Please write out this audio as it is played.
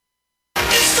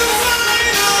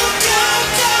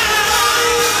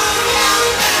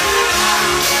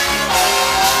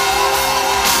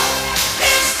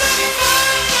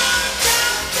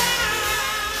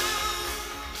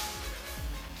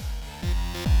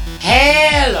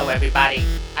Hello everybody,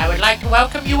 I would like to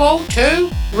welcome you all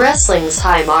to Wrestling's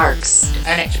High Marks,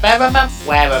 an experiment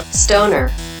where a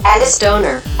stoner and a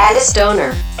stoner and a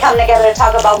stoner come together to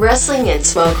talk about wrestling and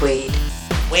smoke weed.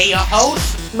 we're your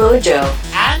hosts, Mojo,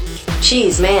 and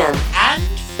Cheese Man, and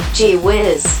Gee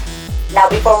Whiz. Now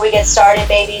before we get started,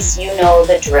 babies, you know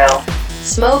the drill.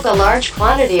 Smoke a large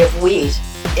quantity of weed.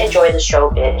 Enjoy the show,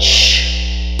 bitch.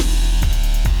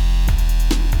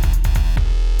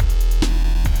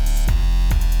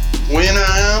 When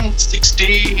I'm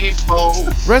 64.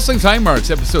 Wrestling's High Marks,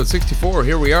 episode 64.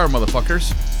 Here we are,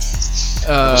 motherfuckers.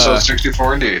 Episode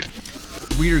 64 indeed.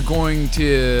 We are going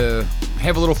to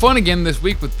have a little fun again this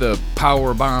week with the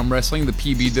Power Bomb Wrestling, the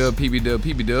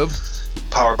PB Dub.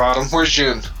 Power bottom. Where's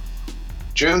June?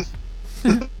 June?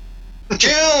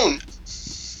 June!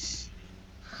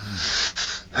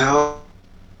 Well,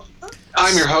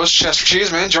 I'm your host, Chester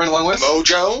Cheeseman, joined along with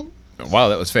Mojo. Wow,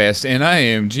 that was fast. And I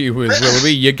am Gee Whiz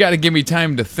Willoughby. You gotta give me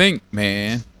time to think,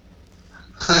 man.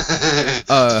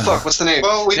 Fuck, what's the name?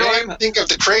 Well, we don't even think of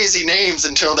the crazy names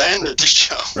until the end of the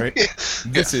show. Right?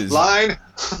 This is Line.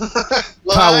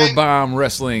 Power Bomb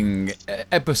Wrestling,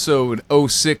 episode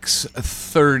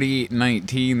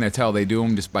 06/30/19. That's how they do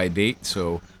them, just by date.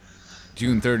 So,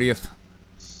 June 30th,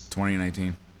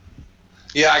 2019.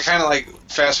 Yeah, I kind of like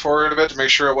fast forward a bit to make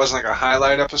sure it wasn't like a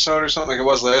highlight episode or something like it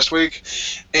was last week.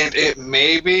 And it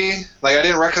may be, like, I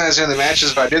didn't recognize any of the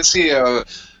matches, but I did see a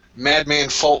Madman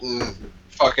Fulton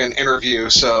fucking interview,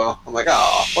 so I'm like,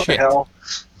 oh, what the hell?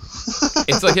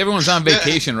 It's like everyone's on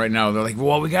vacation right now. They're like,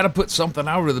 well, we got to put something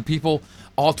out or the people,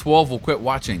 all 12 will quit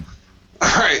watching. All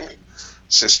right.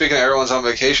 So speaking of everyone's on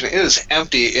vacation, it is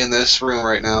empty in this room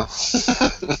right now.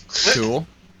 Cool.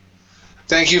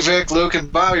 Thank you, Vic, Luke, and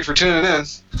Bobby for tuning in.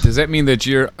 Does that mean that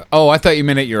you're... Oh, I thought you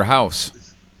meant at your house.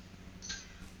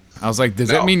 I was like, does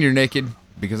that mean you're naked?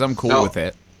 Because I'm cool with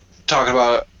that. Talking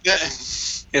about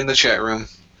in the chat room.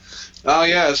 Oh,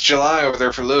 yeah, it's July over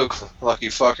there for Luke. Lucky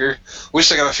fucker. We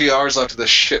still got a few hours left of this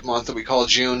shit month that we call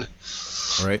June.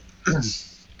 Right.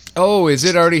 Oh, is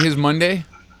it already his Monday?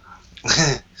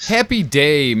 Happy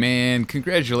day, man.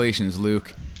 Congratulations,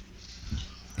 Luke.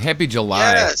 Happy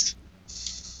July. Yes.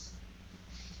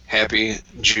 Happy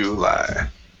July.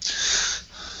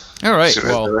 All right,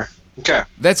 well, okay.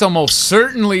 That's almost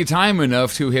certainly time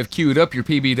enough to have queued up your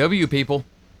PBW, people.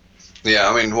 Yeah,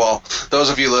 I mean, well, those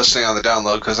of you listening on the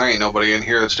download, because there ain't nobody in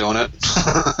here that's doing it.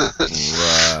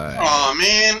 Right. Oh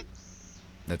man.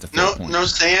 That's a fair point. No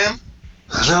Sam.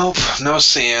 Nope, no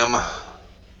Sam.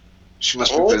 She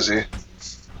must be busy.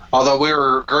 Although we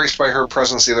were graced by her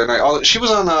presence the other night. She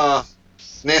was on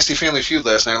Nasty Family Feud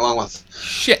last night, along with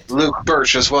Luke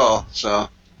Birch as well. So,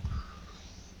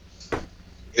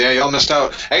 yeah, y'all missed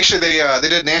out. Actually, they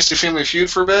did Nasty Family Feud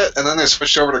for a bit, and then they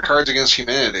switched over to Cards Against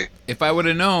Humanity. If I would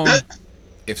have known,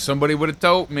 if somebody would have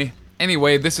told me.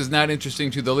 Anyway, this is not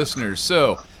interesting to the listeners.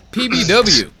 So,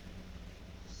 PBW.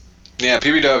 Yeah,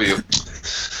 PBW.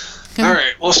 All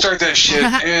right, we'll start that shit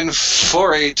in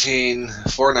 418,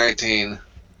 419,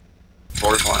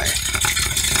 420.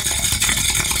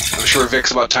 I'm sure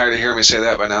Vic's about tired of hearing me say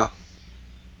that by now.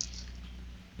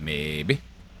 Maybe.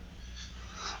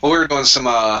 Well, we were doing some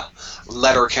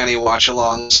Letterkenny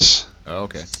watch-alongs. Oh,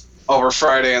 okay. Over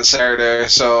Friday and Saturday,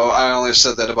 so I only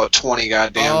said that about 20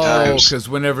 goddamn times. Oh, because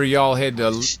whenever y'all had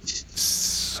to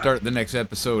start the next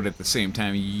episode at the same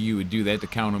time, you would do that to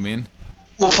count them in?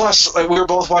 Well, plus, like, we were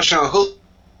both watching on Hulu,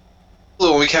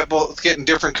 and we kept both getting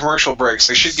different commercial breaks.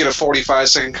 Like, she'd get a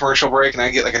 45-second commercial break, and I'd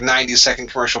get like a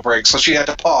 90-second commercial break. So she had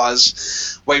to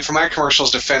pause, wait for my commercials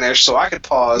to finish, so I could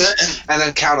pause, and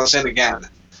then count us in again.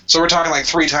 So we're talking like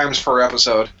 3 times per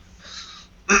episode.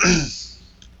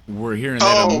 We're hearing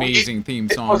that amazing theme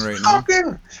song right now.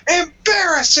 Fucking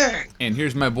embarrassing! And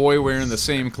here's my boy wearing the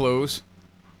same clothes.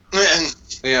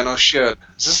 Yeah, no shit.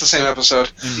 Is this the same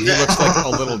episode? And he looks like a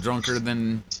little drunker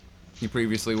than he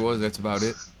previously was. That's about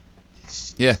it.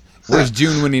 Yeah. Where's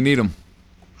June when you need him?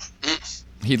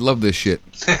 He'd love this shit.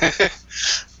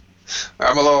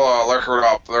 I'm a little liquored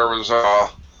up. There was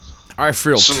I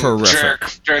feel some terrific.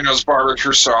 Jack Daniel's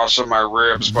barbecue sauce on my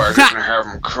ribs, but I didn't have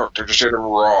them cooked. I just ate them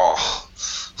raw.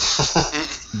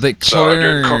 They So I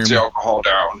didn't cook claim, the alcohol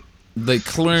down.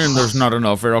 there's not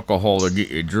enough alcohol to get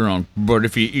you drunk, but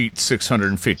if you eat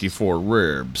 654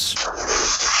 ribs,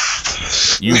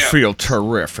 you feel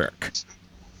terrific.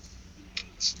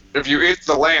 If you eat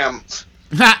the lamb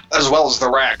as well as the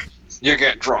rack, you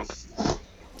get drunk.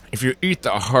 If you eat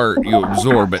the heart, you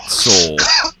absorb its soul.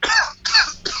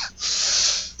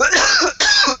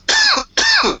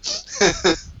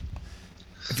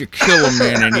 If you kill a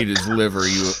man and eat his liver,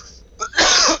 you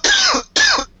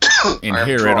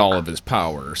inherit all of his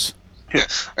powers.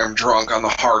 I'm drunk on the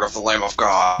heart of the Lamb of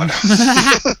God.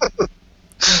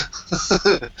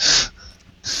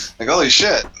 Like, holy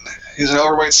shit. He's an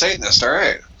overweight Satanist,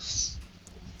 alright.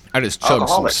 I just chugged some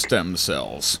Alcoholic. stem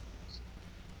cells.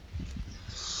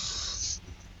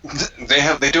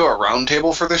 They do a round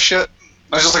table for this shit?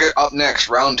 I was just like, up next,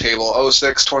 round table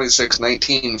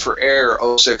 06-26-19 for air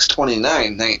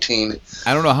 06-29-19.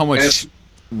 I don't know how much it's-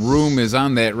 room is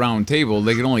on that round table.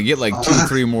 They could only get like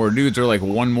 2-3 more dudes, or like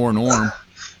one more Norm.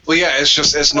 Well, yeah,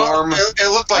 it's Norm. Well, it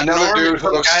looked like another Norm, dude who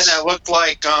some looks- guy that looked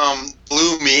like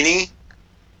Blue Meanie,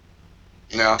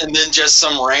 Yeah. and then just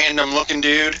some random looking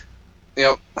dude.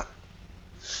 Yep.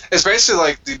 It's basically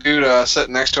like the dude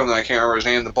sitting next to him that I can't remember his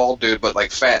name, the bald dude, but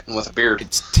like fat and with a beard.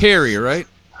 It's Terry, right?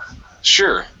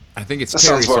 Sure. I think it's That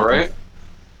Terry. sounds about something.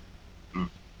 right.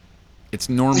 It's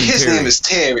Norman His Terry. name is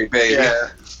Terry, baby. Yeah.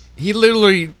 He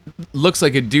literally looks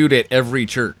like a dude at every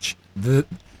church. That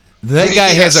guy Yeah,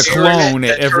 has a Aaron clone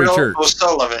at every Turtle church.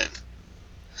 O'Sullivan.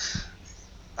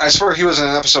 I swear he was in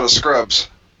an episode of Scrubs.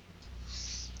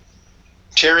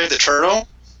 Terry the Turtle?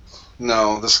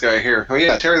 No, this guy here. Oh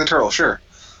yeah, Terry the Turtle, sure.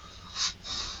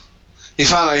 He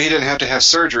found out he didn't have to have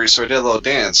surgery, so he did a little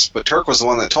dance. But Turk was the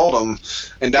one that told him,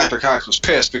 and Dr. Cox was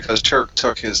pissed because Turk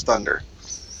took his thunder.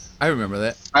 I remember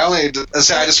that. I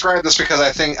described this because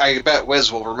I bet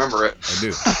Wiz will remember it. I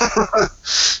do.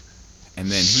 And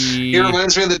then He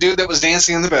reminds me of the dude that was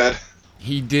dancing in the bed.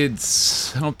 he did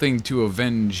something to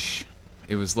avenge.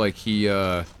 It was like he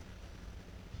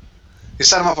He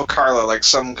set him up with Carla, like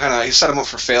some kind of. He set him up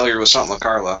for failure with something with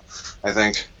Carla, I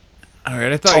think. all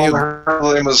right, I thought Told he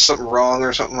her name was something wrong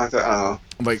or something like that. I don't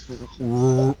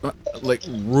know. like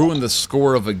ruined the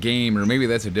score of a game, or maybe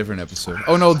that's a different episode.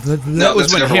 Oh no, that No,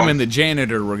 was that's a when different him one. and the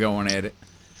janitor were going at it.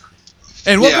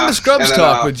 And welcome Yeah, to Scrubs and then,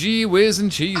 Talk with G Wiz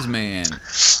and Cheese Man.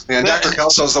 Yeah, and Dr.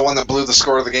 Kelso's the one that blew the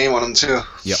score of the game on him too.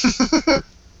 Yep.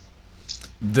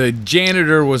 The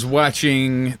janitor was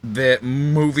watching that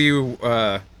movie,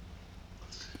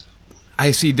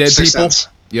 I See Dead Sixth People. Sense.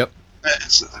 Yep.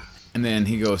 And then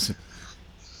he goes,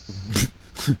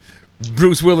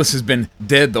 Bruce Willis has been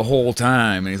dead the whole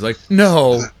time. And he's like,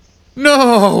 no,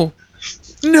 no,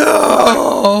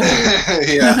 no,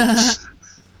 Yeah.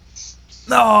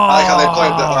 no. I like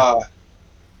how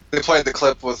they played the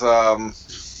clip with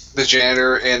the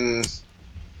janitor in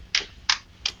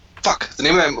the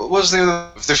name of that, what was the name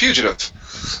of The Fugitive?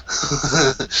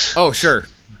 Oh, sure.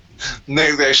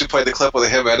 They actually played the clip with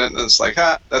him in it, and it's like,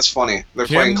 that's funny. They're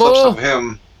playing Kimball? clips of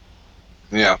him.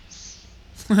 Yeah.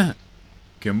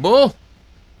 Kimball?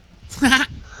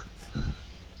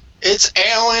 It's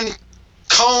Alan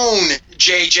Cone,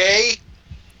 JJ.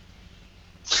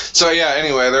 So yeah,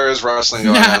 anyway, there is wrestling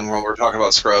going on when we're talking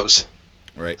about Scrubs.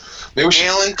 Right. Maybe we should.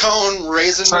 Alan Cone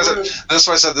raising That's why I the said, that's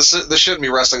why I said this shouldn't be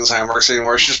wrestling's high marks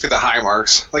anymore. It should just be the high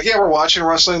marks. Like, yeah, we're watching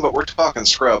wrestling, but we're talking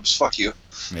Scrubs. Fuck you.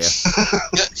 Yeah.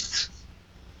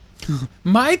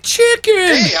 My chicken!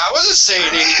 Hey, I wasn't saying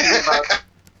anything about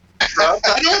Scrubs.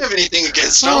 I don't have anything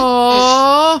against them.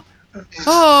 Aww.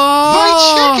 Aww.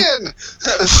 My chicken!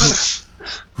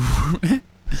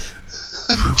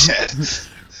 Ted.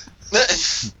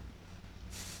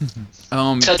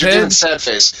 Ted, you're doing Ted, sad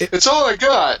face. It's all I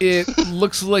got. it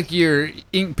looks like your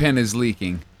ink pen is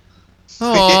leaking.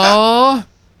 Aww.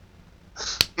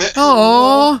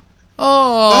 Aww.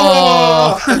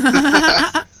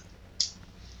 Aww.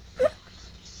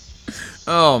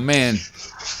 Oh, man.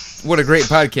 What a great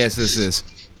podcast this is.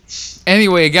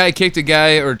 Anyway, a guy kicked a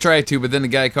guy, or tried to, but then the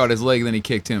guy caught his leg, and then he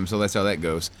kicked him, so that's how that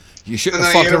goes. You shouldn't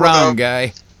have And then fucked he hit him with around, a-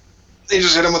 guy. He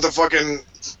just hit him with a fucking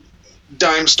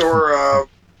dime store. Oh,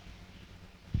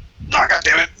 God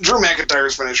damn it. Drew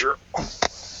McIntyre's finisher.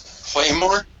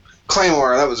 Claymore?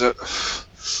 Claymore, that was it.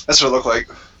 That's what it looked like.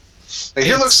 Like,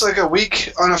 he looks like a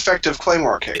weak, ineffective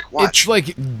Claymore kick. Watch. It's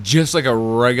like just like a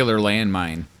regular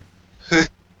landmine.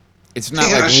 It's not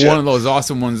Yeah, like shit. one of those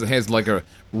awesome ones that has like a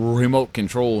remote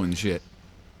control and shit.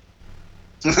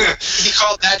 He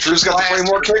called that Drew's got the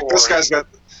Claymore kick. This guy's got.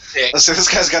 Kick. Let's say this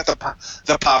guy's got the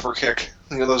popper kick.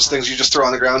 You know those things you just throw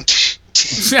on the ground.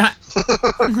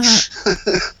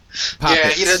 Pop Yeah,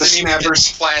 it. he doesn't The even get snappers.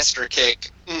 the plaster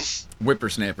kick.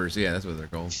 Whippersnappers, yeah, that's what they're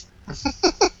called.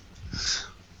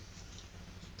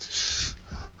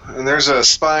 And there's a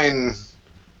spine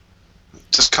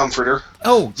discomforter.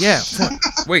 Oh, yeah.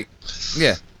 Wait.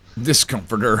 Yeah.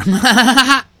 Discomforter.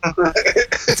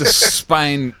 It's a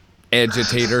spine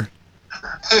agitator.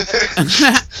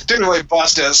 Didn't really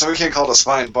bust it, so we can't call it a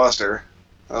spine buster.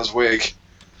 That was weak.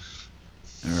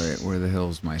 Alright, where the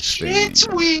hell's my thing? It's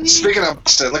weak. Speaking of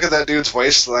busted, look at that dude's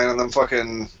waistline and them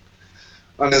fucking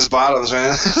on his bottoms, man.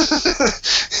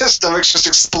 His stomach's just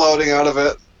exploding out of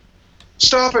it.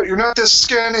 Stop it! You're not this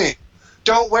skinny.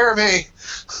 Don't wear me.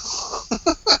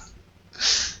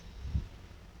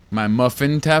 My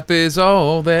muffin top is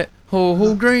all that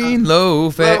whole grain, low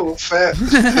fat. Low fat.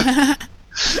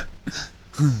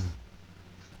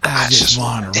 I just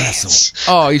want to wrestle.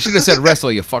 Oh, you should have said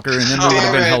wrestle, you fucker, and then it would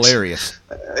have been Damn it. hilarious.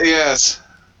 Yes.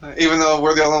 Even though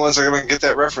we're the only ones that are going to get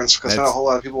that reference, because not a whole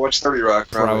lot of people watch 30 Rock.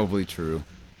 Probably true.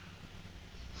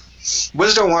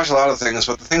 Wiz don't watch a lot of things,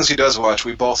 but the things he does watch,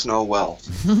 we both know well.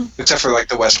 Except for, like,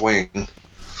 The West Wing.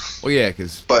 Well, yeah,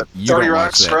 because But you 30 don't Rock,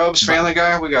 watch that. Scrubs, Family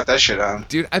Guy, we got that shit on.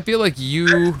 Dude, I feel like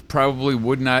you probably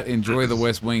would not enjoy The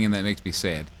West Wing, and that makes me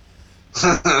sad.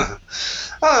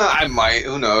 I might.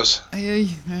 Who knows? I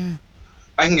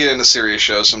can get into serious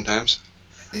shows sometimes.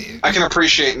 I can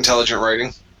appreciate intelligent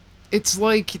writing. It's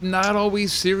like not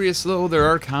always serious though. There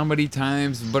are comedy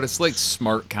times, but it's like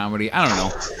smart comedy. I don't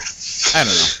know.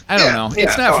 I don't know.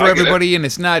 It's not for everybody, and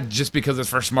it's not just because it's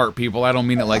for smart people. I don't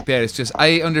mean it like that. It's just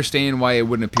I understand why it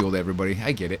wouldn't appeal to everybody.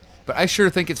 I get it, but I sure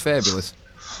think it's fabulous.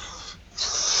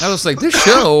 I was like, this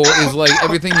show is like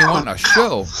everything you want in a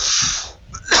show.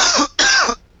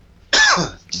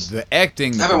 The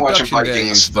acting, the I've been watching production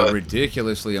Vikings, values, the but-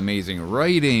 ridiculously amazing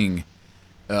writing.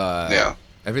 Yeah.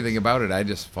 Everything about it, I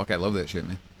love that shit,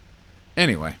 man.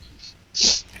 Anyway.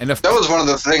 That was one of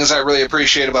the things I really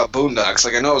appreciate about Boondocks.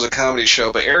 Like, I know it was a comedy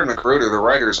show, but Aaron McGruder, the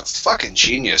writer, is a fucking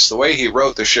genius. The way he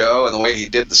wrote the show and the way he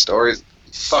did the stories,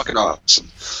 fucking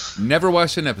awesome. Never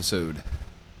watched an episode.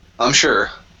 I'm sure.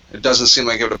 It doesn't seem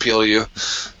like it would appeal to you,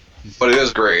 but it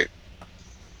is great.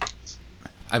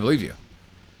 I believe you.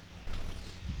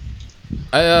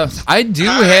 I do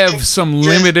have some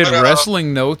limited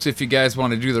wrestling notes if you guys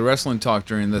want to do the wrestling talk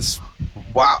during this.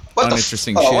 Wow.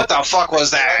 Uninteresting shit. What the fuck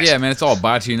was that? Yeah, man, it's all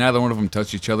botchy. Neither one of them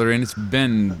touch each other, and it's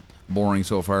been boring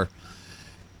so far.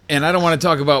 And I don't want to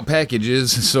talk about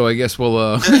packages, so I guess we'll.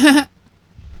 Well,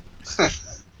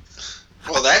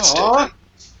 that's different.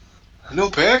 No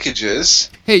packages.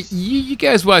 Hey, you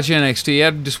guys watch NXT?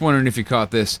 I'm just wondering if you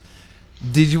caught this.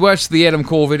 Did you watch the Adam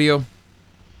Cole video?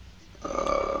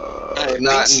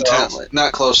 Not think so. intently.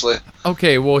 Not closely.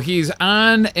 Okay, well, he's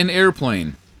on an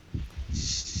airplane.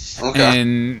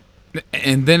 Okay.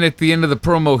 And then at the end of the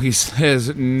promo, he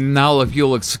says, "Now, if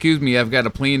you'll excuse me, I've got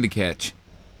a plane to catch."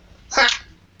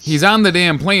 He's on the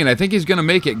damn plane. I think he's going to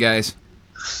make it, guys.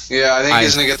 Yeah, I think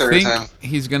he's going to get there in time.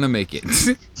 He's going to make it.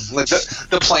 Like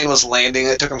the plane was landing.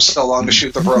 It took him so long to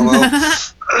shoot the promo.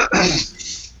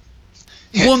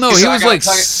 Well, no, he was like like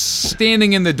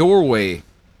standing in the doorway.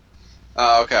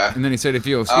 Oh, okay. And then he said, "If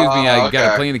you'll excuse me, I got a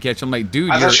okay. plane to catch." I'm like, dude,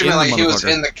 I you're thought you in meant the like he was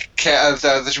motherfucker. in the I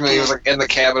thought you meant he was like in the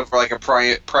cabin for like a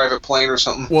private plane or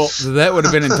something. Well, that would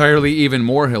have been entirely even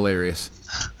more hilarious.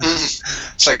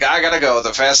 It's like, I gotta go.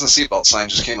 The fasten seatbelt sign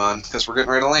just came on because we're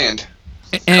getting ready to land.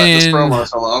 Cut this And promo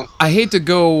so long. I hate to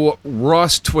go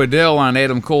Ross Twaddell on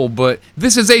Adam Cole, but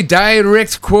this is a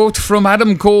direct quote from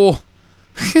Adam Cole.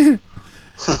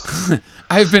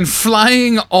 I've been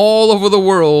flying all over the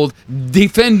world,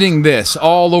 defending this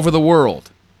all over the world.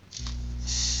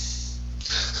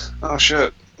 Oh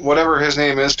shit! Whatever his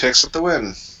name is, picks up the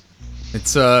win.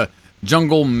 It's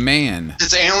Jungle Man.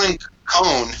 It's Alan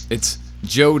Cone, It's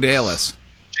Joe Dallas.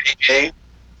 JJ.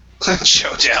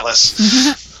 Joe Dallas.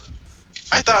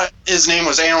 I thought his name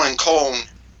was Alan Cone,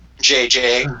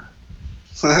 JJ.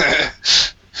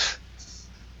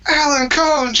 Alan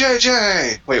Cone,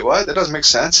 JJ. Wait, what? That doesn't make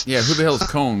sense. Yeah, who the hell's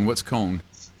Cone? What's Cone?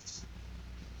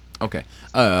 Okay.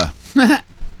 Alan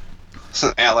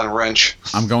Wrench.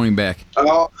 I'm going back.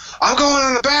 Oh, I'm going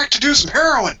in the back to do some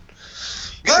heroin.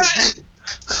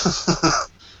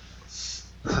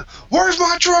 Where's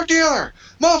my drug dealer?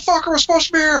 Motherfucker was supposed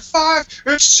to be here at 5.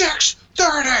 It's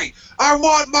 6:30. I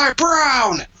want my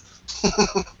brown.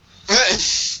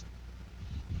 That's.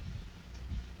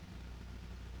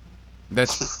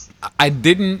 I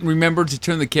didn't remember to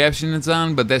turn the captions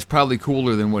on, but that's probably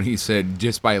cooler than what he said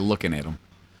just by looking at him.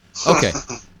 Okay.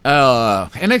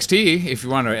 NXT, if you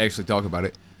want to actually talk about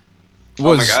it,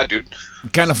 was Oh my god, dude.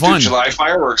 kind of fun. Dude, July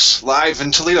fireworks live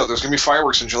in Toledo. There's gonna be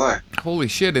fireworks in July. Holy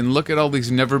shit, and look at all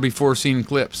these never before seen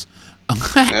clips.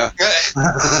 Yeah.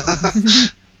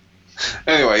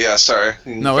 Anyway, yeah. Sorry.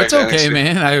 No, Back it's to okay, NXT.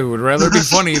 man. I would rather be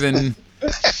funny than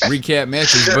recap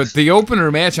matches. But the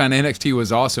opener match on NXT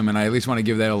was awesome, and I at least want to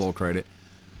give that a little credit.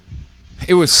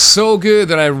 It was so good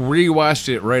that I rewatched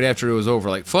it right after it was over.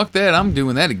 Like, fuck that, I'm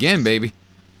doing that again, baby.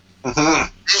 The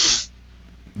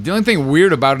only thing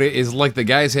weird about it is, like, the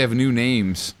guys have new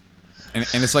names. And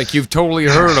it's like you've totally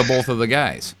heard of both of the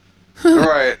guys.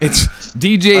 Right. It's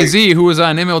DJZ, who was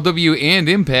on MLW and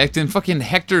Impact, and fucking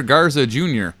Hector Garza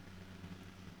Jr.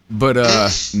 But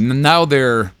now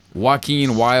they're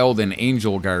Joaquin Wilde and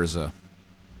Angel Garza.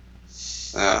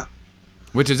 Yeah.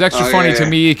 Which is extra funny to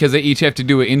me because they each have to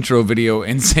do an intro video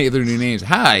and say their new names.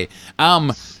 Hi,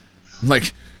 I'm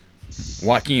like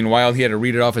Joaquin Wilde. He had to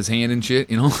read it off his hand and shit,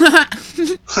 you know.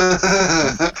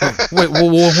 Wait,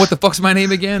 well, what the fuck's my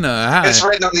name again? Hi. It's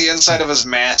written on the inside of his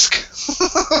mask.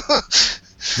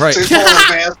 Right. So he pulled his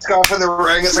mask off in the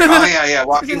ring. It's like, oh yeah,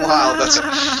 Joaquin Wilde. That's it.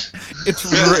 It's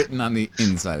written on the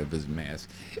inside of his mask.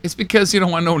 It's because you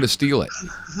don't want no one to steal it.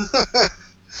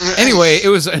 Anyway, it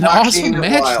was an awesome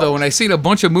match, though, and I seen a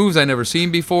bunch of moves I never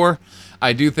seen before.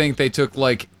 I do think they took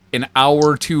like an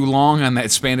hour too long on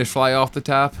that Spanish fly off the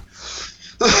top.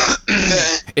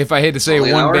 If I had to say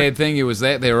one bad thing, it was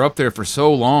that they were up there for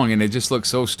so long, and it just looked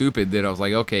so stupid that I was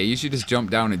like, okay, you should just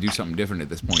jump down and do something different at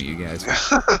this point, you guys.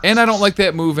 And I don't like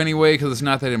that move anyway because it's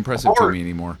not that impressive to me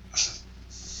anymore.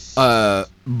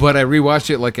 But I rewatched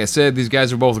it. Like I said, these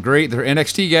guys are both great. They're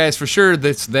NXT guys for sure.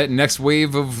 That's that next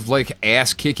wave of like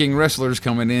ass kicking wrestlers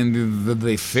coming in.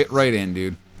 They fit right in,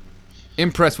 dude.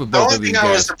 Impressed with both of these guys. The only thing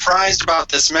I was surprised about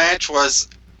this match was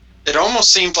it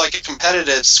almost seemed like a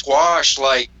competitive squash.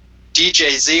 Like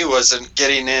DJZ wasn't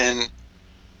getting in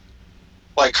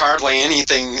like hardly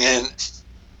anything in.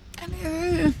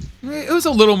 It was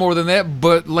a little more than that,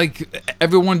 but like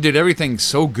everyone did everything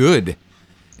so good.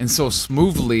 And so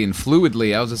smoothly and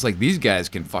fluidly, I was just like, these guys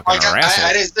can fucking harass it.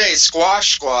 I didn't say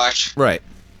squash. Right.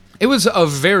 It was a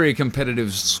very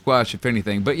competitive squash, if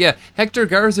anything. But yeah, Hector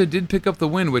Garza did pick up the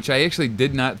win, which I actually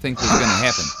did not think was going to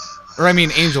happen. Or I mean,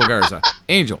 Angel Garza.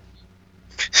 Angel.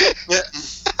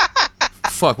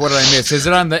 Fuck, what did I miss? Is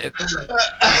it on the...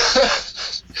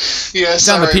 Yeah, it's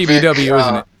on the PBW, Vic,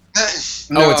 isn't it? It's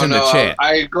in the chat.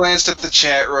 I glanced at the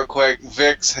chat real quick.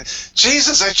 Vic,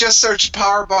 Jesus, I just searched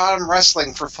Power Bottom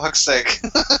Wrestling for fuck's sake.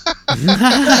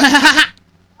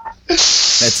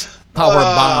 That's Power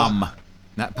Bomb.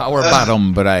 Not Power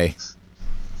Bottom, but I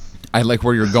like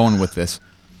where you're going with this.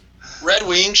 Red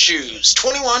Wing Shoes,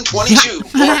 2122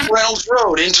 Fort Reynolds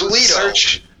Road in Toledo.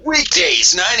 Search.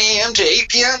 Weekdays, 9 a.m. to 8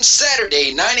 p.m.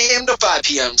 Saturday, 9 a.m. to 5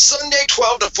 p.m. Sunday,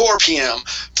 12 to 4 p.m.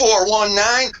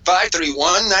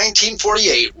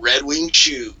 419-531-1948. Red Wing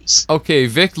Shoes. Okay,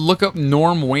 Vic, look up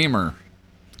Norm Waymer.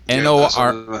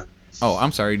 N-O-R... Oh,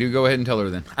 I'm sorry, dude. Go ahead and tell her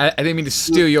then. I didn't mean to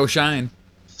steal your shine.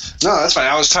 No, that's fine.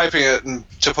 I was typing it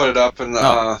to put it up in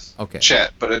the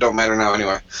chat, but it don't matter now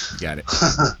anyway. Got it.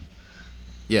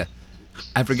 Yeah.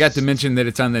 I forgot to mention that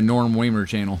it's on the Norm Waymer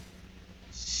channel.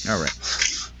 All right.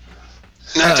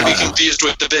 Not to be confused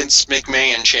with the Vince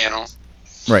McMahon channel.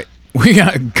 Right. We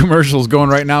got commercials going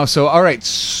right now. So, all right,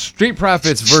 Street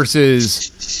Profits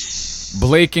versus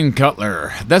Blake and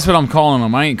Cutler. That's what I'm calling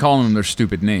them. I ain't calling them their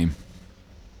stupid name.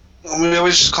 I mean, I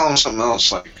was just calling them something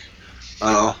else, like,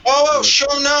 I don't know. Whoa, show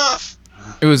enough!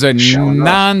 It was a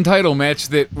non-title match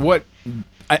that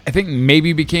I think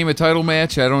maybe became a title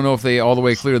match. I don't know if they all the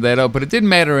way cleared that up, but it didn't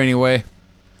matter anyway.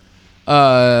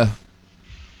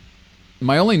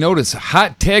 My only note is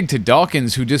hot tag to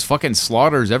Dawkins, who just fucking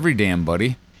slaughters every damn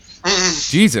buddy.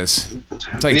 Jesus.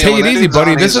 It's like, take it easy,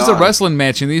 buddy. This is a wrestling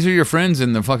match, and these are your friends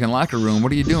in the fucking locker room.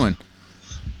 What are you doing?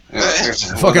 Yeah,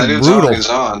 fucking brutal.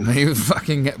 He was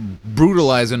fucking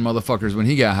brutalizing motherfuckers when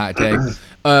he got hot tagged.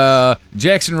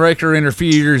 Jackson Riker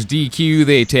interferes, DQ.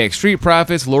 They attack Street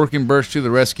Profits. Lorcan Birch to the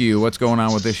rescue. What's going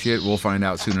on with this shit? We'll find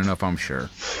out soon enough, I'm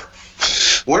sure.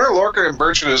 When are Lorcan and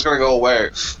Birch going to go away?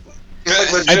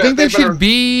 Like, legit, I think they should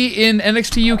be in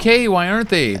NXT UK. Why aren't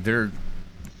they? They're...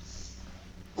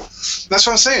 That's what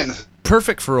I'm saying.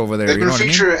 Perfect for over there. They've been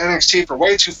featured at NXT for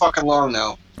way too fucking long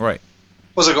now. Right.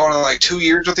 Was it going on like 2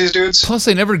 years with these dudes? Plus,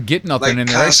 they never get nothing, like, and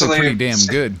they're actually pretty damn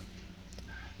good.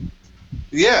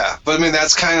 Yeah, but I mean,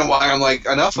 that's kind of why I'm like,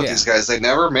 enough with these guys. They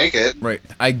never make it. Right.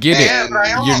 I get it. You're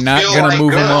not going to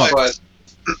move them up. But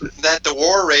that the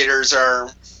War Raiders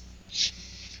are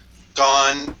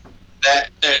gone.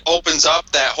 That it opens up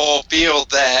that whole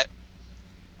field that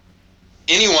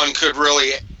anyone could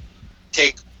really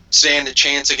stand a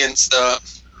chance against the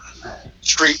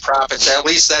Street Profits. At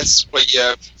least that's what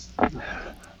you...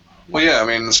 Well, yeah, I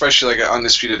mean, especially like an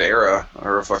Undisputed Era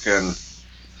or a fucking...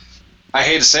 I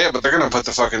hate to say it, but they're going to put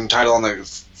the fucking title on the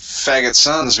Faggot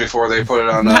Sons before they put it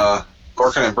on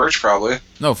Lorcan and Birch, probably.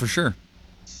 No, for sure.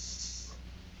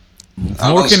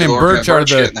 Lorcan and Birch are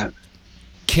the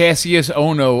Cassius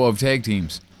Ono of tag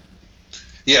teams.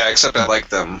 Yeah, except I like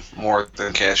them more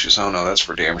than Cassius Ono, that's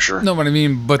for damn sure. No, but I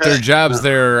mean, but their jobs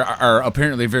there are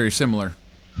apparently very similar.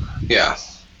 Yeah.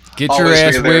 Get your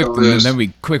ass whipped, and then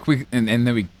we quickly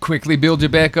build you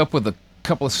back up with a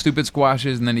couple of stupid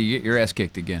squashes, and then you get your ass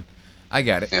kicked again. I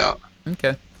got it. Yeah.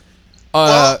 Okay.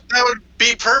 Well, that would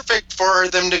be perfect for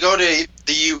them to go to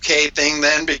the UK thing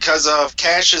then, because of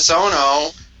Cassius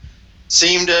Ohno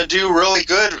seemed to do really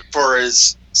good for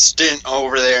his stint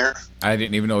over there. I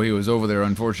didn't even know he was over there,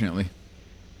 unfortunately.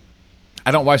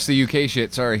 I don't watch the UK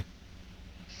shit, sorry.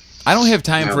 I don't have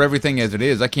time for everything as it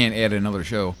is. I can't add another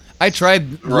show. I tried,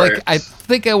 I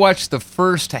think I watched the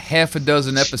first half a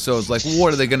dozen episodes, like,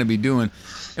 what are they going to be doing?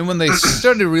 And when they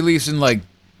started releasing, like,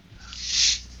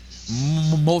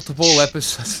 multiple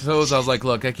episodes, I was like,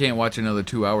 look, I can't watch another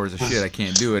 2 hours of shit. I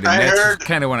can't do it. And that's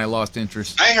kind of when I lost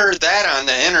interest. I heard that on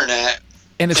the internet.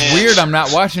 And it's weird I'm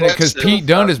not watching it because Pete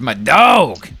Dunne is my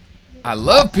dog. I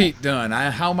love Pete Dunne.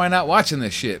 How am I not watching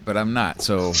this shit? But I'm not.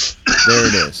 So there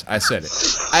it is. I said it.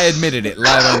 I admitted it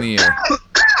live on the air.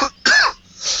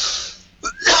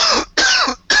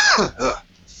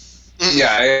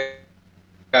 Yeah,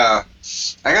 I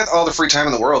got all the free time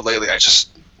in the world lately. I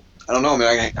don't know,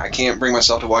 man. I can't bring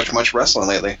myself to watch much wrestling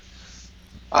lately.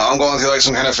 I'm going through like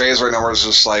some kind of phase right now where it's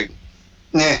just like,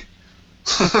 nah.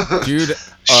 Dude,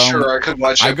 sure, I could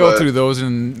watch it. I go through those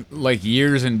in like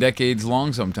years and decades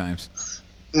long sometimes.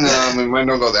 No, I mean, mine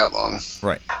don't go that long.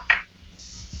 Right.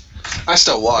 I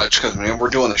still watch because we're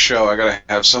doing the show. I gotta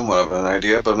have somewhat of an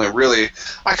idea, but really,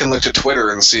 I can look to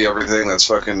Twitter and see everything that's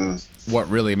fucking what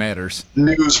really matters,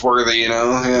 newsworthy. You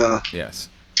know? Yeah. Yes.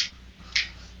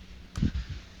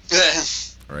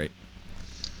 Right.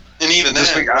 And even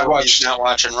this week I watched not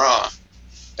watching Raw.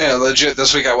 Yeah, legit.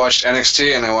 This week I watched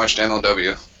NXT and I watched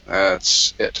MLW.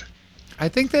 That's it. I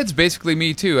think that's basically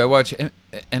me too. I watch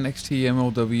NXT,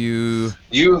 MLW.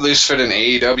 You at least fit in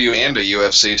AEW and a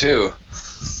UFC too.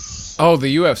 Oh,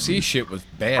 the UFC shit was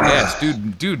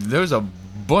badass, dude. There was a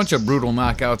bunch of brutal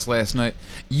knockouts last night.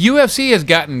 UFC has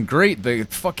gotten great. The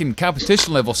fucking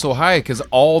competition level so high because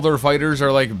all their fighters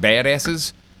are like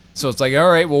badasses. So it's like, all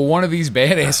right, well, one of these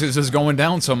badasses is going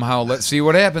down somehow. Let's see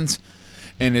what happens.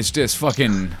 And it's just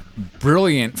fucking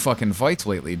brilliant fucking fights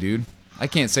lately, dude. I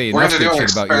can't say enough good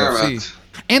shit about UFC.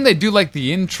 And they do like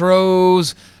the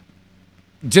intros,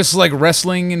 just like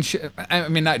wrestling and shit. I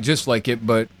mean, not just like it,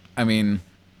 but I mean,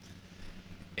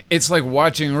 it's like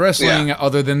watching wrestling.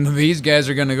 Other than these guys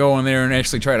are gonna go in there and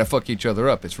actually try to fuck each other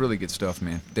up. It's really good stuff,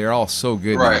 man. They're all so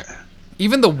good. Right. Now.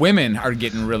 Even the women are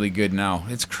getting really good now.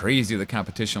 It's crazy, the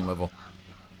competition level.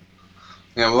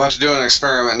 Yeah, we'll have to do an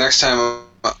experiment next time.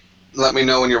 Let me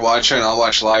know when you're watching. I'll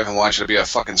watch live and watch it be a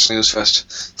fucking snooze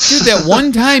fest. Dude, that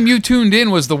one time you tuned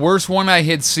in was the worst one I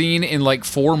had seen in like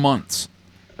 4 months.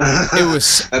 It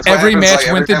was every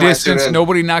match went the distance.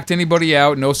 Nobody knocked anybody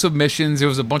out. No submissions. It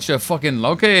was a bunch of fucking,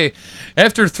 okay,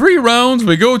 after 3 rounds,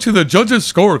 we go to the judges'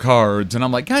 scorecards. And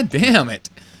I'm like, God damn it.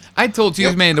 I told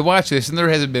you, man, to watch this, and there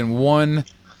hasn't been one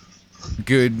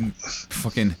good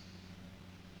fucking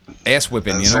ass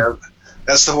whipping, you know?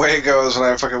 That's the way it goes when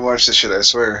I fucking watch this shit, I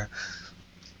swear.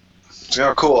 It's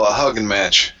cool, a hugging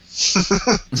match.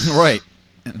 Right.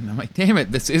 And I'm like, damn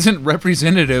it, this isn't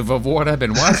representative of what I've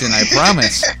been watching, I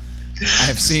promise.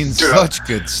 I've seen such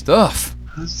good stuff.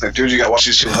 It's like, dude, you gotta watch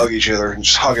these two hug each other and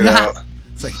just hug it out.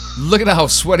 It's like, look at how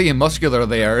sweaty and muscular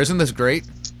they are. Isn't this great?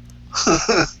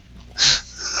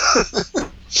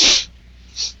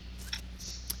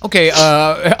 Okay,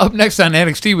 up next on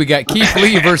NXT, we got Keith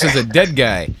Lee versus a dead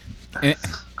guy.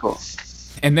 Cool.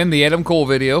 And then the Adam Cole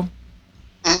video,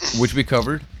 which we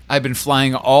covered. I've been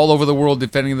flying all over the world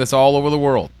defending this all over the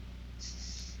world.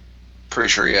 Pretty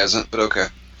sure he hasn't, but okay.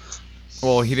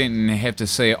 Well, he didn't have to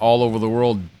say all over the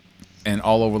world and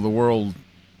all over the world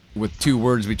with 2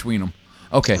 words between them.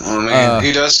 Okay. I mean,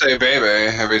 he does say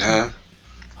baby every time.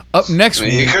 Up next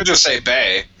week. He could just say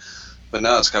bay, but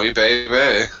no, it's gotta be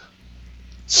baby.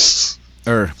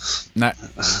 Or, not.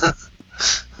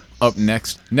 Up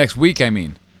next week, I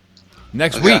mean.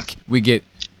 Next week, we get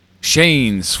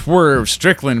Shane Swerve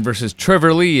Strickland versus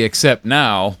Trevor Lee, except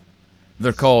now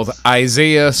they're called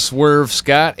Isaiah Swerve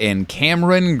Scott and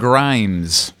Cameron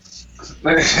Grimes.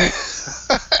 But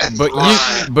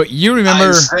you remember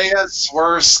Isaiah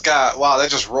Swerve Scott. Wow, that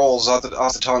just rolls off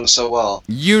the tongue so well.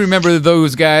 You remember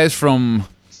those guys from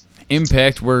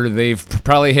Impact where they've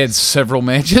probably had several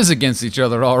matches against each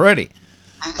other already.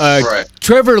 Right.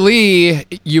 Trevor Lee,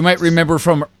 you might remember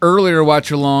from earlier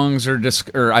watch-alongs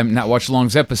I'm not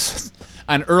watch-alongs episodes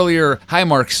on earlier High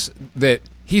Marks that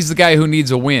he's the guy who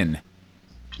needs a win.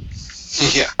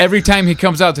 Yeah. Every time he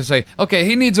comes out to say, okay,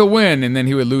 he needs a win, and then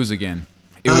he would lose again.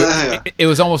 It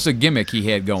was almost a gimmick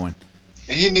he had going.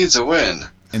 He needs a win.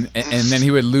 And then he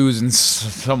would lose in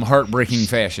some heartbreaking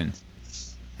fashion.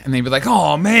 And they'd be like,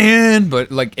 "Oh man,"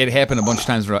 but like it happened a bunch of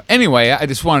times. Anyway, I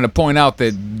just wanted to point out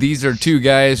that these are two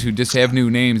guys who just have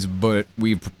new names, but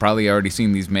we've probably already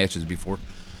seen these matches before.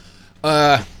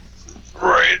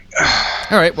 Right.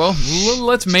 All right, well,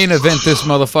 let's main event this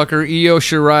motherfucker. Io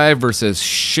Shirai versus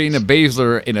Shayna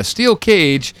Baszler in a steel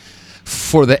cage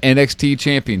for the NXT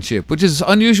Championship, which is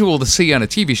unusual to see on a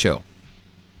TV show.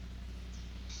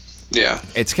 Yeah.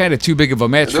 It's kind of too big of a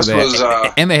match for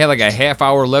that. And they had like a half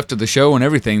hour left of the show and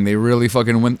everything. They really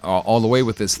fucking went all the way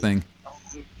with this thing.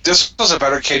 This was a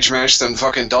better cage match than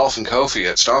fucking Dolph and Kofi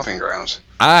at Stomping Grounds.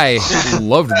 I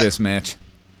loved this match.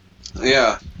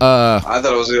 Yeah. I thought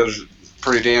it was a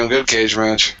pretty damn good cage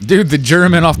match. Dude, the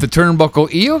German off the turnbuckle.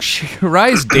 Io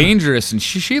Shirai's dangerous, and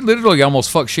she literally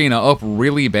almost fucked Shayna up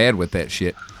really bad with that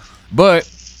shit. But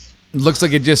looks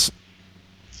like it just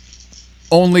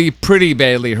only pretty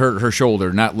badly hurt her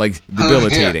shoulder, not like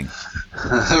debilitating.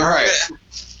 Right.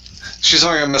 She's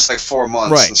only gonna miss like 4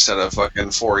 months instead of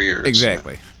fucking 4 years.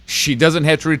 Exactly. She doesn't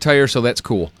have to retire, so that's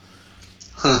cool.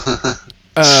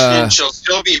 And she'll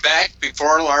still be back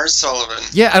before Lars Sullivan.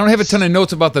 Yeah, I don't have a ton of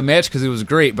notes about the match because it was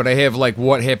great, but I have like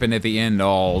what happened at the end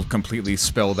all completely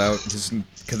spelled out just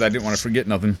because I didn't want to forget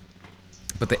nothing.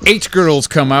 But the H-Girls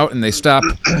come out and they stop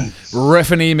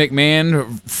Stephanie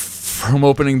McMahon from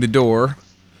opening the door.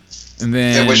 And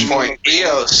then, at which point,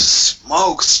 Io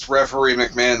smokes referee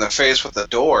McMahon in the face with the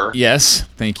door. Yes,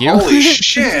 thank you. Holy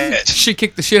shit. She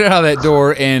kicked the shit out of that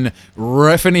door, and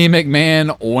Stephanie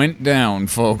McMahon went down,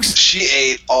 folks. She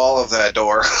ate all of that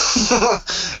door.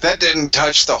 That didn't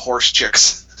touch the horse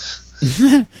chicks.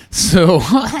 So,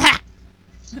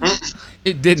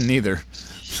 it didn't either.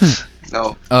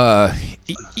 No.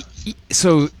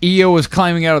 So, Io was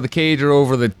climbing out of the cage or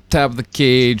over the top of the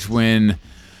cage when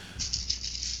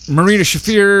Marina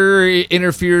Shafir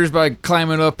interferes by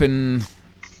climbing up and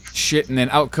shit, and then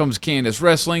out comes Candice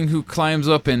Wrestling, who climbs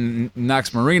up and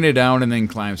knocks Marina down and then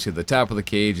climbs to the top of the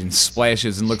cage and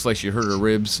splashes and looks like she hurt her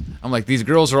ribs. I'm like, these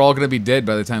girls are all going to be dead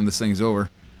by the time this thing's over.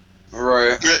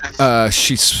 Right.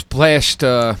 She splashed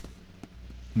Baszler,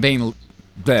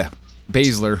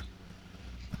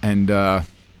 and let's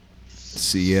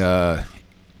see,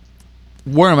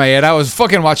 where am I at? I was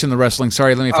fucking watching the wrestling.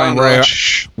 Sorry, let me find where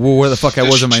the fuck I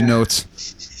was in my notes.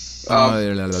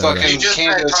 Fucking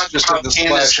Candice just did the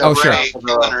splash. Oh, sure.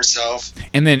 Killing herself.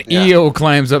 And then Io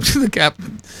climbs up to the cap.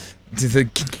 Does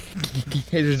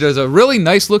a really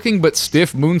nice looking but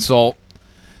stiff moonsault.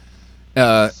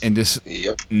 And just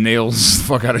nails the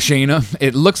fuck out of Shayna.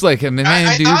 It looks like him,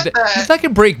 man, dude. If I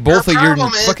could break both of your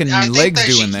fucking legs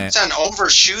doing that. She's on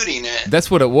overshooting it.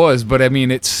 That's what it was, but I mean,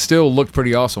 it still looked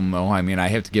pretty awesome, though. I mean, I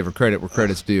have to give her credit where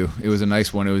credit's due. It was a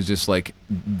nice one. It was just like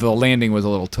the landing was a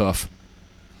little tough.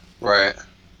 Right.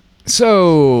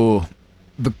 So,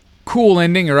 the cool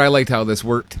ending, or I liked how this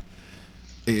worked,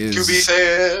 is. To be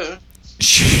fair.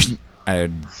 I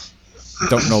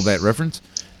don't know that reference.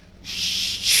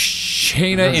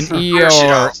 Shayna and Io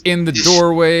are in the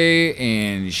doorway,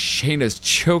 and Shayna's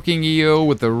choking Io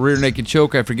with the rear naked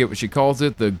choke. I forget what she calls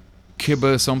it, the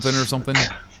Kiba something or something.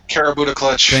 Karabuta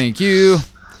clutch. Thank you.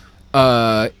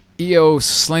 Io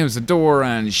slams the door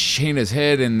on Shayna's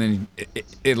head, and then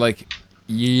it like,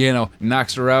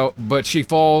 knocks her out. But she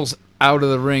falls out of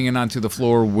the ring and onto the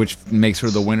floor, which makes her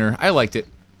the winner. I liked it.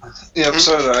 Yep,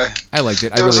 so did I. I liked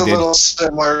it. It was really a did. little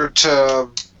similar to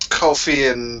Kofi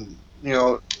and,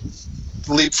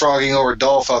 leapfrogging over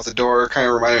Dolph out the door. Kind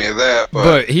of reminded me of that.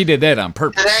 But he did that on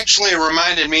purpose. It actually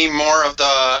reminded me more of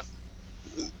the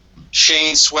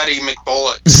Shane Sweaty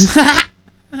McBullocks.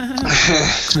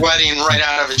 Sweating right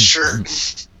out of his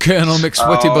shirt. Colonel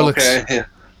McSweaty Bullocks. Okay.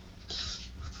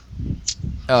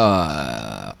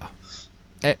 Colonel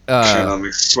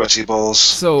McSweaty Balls.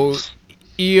 So,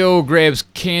 Io grabs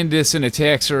Candice and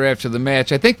attacks her after the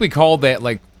match. I think we called that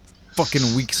like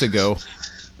fucking weeks ago.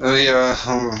 We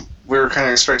were kind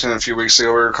of expecting it a few weeks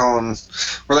ago. We're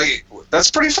like, that's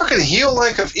pretty fucking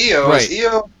heel-like of Io. Right. Is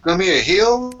Io gonna be a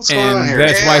heel? What's going on here?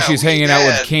 That's why she's hanging out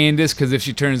with Candice, because if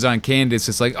she turns on Candice,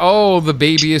 it's like, oh, the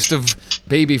babiest of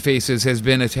baby faces has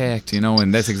been attacked,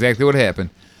 and that's exactly what happened.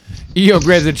 Io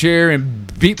grabs a chair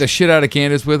and beat the shit out of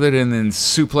Candice with it, and then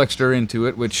suplexed her into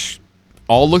it, which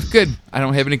all looked good. I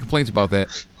don't have any complaints about that.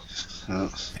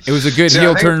 It was a good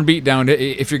heel turn beatdown.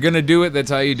 If you're gonna do it, that's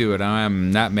how you do it.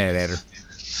 I'm not mad at her.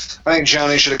 I think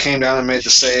Johnny should have came down and made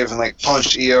the save and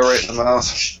punched Io right in the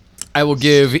mouth. I will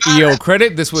give Io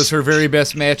credit. This was her very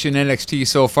best match in NXT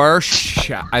so far.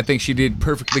 I think she did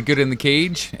perfectly good in the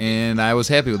cage, and I was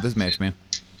happy with this match, man.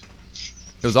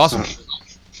 It was awesome.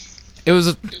 It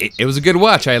was a good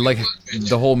watch. I like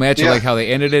the whole match. I like how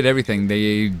they ended it. Everything.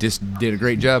 They just did a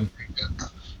great job.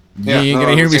 You ain't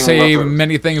gonna hear me say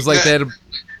many things like that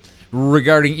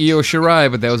regarding Io Shirai,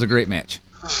 but that was a great match.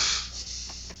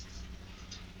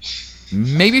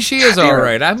 Maybe she is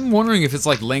alright. I'm wondering if it's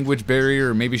like language barrier,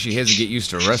 or maybe she has to get used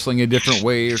to wrestling a different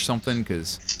way or something,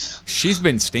 because she's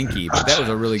been stinky, but that was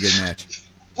a really good match.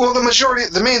 Well,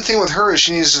 the main thing with her is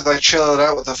she needs to like chill it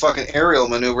out with the fucking aerial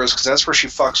maneuvers, because that's where she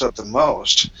fucks up the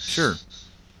most. Sure.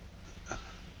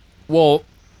 Well,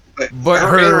 but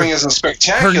her in-ring isn't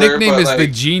spectacular. Her nickname is like, the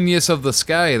Genius of the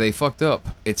Sky. They fucked up.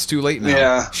 It's too late now.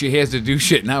 Yeah. She has to do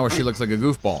shit now, or she looks like a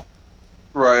goofball.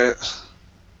 Right.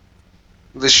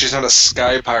 At least she's not a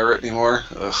sky pirate anymore.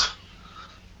 Ugh.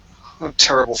 What a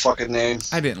terrible fucking name.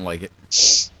 I didn't like it.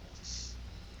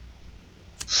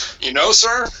 You know,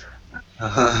 sir?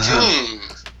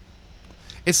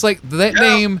 It's like that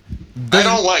name. I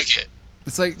don't like it.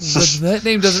 It's like that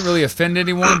name doesn't really offend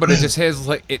anyone, but it just has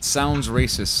like it sounds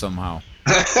racist somehow.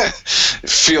 It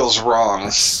feels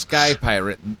wrong. Sky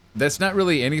pirate. That's not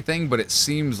really anything, but it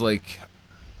seems like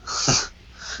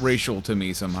racial to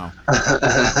me somehow.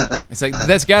 It's like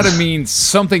that's got to mean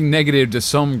something negative to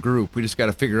some group. We just got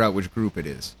to figure out which group it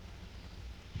is.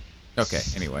 Okay.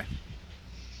 Anyway.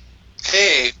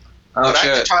 Hey, I'd like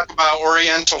to talk about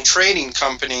Oriental Trading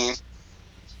Company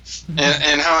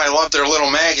and how I love their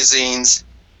little magazines,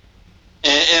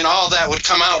 and all that would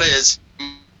come out as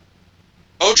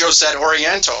Mojo said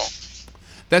Oriental.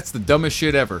 That's the dumbest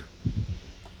shit ever.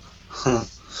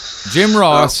 Jim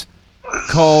Ross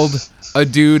called a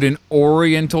dude an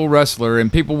Oriental wrestler,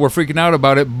 and people were freaking out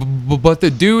about it, but the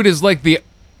dude is like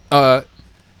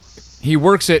he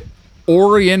works at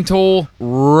Oriental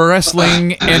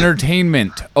Wrestling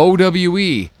Entertainment,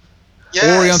 OWE.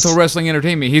 Yes. Oriental Wrestling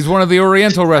Entertainment. He's one of the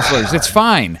Oriental wrestlers. It's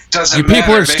fine. You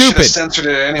people are stupid.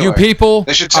 Anyway. You people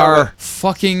are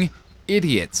fucking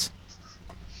idiots.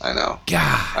 I know.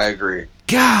 God. I agree.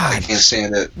 God. I can't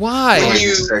stand it. Why? When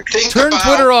you think Turn about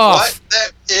Twitter off. What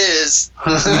that is.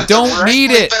 We don't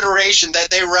need it. Federation that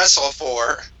they wrestle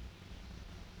for.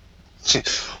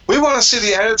 We want to see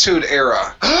the Attitude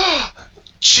Era.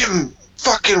 Jim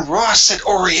fucking Ross said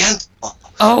Oriental.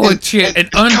 Oh, an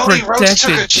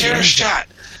unprotected chair shot.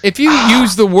 If you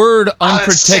use the word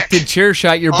unprotected chair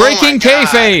shot, you're breaking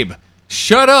kayfabe.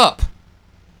 Shut up.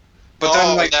 But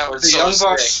then, like, the Young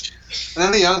Bucks, and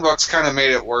then the Young Bucks kind of made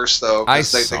it worse, though. They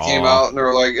came out and they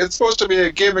were like, "It's supposed to be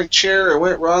a gimmick chair. It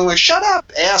went wrong." Like, shut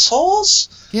up,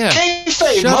 assholes. Yeah.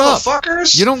 Kayfabe,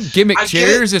 motherfuckers. You don't gimmick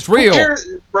chairs. It's real.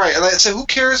 Right. And I said, who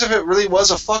cares if it really was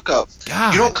a fuck up?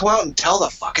 God. You don't come out and tell the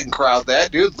fucking crowd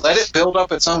that, dude. Let it build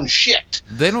up its own shit.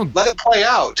 They don't. Let it play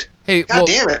out. Hey, God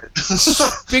damn it.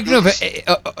 Speaking of,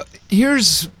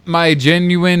 here's my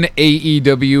genuine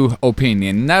AEW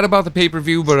opinion. Not about the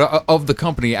pay-per-view, but of the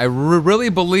company. I really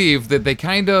believe that they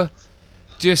kind of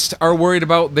just are worried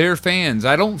about their fans.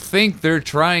 I don't think they're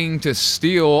trying to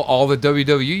steal all the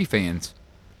WWE fans.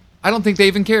 I don't think they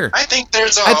even care. I think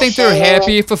they're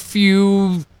happy if a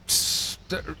few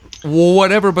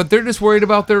whatever, but they're just worried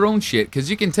about their own shit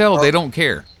because you can tell they don't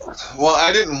care. Well,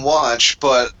 I didn't watch,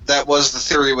 but that was the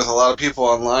theory with a lot of people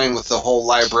online with the whole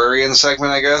librarian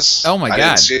segment, I guess. Oh my God.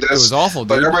 Didn't see this, it was awful,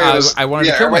 dude. But I wanted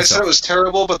to kill everybody myself. said it was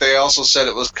terrible, but they also said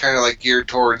it was kind of like geared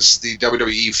towards the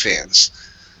WWE fans.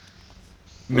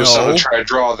 No. So to try to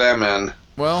draw them in.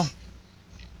 Well,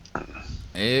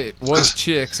 it was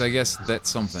chicks. I guess that's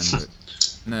something, but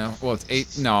no. Well, it's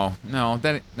 8. No.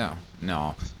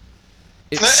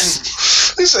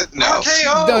 It's. They said no.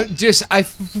 I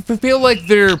feel like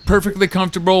they're perfectly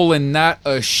comfortable and not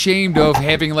ashamed of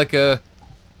having like a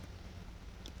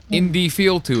indie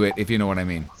feel to it, if you know what I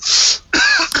mean.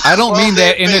 I don't mean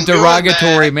that in a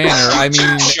derogatory manner. I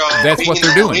mean that's what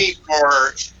they're doing.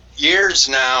 For years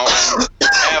now, and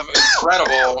have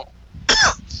incredible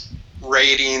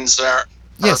ratings or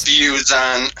views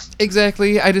on.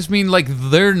 Exactly. I just mean like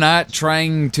they're not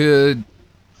trying to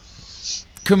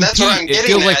compete. It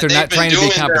feels like they're not trying to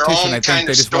be competition. I think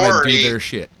they just want to do their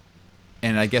shit.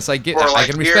 And I guess I get it. I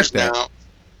can respect that. Now.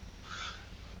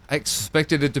 I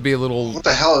expected it to be a little... What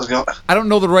the hell is going on? I don't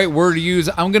know the right word to use.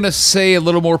 I'm going to say a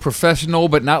little more professional,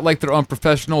 but not like they're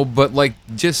unprofessional, but like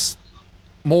just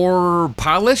more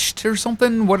polished or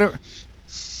something, whatever.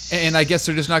 And I guess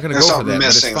they're just not going to go for that, but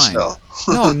it's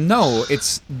fine. No,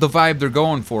 it's the vibe they're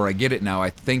going for. I get it now. I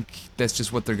think that's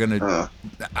just what they're going to...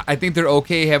 I think they're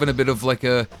okay having a bit of like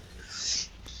a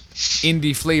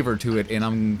indie flavor to it,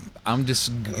 and I'm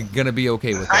just going to be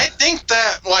okay with that. I think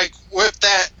that, like, with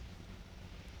that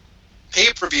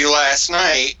pay-per-view last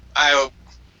night, I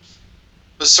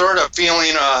was sort of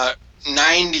feeling a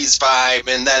 90s vibe,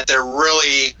 and that they're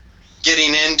really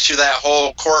getting into that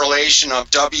whole correlation of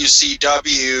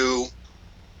WCW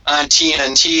on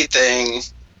TNT thing.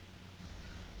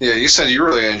 Yeah, you said you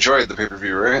really enjoyed the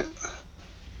pay-per-view, right?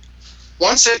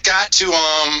 Once it got to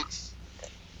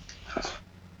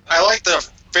I liked the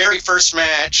very first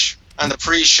match on the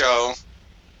pre-show,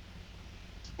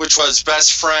 which was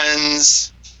Best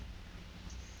Friends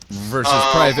versus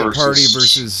Private Party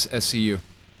versus SCU.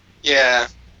 Yeah.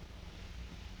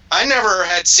 I never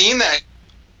had seen that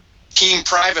Team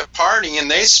Private Party, and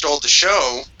they stole the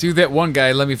show. Dude, that one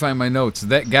guy, let me find my notes.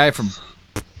 That guy from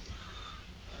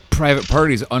Private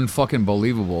Party is unfucking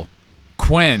believable.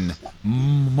 Quinn.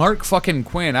 Mark fucking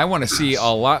Quinn. I want to see a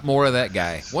lot more of that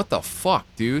guy. What the fuck,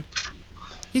 dude?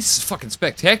 He's a fucking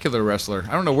spectacular wrestler.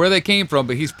 I don't know where they came from,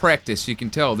 but he's practiced. You can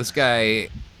tell this guy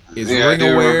is ring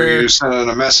aware. Remember you sending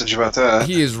a message about that.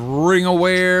 He is ring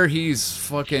aware. He's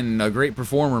fucking a great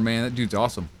performer, man. That dude's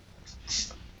awesome.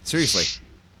 Seriously.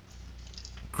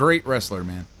 Great wrestler,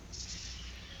 man.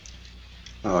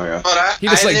 Oh, yeah. But He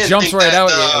just, like, jumps right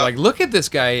out. Like, look at this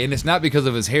guy, and it's not because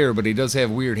of his hair, but he does have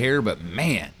weird hair, but,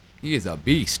 man, he is a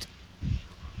beast.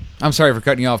 I'm sorry for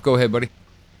cutting you off. Go ahead, buddy.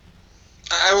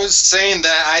 I was saying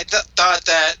that I thought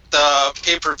that the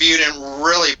pay-per-view didn't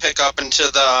really pick up into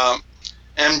the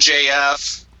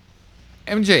MJF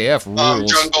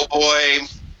rules. Jungle Boy,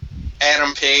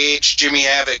 Adam Page, Jimmy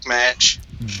Havoc match.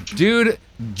 Dude,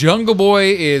 Jungle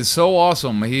Boy is so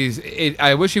awesome.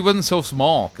 I wish he wasn't so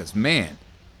small, because, man,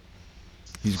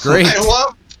 he's great. I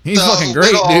love He's fucking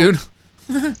great, dude.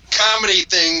 Comedy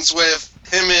things with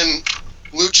him and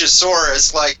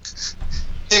Luchasaurus, like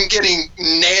him getting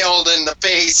nailed in the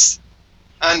face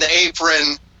on the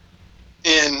apron,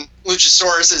 and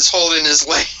Luchasaurus is holding his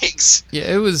legs.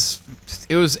 Yeah, it was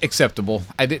acceptable.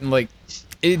 I didn't like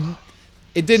it.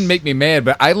 It didn't make me mad,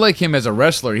 but I like him as a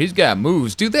wrestler. He's got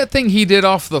moves. Dude, that thing he did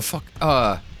off the fuck.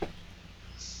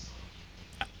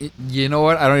 You know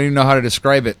what? I don't even know how to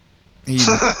describe it.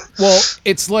 Well,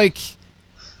 it's like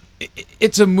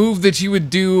it's a move that you would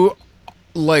do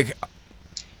like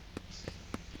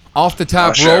off the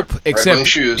top rope, except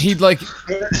he'd like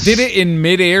did it in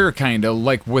midair, kind of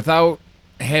like without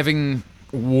God,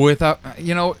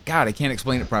 I can't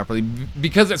explain it properly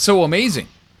because it's so amazing.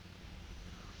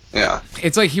 Yeah.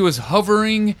 It's like he was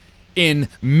hovering in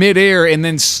midair and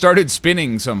then started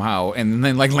spinning somehow and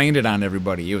then like landed on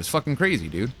everybody. It was fucking crazy,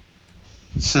 dude.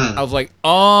 I was like,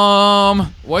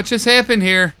 what just happened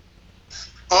here?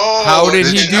 Oh, how did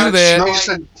he do that?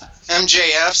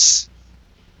 MJF's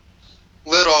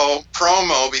little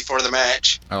promo before the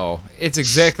match. Oh, it's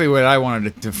exactly what I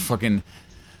wanted to fucking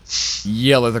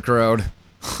yell at the crowd.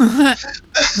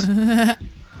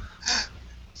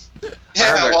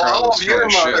 Yeah, well, all of your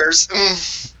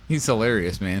mothers. He's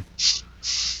hilarious, man.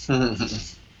 All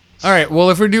right, well,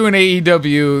 if we're doing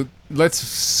AEW, let's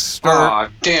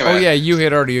start. Oh, damn it. Oh, yeah, you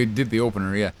had already did the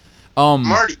opener, yeah.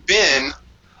 Marty Ben,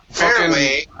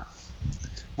 fairway.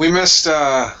 We missed,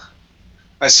 I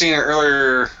seen it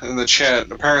earlier in the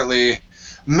chat. Apparently,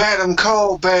 Madam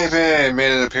Cole, baby,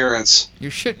 made an appearance.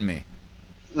 You're shitting me.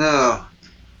 No.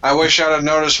 I wish I'd have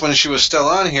noticed when she was still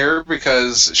on here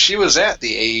because she was at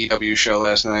the AEW show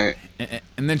last night.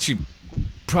 And then she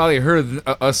probably heard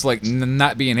us like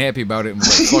not being happy about it and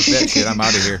was like, fuck that shit, I'm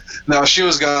out of here. No, she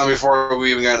was gone before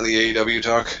we even got into the AEW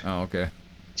talk. Oh, okay.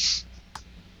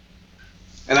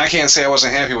 And I can't say I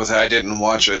wasn't happy with it. I didn't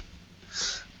watch it.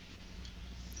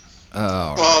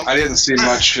 Oh. Well, I didn't see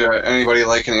much anybody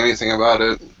liking anything about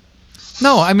it.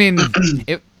 No, I mean,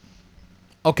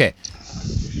 okay.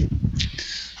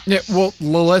 Yeah, well,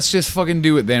 let's just fucking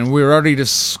do it then. We're already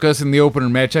discussing the opener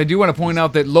match. I do want to point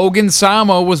out that Logan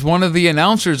Sama was one of the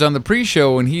announcers on the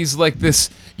pre-show, and he's like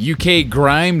this UK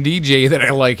grime DJ that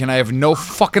I like, and I have no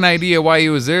fucking idea why he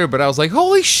was there, but I was like,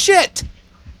 holy shit!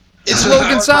 It's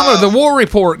Logan Sama, the War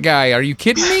Report guy. Are you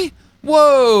kidding me?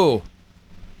 Whoa!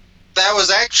 That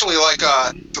was actually like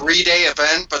a 3-day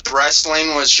event, but the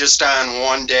wrestling was just on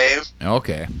one day.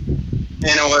 Okay. And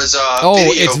it was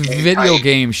video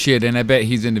game shit, and I bet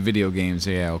he's into video games.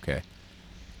 Yeah, okay.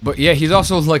 But yeah, he's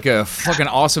also like a fucking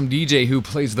awesome DJ who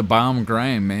plays the bomb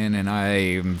grime, man, and I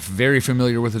am very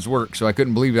familiar with his work, so I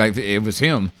couldn't believe it was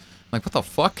him. Like, what the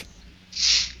fuck?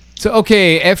 So,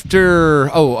 okay, after...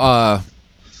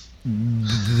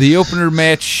 the opener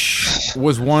match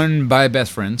was won by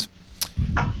Best Friends.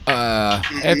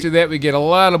 After that, we get a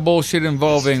lot of bullshit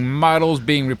involving models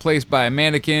being replaced by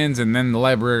mannequins, and then the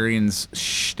librarian's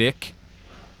shtick.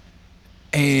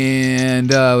 And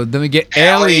then we get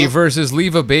Allie versus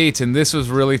Leva Bates, and this was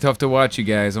really tough to watch, you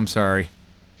guys. I'm sorry.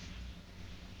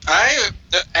 I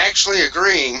actually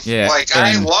agree. Yeah, like,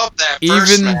 I love that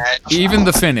first match. Even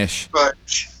the finish. But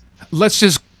let's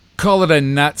just call it a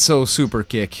not-so-super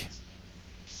kick.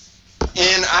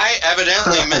 And I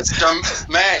evidently missed a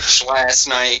match last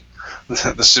night.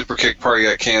 The super kick party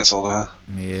got canceled, huh?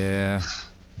 Yeah.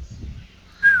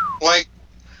 Like,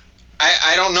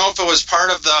 I don't know if it was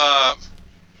part of the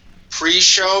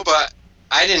pre-show, but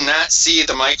I did not see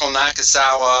the Michael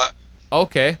Nakazawa,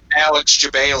 Okay. Alex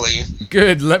Jabali.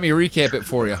 Good. Let me recap it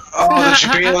for you. Oh, the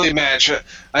Jabali match.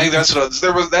 I think that's what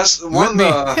that's one.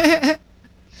 Let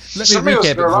me recap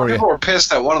it A lot for of you. people were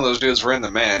pissed that one of those dudes were in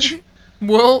the match.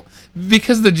 Well,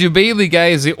 because the Jabali guy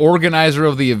is the organizer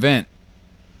of the event.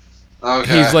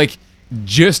 Okay. He's like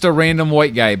just a random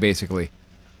white guy, basically.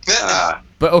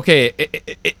 But okay,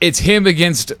 it's him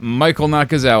against Michael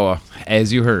Nakazawa,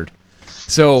 as you heard.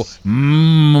 So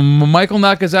Michael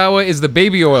Nakazawa is the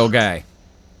baby oil guy,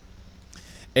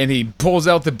 and he pulls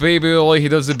out the baby oil. He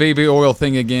does the baby oil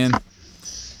thing again.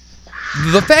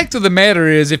 The fact of the matter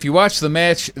is, if you watch the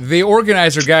match, the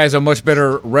organizer guy is a much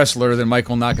better wrestler than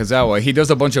Michael Nakazawa. He does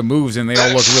a bunch of moves, and they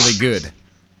all look really good.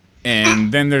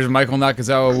 And then there's Michael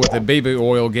Nakazawa with the baby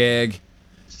oil gag,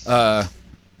 and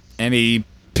he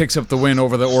picks up the win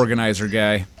over the organizer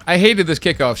guy. I hated this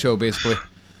kickoff show, basically.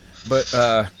 But,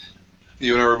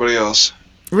 you and everybody else.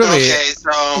 really, Okay,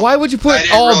 so why would you I put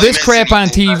didn't all really this miss crap on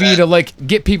anything by TV that. to, like,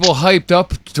 get people hyped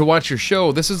up to watch your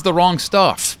show? This is the wrong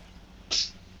stuff.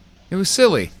 It was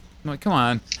silly. I'm like, come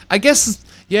on. I guess,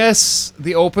 yes,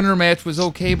 the opener match was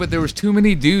okay, but there was too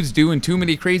many dudes doing too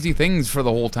many crazy things for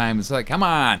the whole time. It's like, come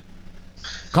on.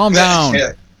 Calm down.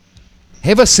 Yeah.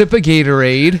 Have a sip of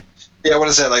Gatorade. Yeah, what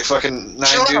is that, like fucking 9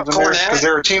 Shut up, dudes in there? Cornette. Because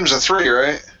there were teams of 3,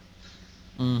 right?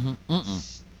 Mm-hmm.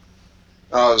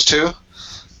 Oh, it was 2?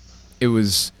 It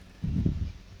was...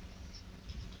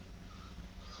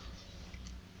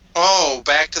 Oh,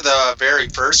 back to the very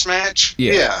first match?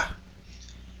 Yeah.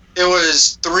 It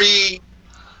was 3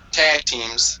 tag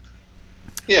teams.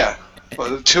 Yeah.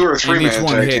 Well, 2 or 3 And each man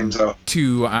one tag had teams, though.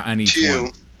 2 on each 2.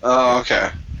 one. Oh, okay.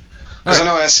 Because All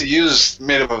I know SCU's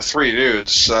made up of 3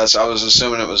 dudes, so I was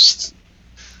assuming it was...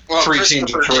 Well, 3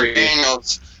 teams of Christopher 3.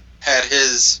 Daniels had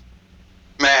his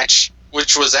match,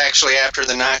 which was actually after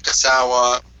the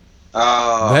Nakazawa.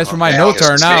 That's where my okay. notes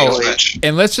are now. Match.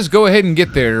 And let's just go ahead and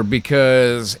get there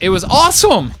because it was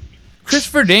awesome.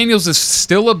 Christopher Daniels is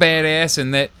still a badass,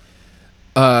 and that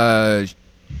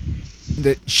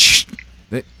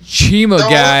Chima No.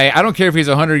 guy, I don't care if he's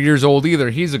 100 years old either.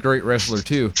 He's a great wrestler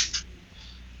too.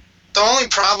 The only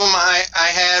problem I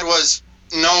had was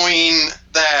knowing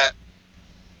that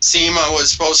Sema was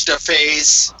supposed to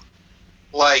face,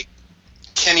 like,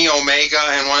 Kenny Omega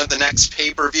in one of the next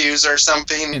pay-per-views or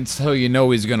something. And so you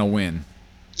know he's gonna win.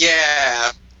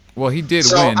 Yeah. Well, he did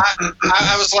So win.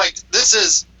 I was like, this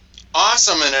is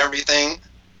awesome and everything,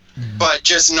 but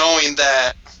just knowing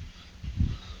that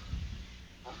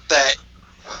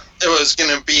it was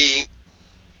going to be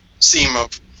Sema.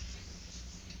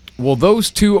 Well, those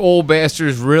 2 old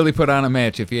bastards really put on a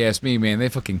match, if you ask me, man. They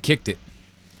fucking kicked it.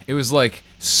 It was like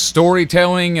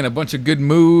storytelling and a bunch of good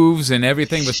moves, and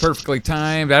everything was perfectly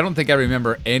timed. I don't think I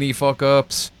remember any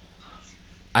fuck-ups.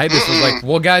 I just was like,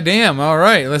 well, goddamn, all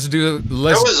right, let's do It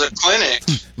was a clinic.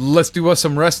 let's do us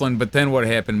some wrestling. But then what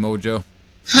happened, Mojo?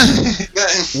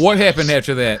 What happened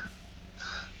after that?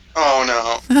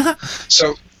 Oh, no.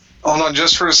 So, hold on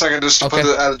just for a second, just to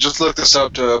Okay. just look this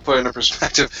up to put it into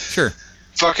perspective. Sure.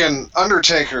 Fucking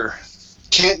Undertaker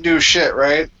can't do shit,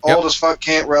 right? Yep. Old as fuck,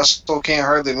 can't wrestle, can't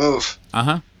hardly move.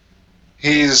 Uh-huh.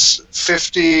 He's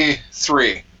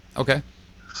 53. Okay.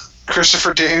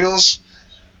 Christopher Daniels,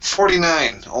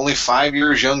 49, only 5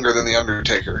 years younger than the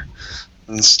Undertaker,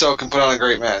 and still can put on a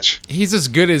great match. He's as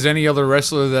good as any other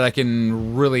wrestler that I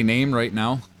can really name right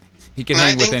now. He can And I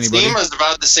hang with think anybody. Sema's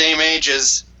about the same age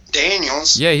as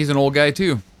Daniels. Yeah, he's an old guy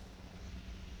too.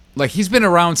 Like, he's been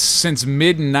around since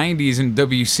mid-90s in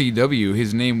WCW.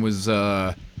 His name was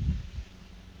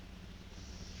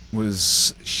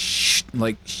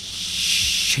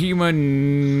Shima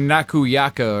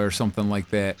Nakuyaka or something like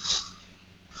that.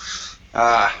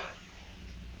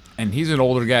 And he's an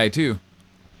older guy too.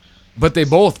 But they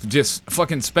both just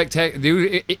fucking spectacular.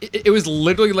 Dude, it was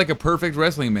literally like a perfect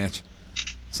wrestling match.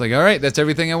 It's like, all right, that's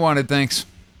everything I wanted, thanks.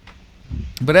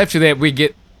 But after that, we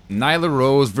get Nyla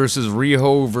Rose versus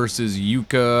Riho versus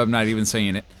Yuka. I'm not even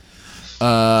saying it.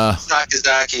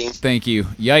 Sakazaki. Thank you.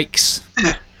 Yikes.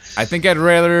 I think I'd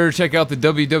rather check out the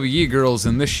WWE girls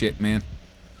than this shit, man.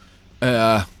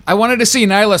 I wanted to see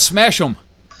Nyla smash them.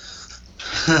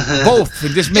 Both.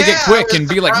 And just make it Yeah, quick I was and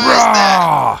be like, surprised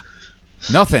raw.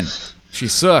 Nothing. She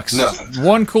sucks. Nothing.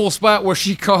 One cool spot where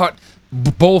she caught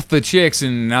both the chicks,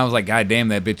 and I was like, God damn,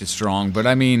 that bitch is strong. But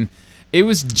I mean, it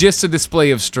was just a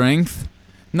display of strength.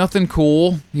 Nothing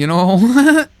cool, you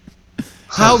know?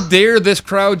 How dare this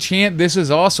crowd chant, "This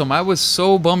is awesome." I was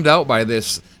so bummed out by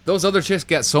this. Those other chicks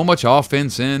got so much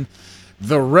offense in.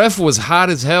 The ref was hot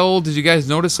as hell. Did you guys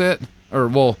notice that? Or,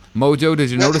 well, Mojo,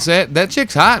 did you notice that? That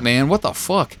chick's hot, man. What the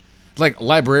fuck? Like,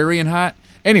 librarian hot?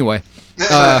 Anyway,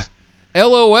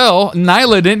 LOL,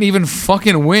 Nyla didn't even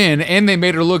fucking win, and they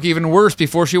made her look even worse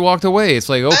before she walked away. It's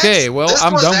like, okay, well,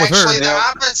 I'm done with her. This was actually the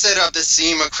opposite of the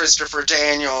SEMA Christopher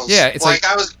Daniels. Yeah, it's like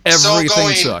I was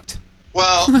everything sucked.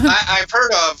 Well, I've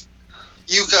heard of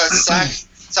Yuka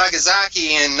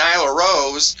Sakazaki and Nyla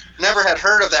Rose. Never had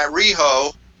heard of that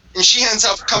Riho, and she ends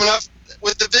up coming up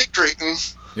with the victory.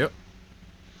 Yep.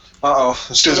 Uh-oh.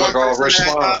 This dude's like, oh, Rich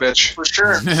Swan, bitch. For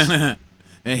sure.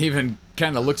 And he even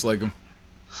kind of looks like him.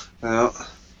 Yeah.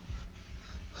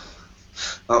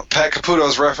 Oh, Pat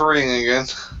Caputo's refereeing again.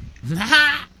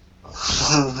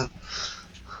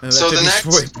 So the next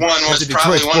one was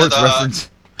probably one of the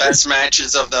best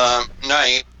matches of the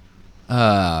night.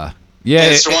 Yeah,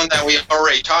 it's the one that we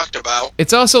already talked about.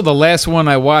 It's also the last one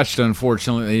I watched,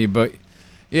 unfortunately. But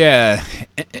yeah,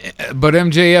 but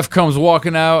MJF comes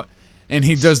walking out and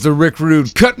he does the Rick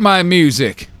Rude, "Cut my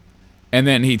music," and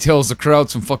then he tells the crowd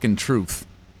some fucking truth,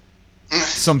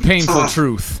 some painful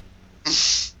truth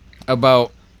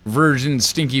about virgin,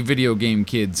 stinky video game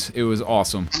kids. It was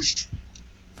awesome,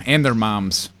 and their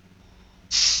moms.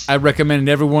 I recommend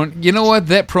everyone. You know what?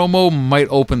 That promo might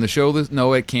open the show.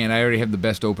 No, it can't. I already have the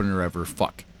best opener ever.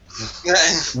 Fuck.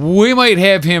 We might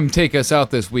have him take us out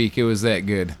this week. It was that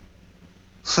good.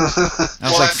 I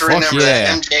was like, have to remember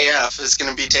that MJF is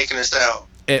going to be taking us out.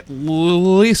 At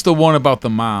least the one about the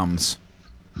moms.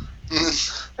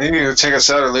 He's going to take us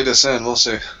out or lead us in. We'll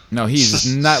see. No,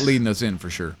 he's not leading us in for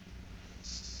sure.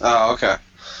 Oh, okay.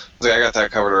 I got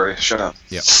that covered already. Shut up.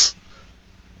 Yep.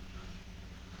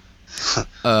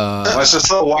 What's this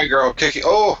little white girl kicking?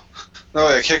 Oh,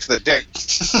 no, they kicked the dick.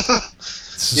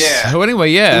 Yeah. So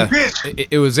anyway, yeah,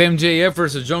 it was MJF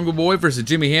versus Jungle Boy versus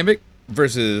Jimmy Hammock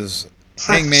versus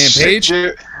Hangman Page.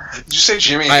 Did you say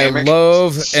Jimmy Hammock? I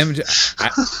love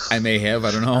I may have.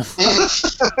 I don't know.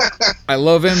 I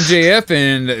love MJF,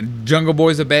 and Jungle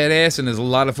Boy's a badass and is a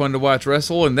lot of fun to watch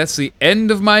wrestle. And that's the end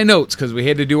of my notes because we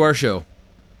had to do our show.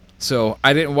 So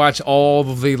I didn't watch all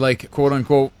of the, like,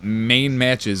 quote-unquote main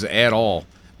matches at all,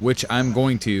 which I'm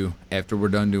going to after we're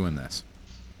done doing this.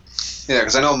 Yeah,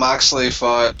 because I know Moxley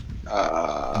fought...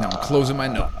 Now I'm closing my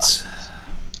notes.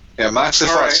 Yeah, Moxley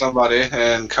fought somebody,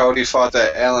 and Cody fought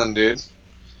that Allen dude.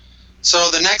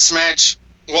 So the next match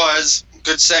was,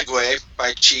 good segue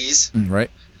by Cheese.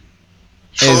 Right.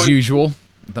 As usual,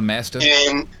 the master.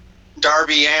 And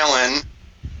Darby Allin.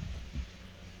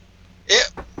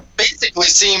 It basically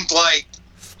seemed like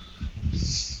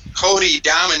Cody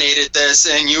dominated this,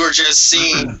 and you were just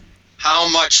seeing how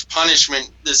much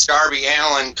punishment this Darby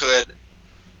Allin could.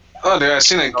 Oh, dude, I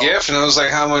seen a GIF, and it was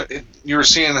like how much you were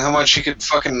seeing how much he could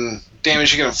fucking damage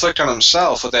he could inflict on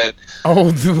himself with that. Oh,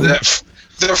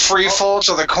 the free fall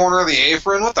to the corner of the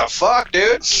apron. What the fuck,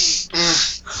 dude?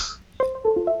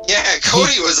 Yeah,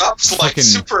 Cody was up like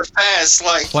super fast,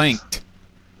 like planked.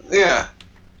 Yeah.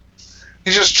 He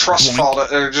just trust fall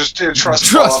or just did trust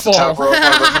fall off the top rope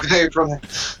of the apron.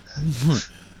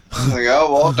 Like,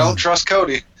 oh well, don't trust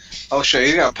Cody. Oh shit,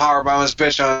 he's got a powerbomb his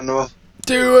bitch onto him.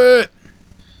 Do it.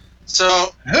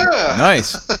 So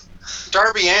nice.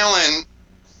 Darby Allin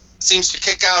seems to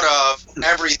kick out of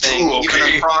everything, even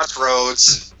on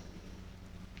Crossroads,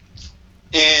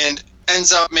 and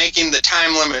ends up making the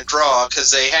time limit draw because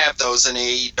they have those in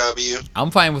AEW. I'm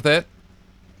fine with that.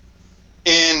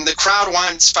 And the crowd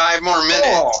wants 5 more minutes.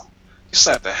 Oh, you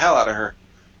slapped the hell out of her.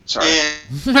 Sorry.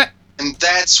 And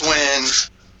that's when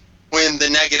the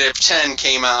 -10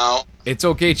 came out. It's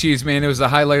okay, Cheese Man. It was the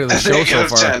highlight of the show so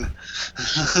far. 10.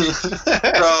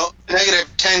 So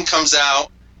 -10 comes out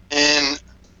and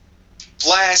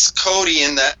blasts Cody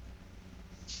in the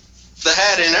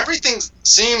head, and everything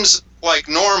seems like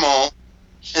normal.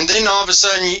 And then all of a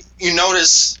sudden you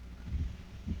notice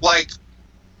like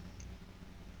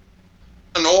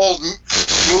an old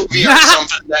movie or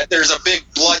something that there's a big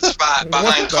blood spot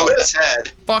behind Cody's head.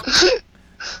 Fuck.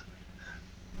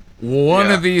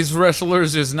 One of these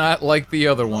wrestlers is not like the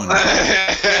other one.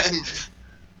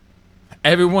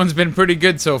 Everyone's been pretty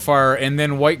good so far, and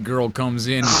then White Girl comes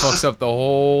in and fucks up the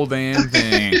whole damn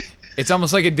thing. It's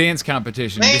almost like a dance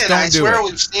competition. Man, just don't I do swear it.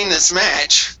 we've seen this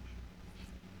match.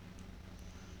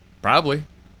 Probably.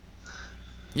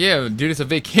 Yeah, dude, it's a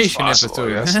vacation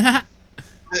possible, episode. Yes.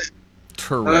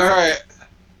 Terrific. All right.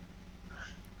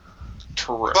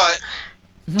 Terrific. But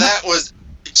that was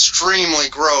extremely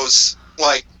gross.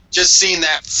 Like, just seeing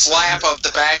that flap of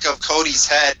the back of Cody's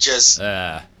head just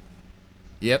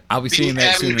Yep, I'll be seeing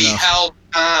that soon be enough. held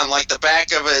on, like the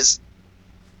back of his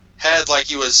head, like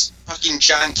he was fucking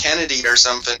John Kennedy or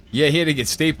something. Yeah, he had to get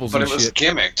staples But and it was shit.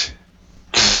 gimmicked.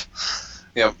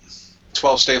 Yep.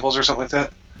 12 staples or something like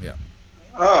that? Yeah.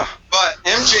 Oh. But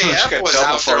She MJF got was double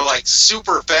out there forked. like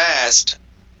super fast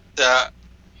to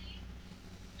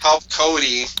help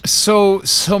Cody. So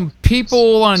some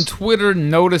people on Twitter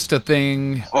noticed a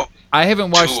thing. Oh, I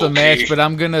haven't watched the okay. match, but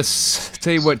I'm gonna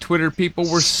say what Twitter people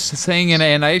were saying,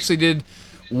 and I actually did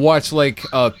watch like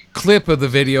a clip of the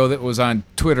video that was on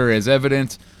Twitter as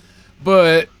evidence.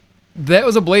 But that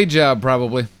was a blade job,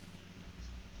 probably.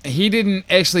 He didn't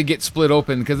actually get split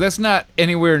open because that's not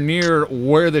anywhere near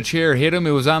where the chair hit him.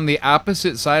 It was on the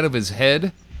opposite side of his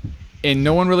head, and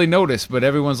no one really noticed. But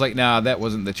everyone's like, "Nah, that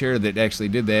wasn't the chair that actually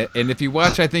did that." And if you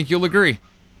watch, I think you'll agree.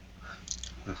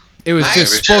 It was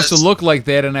just supposed to look like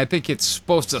that, and I think it's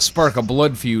supposed to spark a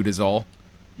blood feud, is all.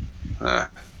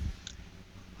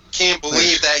 Can't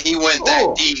believe that he went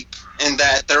that deep and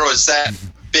that there was that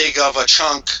big of a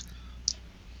chunk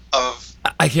of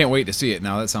I can't wait to see it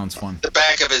now. That sounds fun. the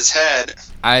back of his head.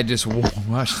 I just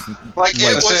watched. Like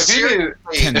it was if you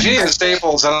seriously needed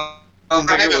staples, I don't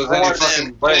think it was any more fucking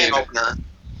than blade. can opener.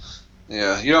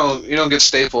 Yeah, you don't get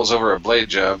staples over a blade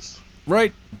job.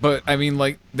 Right, but I mean,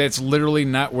 like, that's literally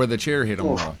not where the chair hit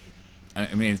him, though.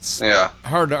 I mean, it's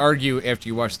hard to argue after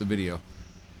you watch the video.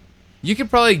 You could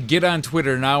probably get on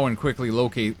Twitter now and quickly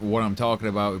locate what I'm talking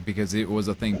about because it was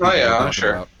a thing people were talking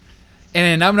about.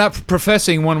 And I'm not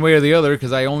professing one way or the other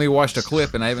because I only watched a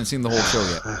clip and I haven't seen the whole show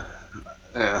yet.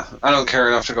 Yeah, I don't care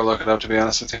enough to go look it up, to be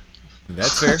honest with you.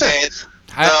 That's fair.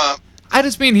 And, I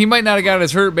just mean he might not have got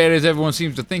as hurt bad as everyone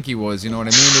seems to think he was. You know what I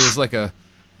mean? It was like a...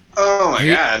 Oh my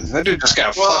god, that dude just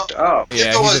got fucked up. Yeah, if it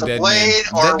he's was a a dead blade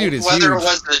man. or That dude is whether huge. it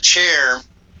was the chair,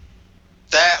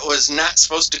 that was not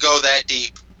supposed to go that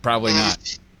deep. Probably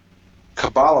not.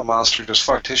 Kabbalah Monster just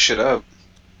fucked his shit up.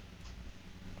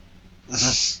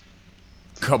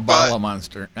 Kabbalah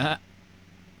monster. Kabbalah.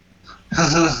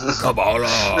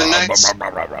 The next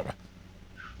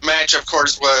match, of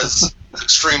course, was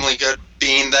extremely good,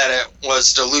 being that it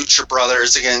was the Lucha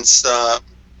Brothers against the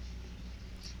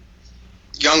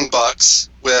Young Bucks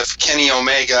with Kenny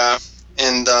Omega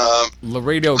and the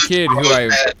Laredo Kid,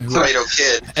 Laredo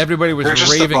Kid. Everybody was They're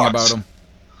just the raving Bucks. about him.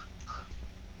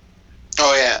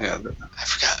 Oh yeah, I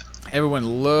forgot.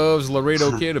 Everyone loves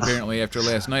Laredo Kid, apparently, after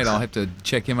last night. I'll have to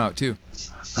check him out, too.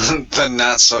 The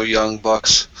not-so-young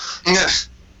Bucks.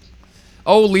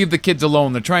 Oh, leave the kids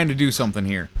alone. They're trying to do something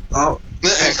here. Oh,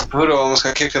 and Caputo almost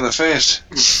got kicked in the face.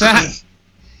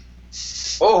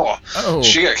 Oh,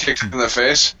 she got kicked in the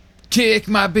face. Kick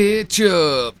my bitch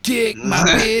up. Kick my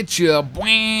bitch up.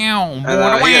 Wow. He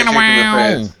got kicked in the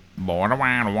face.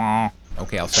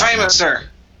 Okay, I'll stop. Famous, sir.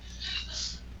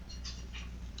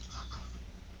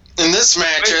 In this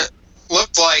match, it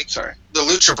looked like the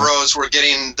Lucha Bros were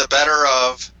getting the better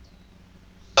of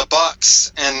the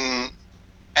Bucks, and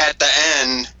at the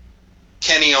end,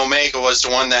 Kenny Omega was the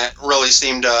one that really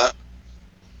seemed to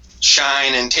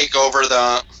shine and take over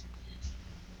the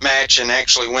match and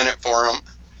actually win it for him.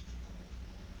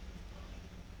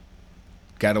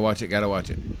 Gotta watch it.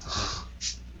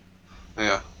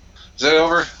 Yeah. Is that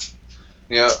over?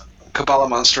 Yeah. Kabbalah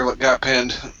Monster got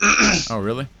pinned. Oh,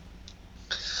 really?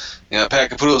 Yeah, Pat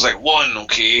Caputo was like, 1,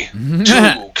 okay. 2,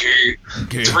 okay.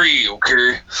 3,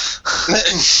 okay.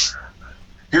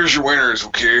 Here's your winners,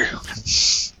 okay.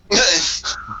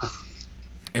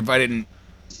 If I didn't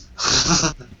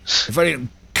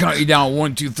count you down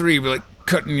 1, 2, 3, it'd be like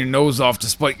cutting your nose off to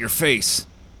spite your face.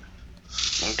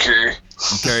 Okay.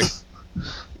 Okay.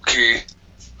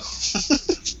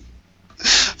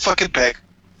 Fucking Pat.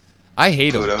 I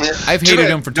hate him. Caputo. I've hated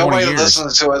him for 20 Nobody years.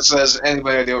 listens to it says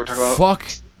anybody idea what we're talking about. Fuck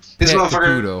This Pat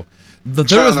motherfucker Caputo. There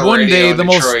was on the one radio day, in the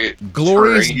most Detroit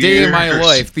glorious for day of my years.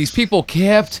 life. These people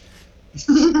kept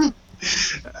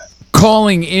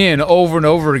calling in over and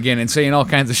over again and saying all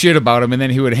kinds of shit about him, and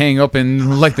then he would hang up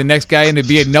and like the next guy, and it'd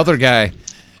be another guy, and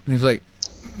he's like,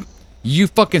 "You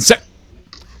fucking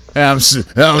I'm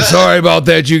sorry about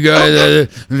that, you guys.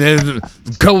 A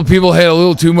couple people had a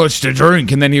little too much to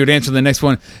drink," and then he would answer the next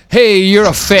one, "Hey, you're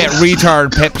a fat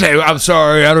retard, Pep. I'm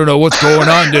sorry, I don't know what's going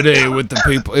on today with the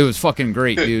people." It was fucking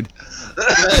great, dude.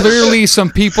 Clearly, some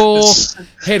people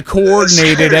had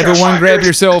coordinated. Everyone grab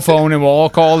your cell phone and we'll all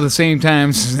call at the same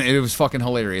time. It was fucking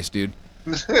hilarious, dude.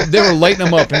 They were lighting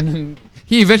him up. And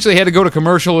he eventually had to go to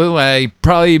commercial,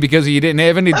 probably because he didn't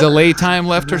have any delay time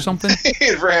left or something.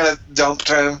 He ran a dump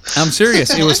time. I'm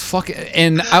serious. It was fucking...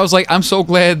 And I was like, I'm so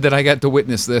glad that I got to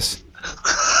witness this.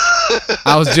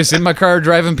 I was just in my car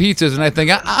driving pizzas, and I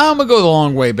think I'm gonna go the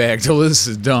long way back till this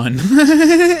is done,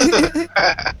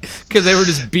 because they were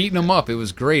just beating them up. It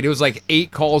was great. It was like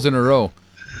 8 calls in a row.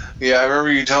 Yeah, I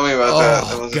remember you telling me about that.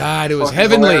 Oh God, it was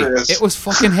heavenly. Hilarious. It was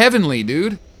fucking heavenly,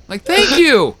 dude. Like, thank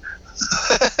you.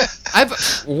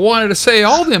 I've wanted to say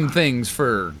all them things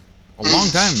for a long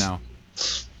time now.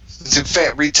 It's a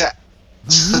fat retard.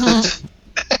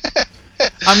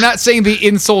 I'm not saying the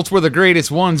insults were the greatest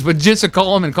ones, but just to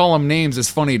call them names is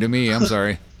funny to me. I'm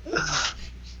sorry.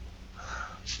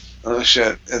 Oh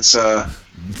shit! It's oh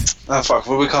fuck! What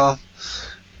do we call him?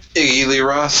 Iggy Lee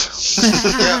Roth.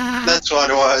 Yeah, that's what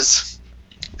it was.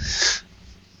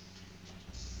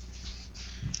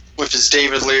 With his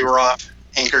David Lee Roth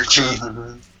handkerchief,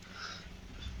 And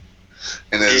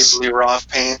David his Lee Roth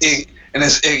pants. and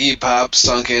his Iggy Pop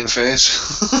sunk-in face.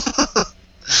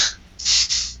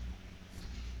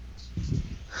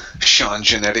 Sean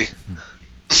Genetti.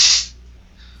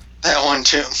 That one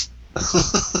too.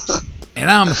 And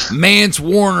I'm Mance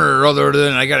Warner, other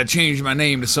than I got to change my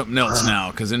name to something else now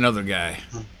because another guy.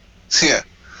 Yeah.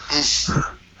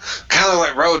 Kind of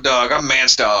like Road Dogg. I'm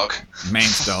Mance Dog.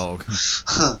 Mance Dog.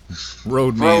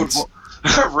 Road Mance.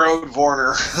 Road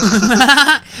Warner.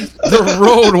 The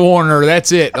Road Warner.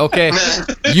 That's it. Okay.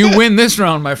 You win this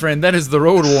round, my friend. That is the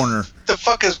Road Warner. The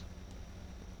fuck is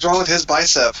wrong with his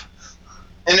bicep?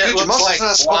 And it Dude, looks most like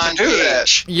not supposed to blonde do that.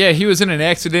 Page. Yeah, he was in an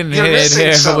accident and You're had missing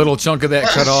a something. little chunk of that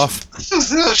cut off.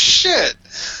 Oh shit!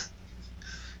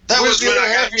 That Where's was the when other I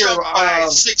half got of your, jumped by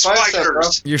 6 bicep, bro?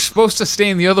 bikers. You're supposed to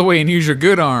stand the other way and use your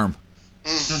good arm.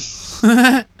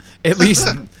 At least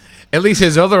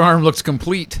his other arm looks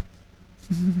complete.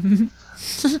 I'm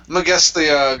gonna guess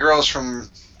the girls from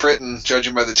Britain,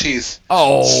 judging by the teeth.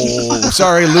 Oh,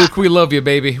 sorry, Luke. We love you,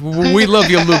 baby. We love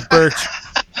you, Luke Birch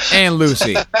and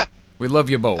Lucy. We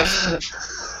love you both.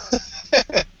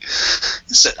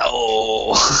 He said,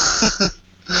 "Oh."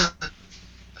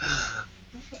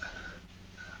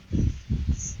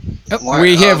 Oh,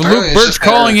 we have apparently Luke it's Birch just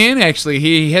calling Eric. in. Actually,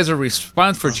 he has a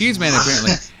response for Cheeseman,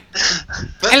 apparently.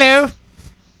 Hello.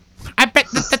 I bet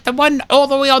that the one all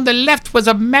the way on the left was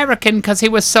American because he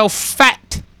was so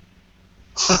fat.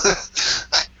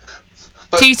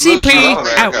 But Luke, TCP you love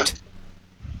America. out.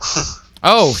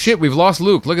 Oh, shit, we've lost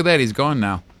Luke. Look at that. He's gone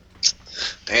now.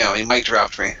 Damn, he mic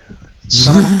dropped me.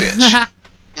 Son of a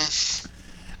bitch.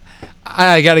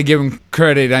 I got to give him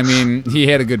credit. I mean, he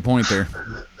had a good point there.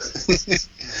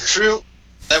 True.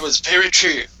 That was very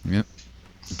true. Yep.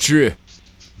 True.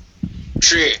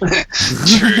 True.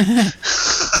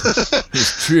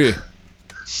 It's true.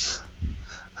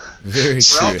 Very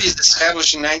true. Ralphie's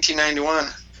established in 1991.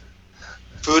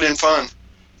 Food and fun.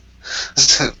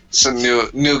 It's a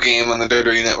new game on the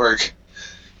WWE Network.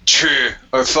 True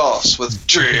or false with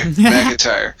Drew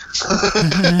McIntyre.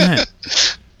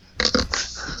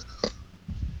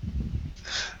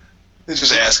 They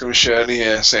just ask him shit and he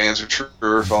has to answer true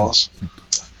or false.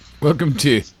 Welcome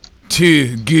to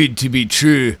Too Good to Be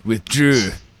True with Drew.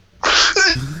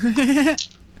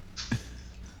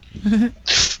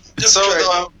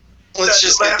 Let's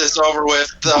just get this over with.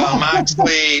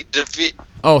 Moxley defeated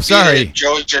Oh, sorry.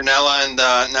 Joey Janela in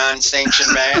the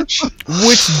non-sanctioned match.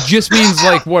 Which just means,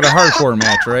 like, what, a hardcore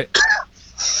match, right?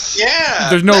 Yeah.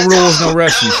 There's no that's- rules, no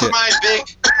refs and That shit. was my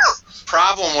big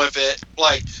problem with it.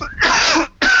 Like,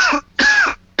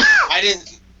 I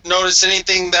didn't notice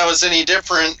anything that was any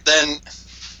different than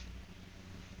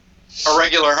a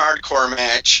regular hardcore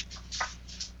match.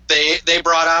 They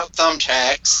brought out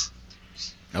thumbtacks.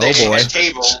 They Oh, boy. had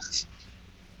tables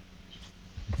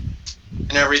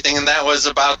and everything, and that was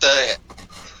about the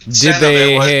Did extent of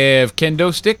they it was have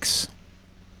kendo sticks?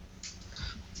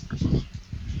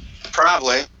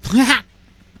 probably.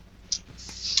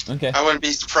 Okay. I wouldn't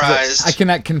be surprised. I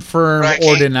cannot confirm But I or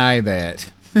can't- deny that.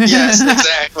 Yes,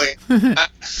 exactly. I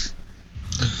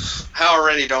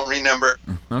already don't remember.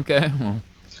 Okay.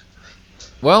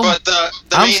 Well, But the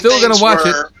I'm main still gonna things watch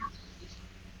it.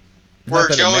 were not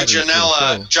that it Joey matters to the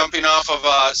Janela show. jumping off of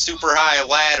a super high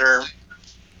ladder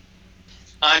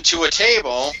onto a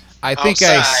table, I think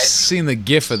I outside. seen the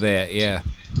gif of that. Yeah.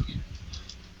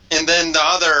 and then the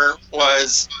other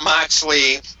was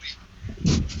Moxley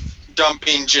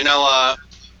dumping Janela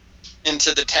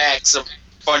into the tax a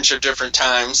bunch of different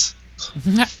times.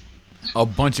 A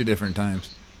bunch of different times.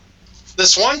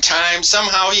 This one time,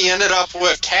 somehow he ended up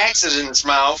with taxes in his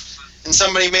mouth, and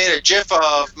somebody made a gif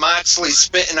of Moxley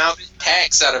spitting out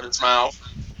tax out of his mouth.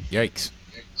 Yikes.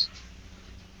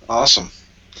 Awesome.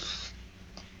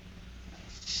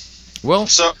 Well,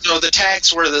 So the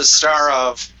tax were the star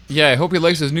of yeah, I hope he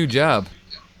likes his new job.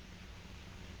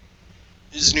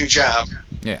 his new job.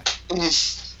 Yeah.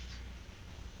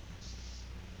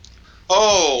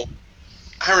 Oh,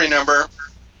 I remember.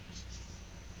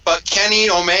 But Kenny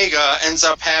Omega ends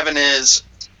up having his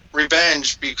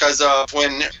revenge because of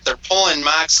when they're pulling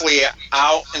Moxley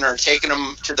out and are taking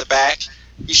him to the back.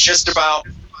 He's just about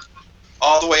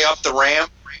all the way up the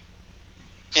ramp,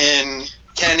 and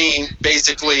Kenny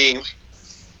basically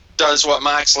does what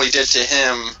Moxley did to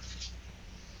him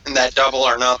in that Double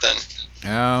or Nothing.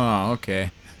 Oh,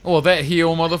 okay. Well, that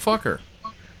heel motherfucker.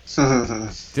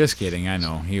 Just kidding, I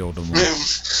know. He owed him one.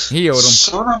 He owed him.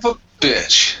 Son of a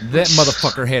bitch. That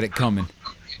motherfucker had it coming.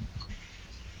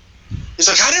 He's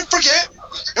like, I didn't forget.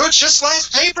 It was just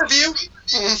last pay-per-view.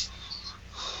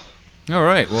 All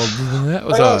right, well, that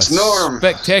was Well, a it's Norm.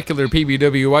 spectacular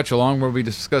PBW watch-along where we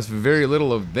discussed very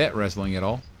little of that wrestling at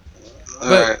all.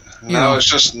 Alright, you now know. it's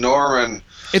just Norman.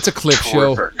 It's a clip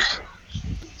show.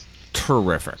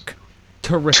 Terrific.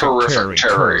 Terrific Terry.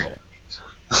 Turtle.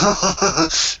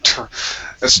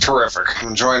 It's terrific.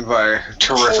 I'm joined by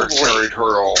terrific Terry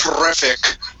Turtle.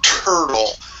 Terrific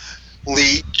Turtle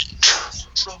League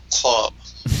Turtle Club.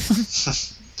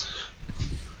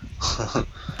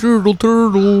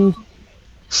 Turtle.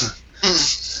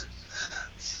 It's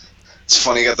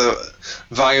funny, you got the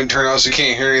volume turned off so you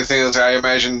can't hear anything. I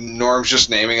imagine Norm's just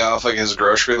naming off like his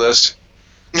grocery list.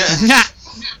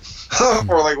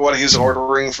 Or like what he's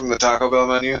ordering from the Taco Bell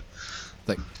menu.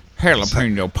 Like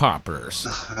jalapeno poppers,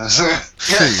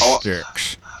 cheese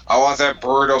sticks, I want that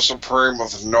burrito supreme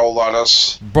with no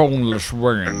lettuce boneless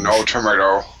wings, and no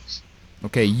tomato.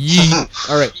 Okay,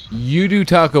 all right. You do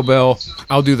Taco Bell.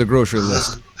 I'll do the grocery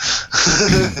list.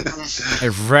 A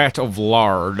vat of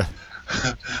lard. Give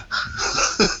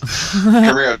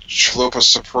me a chalupa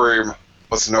supreme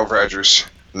with no veggies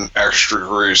and extra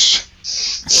grease.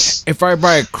 If I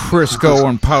buy Crisco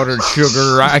and powdered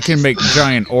sugar, I can make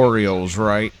giant Oreos,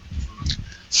 right?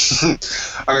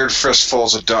 I need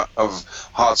fistfuls of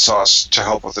hot sauce to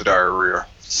help with the diarrhea.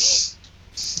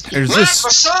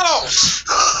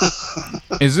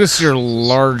 Is this your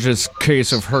largest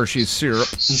case of Hershey's syrup?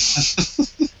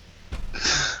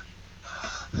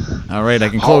 All right, I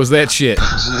can close that shit.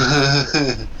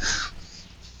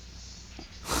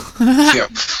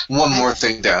 Yep. One more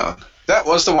thing down. That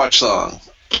was the watch song.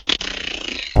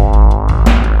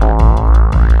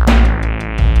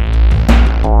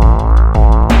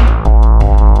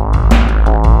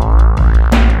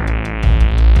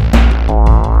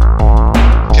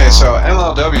 Okay, so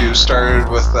MLW started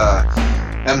with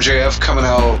MJF coming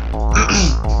out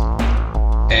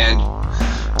and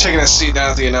taking a seat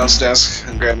down at the announce desk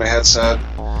and grabbing a headset.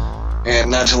 And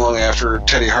not too long after,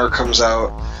 Teddy Hart comes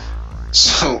out.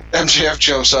 So MJF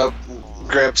jumps up,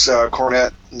 grabs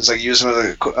Cornette, and is like using him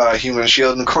as a human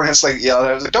shield, and Cornette's like yelling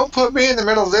at him, like, "Don't put me in the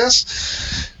middle of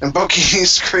this!" And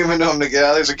Bucky's screaming to him to get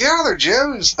out of there. He's like, "Get out of there,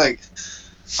 Jim!" He's like,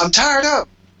 "I'm tired up.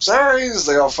 Sorry." He's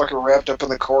like all fucking wrapped up in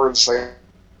the cords. Like,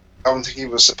 I don't think he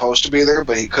was supposed to be there,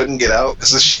 but he couldn't get out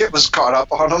because the shit was caught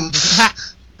up on him.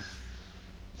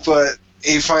 But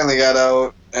he finally got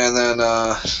out, and then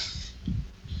as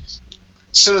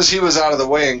soon as he was out of the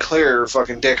way and clear,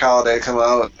 fucking Dick Holliday come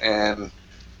out and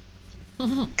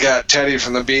got Teddy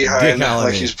from the behind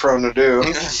like he's prone to do.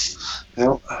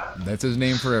 Yep. That's his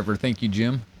name forever. Thank you,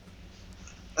 Jim.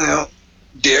 Yep.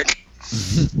 Dick.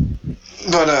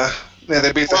 But yeah,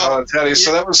 they beat the hell out of Teddy.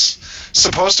 So that was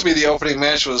supposed to be the opening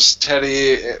match, was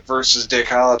Teddy versus Dick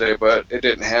Holliday, but it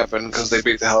didn't happen because they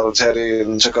beat the hell out of Teddy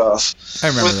and took off. I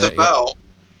remember with that. the belt.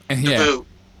 Yeah. The boot.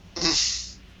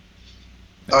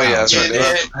 Oh yeah, that's right.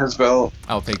 It His belt.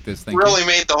 I'll take this thing. really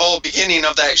made the whole beginning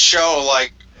of that show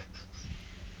like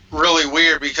really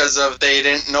weird because of they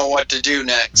didn't know what to do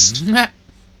next.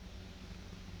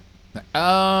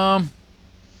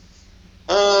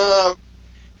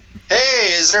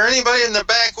 Hey, is there anybody in the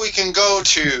back we can go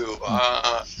to?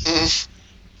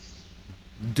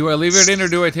 Do I leave it in or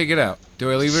do I take it out?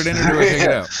 Do I leave it in or do I take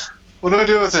it out? What do I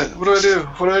do with it? What do I do?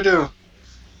 What do I do?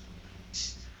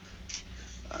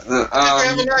 We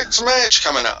have a next match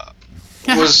coming up.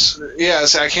 I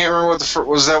can't remember what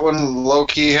was that when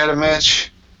Low-Key had a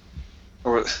match?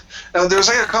 Or no, there was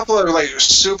like a couple of like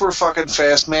super fucking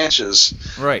fast matches.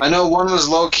 Right. I know one was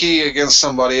Low-Key against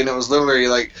somebody, and it was literally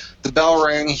like the bell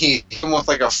rang, he hit him with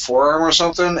like a forearm or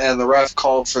something, and the ref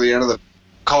called for the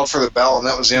bell, and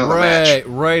that was the end of the match.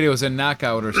 Right. It was a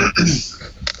knockout or something.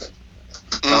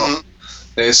 No,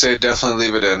 they say definitely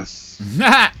leave it in.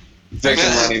 Vic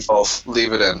and Lenny both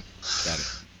leave it in. Got it.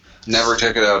 Never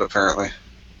take it out, apparently.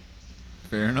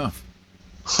 Fair enough.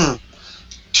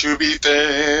 To be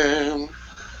fair.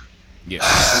 Yeah.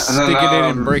 And then, Stick it in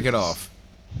and break it off.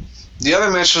 The other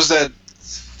match was that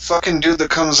fucking dude that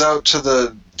comes out to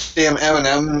the damn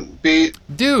Eminem beat.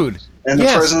 Dude, In the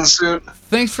Yes. prison suit.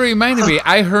 Thanks for reminding me.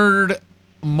 I heard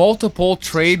multiple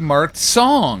trademarked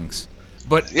songs,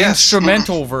 but Yes.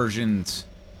 instrumental versions.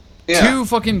 Yeah. 2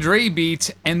 fucking Dre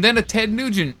beats, and then a Ted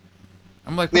Nugent.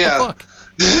 I'm like, what Yeah. the fuck?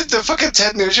 The fucking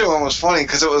Ted Nugent one was funny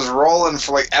because it was rolling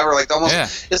for like ever, like almost. Yeah.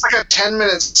 It's like a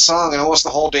 10-minute song, and almost the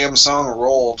whole damn song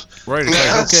rolled. Right, it's like,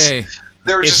 Yes. okay,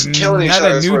 They were it's just killing each not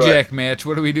other. a so New we're Jack match.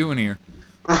 What are we doing here?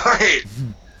 Like,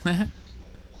 right.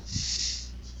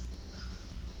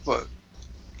 But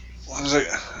what was it?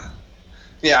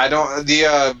 Yeah, I don't.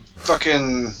 The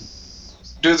fucking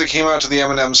dude that came out to the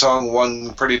Eminem song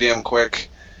won pretty damn quick,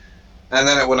 and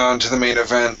then it went on to the main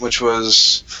event, which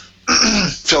was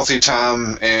Filthy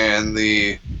Tom and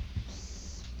the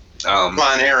Von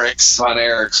Erichs. Von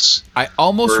Erichs. I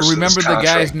almost Versus remember the Contra.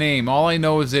 guy's name. All I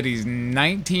know is that he's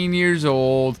 19 years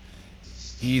old.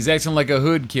 He's acting like a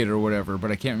hood kid or whatever,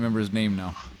 but I can't remember his name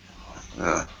now.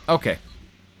 Yeah. Okay.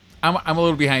 I'm a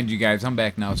little behind you guys. I'm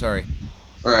back now. Sorry.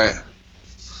 Right.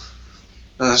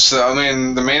 So I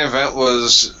mean, the main event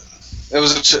was a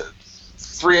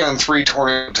 3-on-3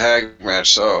 tornado tag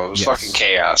match, so it was Yes. fucking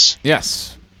chaos.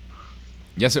 Yes.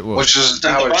 Yes, it was. Which is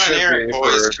And how the it Von should Erich be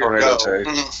boys for a could tornado go. tag.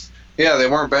 Mhm. Yeah, they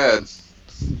weren't bad.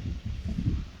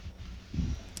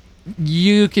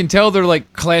 You can tell they're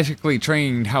like classically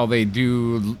trained how they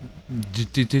do,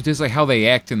 just like how they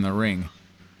act in the ring,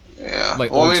 Yeah.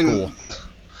 like Well, old I mean, school.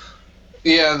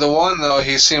 Yeah, the one though,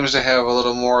 he seems to have a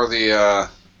little more of the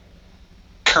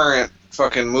current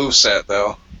fucking moveset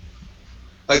though.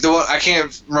 Like the one, I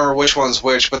can't remember which one's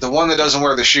which, but the one that doesn't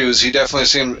wear the shoes, he definitely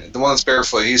seems, the one that's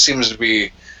barefoot, he seems to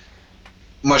be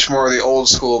much more of the old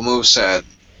school moveset.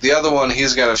 The other one,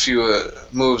 he's got a few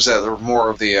moves that are more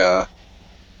of the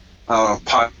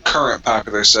current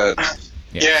popular set.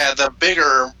 Yeah, the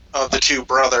bigger of the two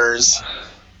brothers,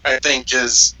 I think,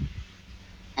 is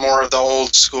more of the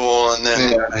old school, and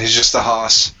then Yeah, he's just the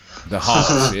Haas. The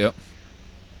Hoss, yep.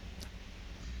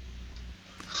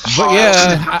 But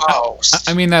yeah, House.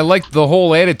 I mean, I liked the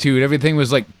whole attitude. Everything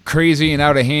was like crazy and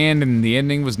out of hand, and the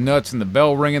ending was nuts, and the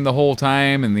bell ringing the whole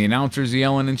time, and the announcers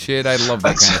yelling and shit. I love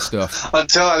that kind of stuff.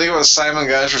 Until I think it was Simon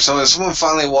Guys or something. Someone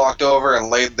finally walked over and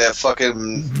laid that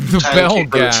fucking The bell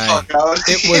timekeeper the guy. fuck out.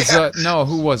 It was no,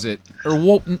 who was it?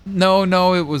 Or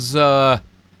no, it was Was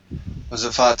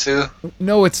it Fatu?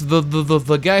 no, it's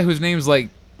the guy whose name's like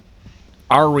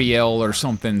Ariel or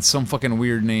something, some fucking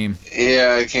weird name.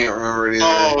 Yeah, I can't remember it either.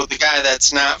 Oh, the guy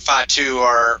that's not Fatu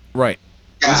or Right.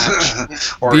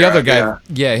 Gosh. Or The other guy, yeah.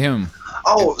 yeah, him.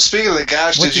 Oh, speaking of the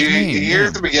gosh, What's did you his name? hear Yeah.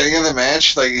 at the beginning of the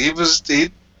match? Like he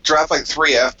dropped like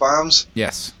 3 F-bombs.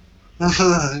 Yes.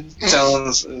 Telling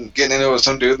us, getting into it with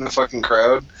some dude in the fucking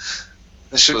crowd.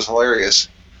 This shit was hilarious.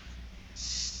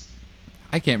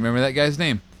 I can't remember that guy's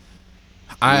name.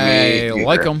 I Me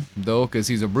like either. him though, because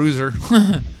he's a bruiser.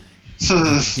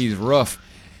 He's rough.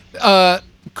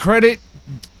 Credit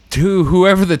to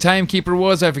whoever the timekeeper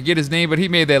was. I forget his name, but he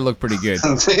made that look pretty good.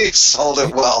 They sold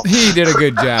it well. He did a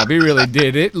good job. He really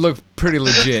did. It looked pretty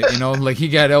legit. You know, like he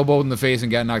got elbowed in the face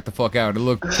and got knocked the fuck out. It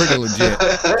looked pretty legit.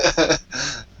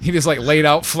 He just like laid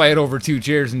out flat over 2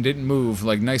 chairs and didn't move.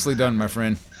 Like, nicely done, my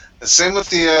friend. Same with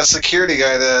the security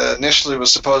guy that initially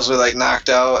was supposedly like knocked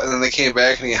out, and then they came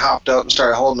back and he hopped up and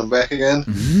started holding him back again.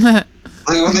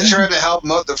 Like, when they tried to help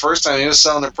him out the first time, he was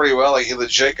selling it pretty well. Like he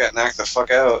legit got knocked the fuck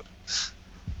out.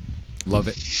 Love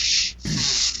it.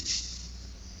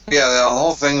 Yeah, the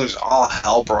whole thing was all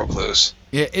hell broke loose.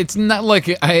 Yeah, it's not like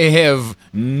I have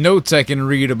notes I can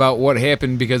read about what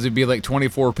happened because it'd be like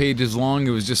 24 pages long.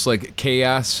 It was just like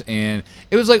chaos, and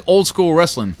it was like old school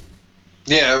wrestling.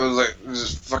 Yeah, it was like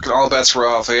fucking all bets were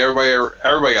off. Like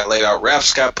everybody got laid out.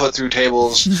 Refs got put through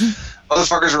tables.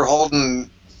 Motherfuckers were holding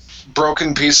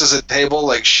broken pieces of table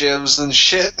like shivs and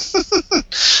shit.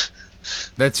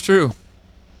 That's true.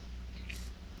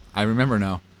 I remember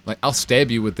now. Like, I'll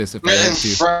stab you with this if I have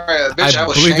to. Right, bitch, I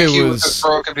will believe shank it you with was- this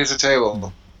broken piece of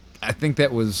table. I think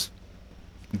that was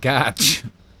Gotch,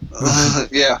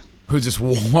 Yeah. who just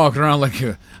walked around like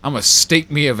I'm a stake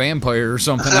me a vampire or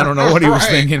something. I don't know what he was Right.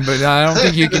 thinking, but I don't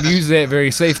think you can use that very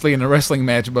safely in a wrestling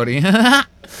match, buddy. No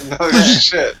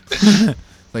shit.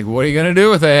 Like, what are you going to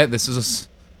do with that? This is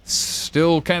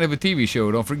still kind of a TV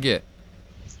show, don't forget.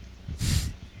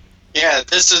 Yeah,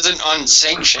 this isn't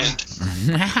unsanctioned.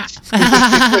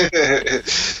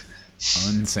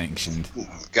 Unsanctioned.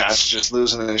 God's just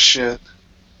losing his shit.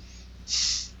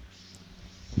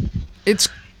 It's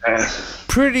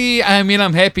pretty, I mean,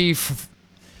 I'm happy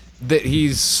that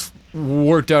he's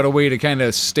worked out a way to kind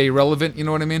of stay relevant, you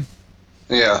know what I mean?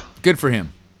 Yeah. Good for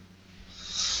him.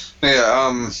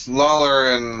 Yeah,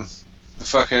 Lawler and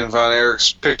fucking Von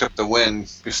Erichs picked up the win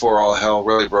before all hell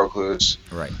really broke loose.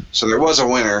 Right. So there was a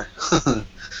winner.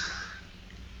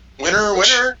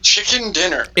 Winner, chicken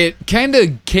dinner. It kind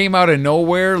of came out of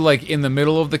nowhere, like in the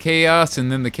middle of the chaos,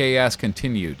 and then the chaos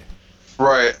continued.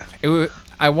 Right.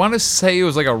 I want to say it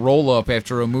was like a roll-up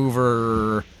after a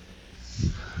mover.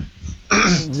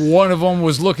 One of them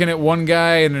was looking at one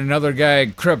guy, and another guy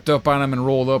crept up on him and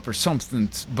rolled up or something.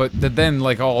 But then,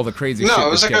 like, all the crazy shit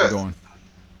just kept going.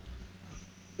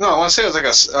 No, I want to say it was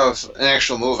like an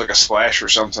actual move, like a splash or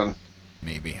something.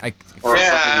 Maybe. I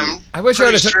wish I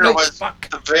would have sure it was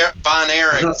the Von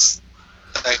Erichs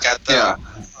that got the... Yeah.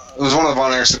 It was one of the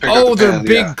Von Erichs that picked up the their pin,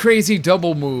 big, crazy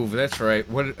double move. That's right.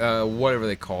 Whatever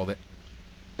they called it.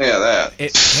 Yeah, that.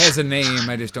 It has a name,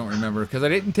 I just don't remember, because I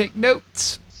didn't take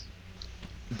notes.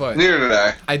 But neither did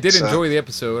I. I did enjoy the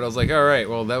episode. I was like, all right,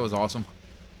 well, that was awesome.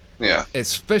 Yeah.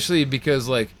 Especially because,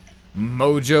 like,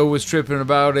 Mojo was tripping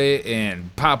about it,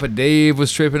 and Papa Dave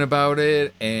was tripping about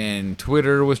it, and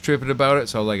Twitter was tripping about it.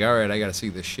 So I was like, all right, I got to see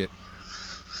this shit.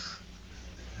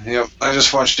 Yep, I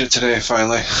just watched it today,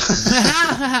 finally.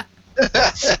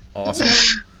 Awesome.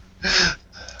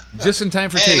 Just in time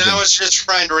for Taken. And I was just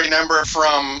trying to remember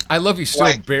from... I love you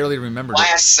still barely remembered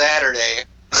last Saturday.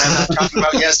 And I'm not talking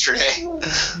about yesterday.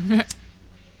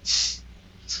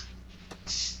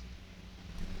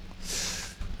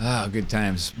 Ah, good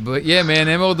times. But yeah, man,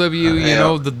 MLW, you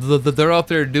know, they're out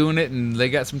there doing it, and they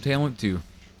got some talent too.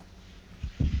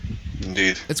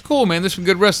 Indeed. It's cool, man. There's some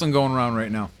good wrestling going around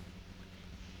right now.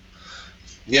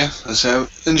 Yeah, I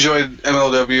enjoyed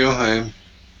MLW. I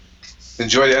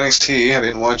enjoyed NXT. I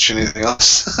didn't watch anything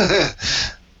else.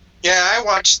 Yeah, I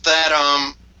watched that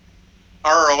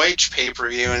ROH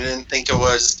pay-per-view and didn't think it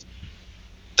was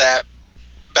that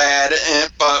bad.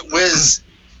 But Wiz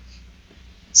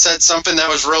said something that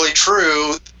was really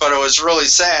true, but it was really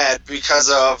sad because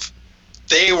of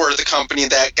they were the company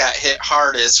that got hit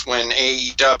hardest when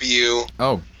AEW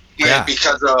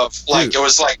because of it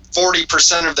was like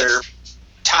 40% of their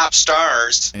top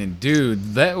stars. And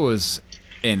dude, that was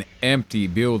an empty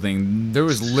building. There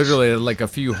was literally like a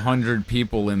few hundred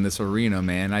people in this arena,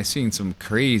 man. I seen some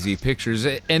crazy pictures,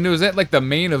 and it was at like the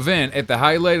main event, at the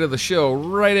highlight of the show,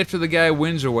 right after the guy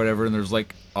wins or whatever, and there's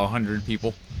like 100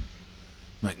 people.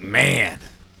 I'm like, man,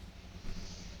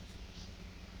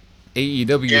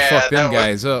 AEW fucked them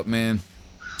guys up, man.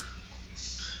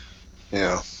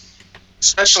 Yeah.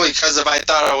 Especially because I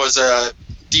thought it was a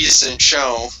decent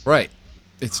show. Right.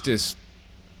 It's just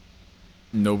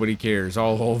nobody cares.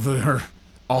 All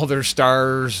their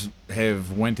stars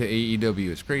have went to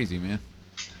AEW. It's crazy, man.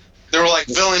 They were like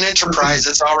Villain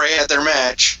Enterprises already had their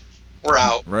match. We're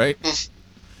out. Right.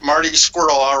 Marty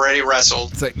Squirrel already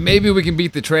wrestled. It's like maybe we can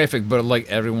beat the traffic, but like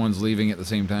everyone's leaving at the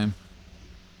same time.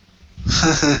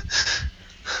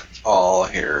 All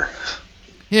here.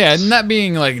 Yeah, not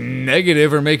being like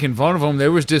negative or making fun of them.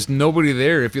 There was just nobody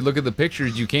there. If you look at the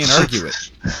pictures, you can't argue it.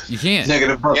 You can't.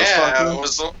 Negative motherfucker.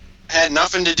 Yeah, had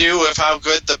nothing to do with how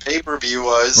good the pay-per-view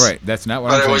was. Right, that's not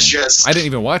what I'm saying. But it was just... I didn't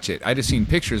even watch it. I just seen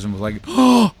pictures and was like,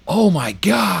 oh my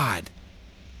God.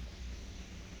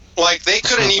 Like, they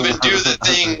couldn't even do the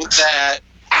thing that...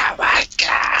 Oh my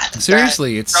God.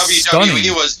 Seriously, it's WWE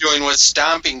stunning. was doing with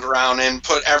Stomping Ground and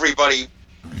put everybody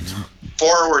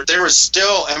forward. There was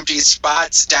still empty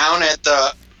spots down at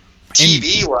the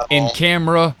TV level. In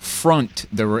camera front,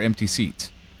 there were empty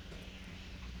seats.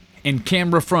 In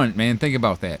camera front, man, think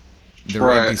about that. There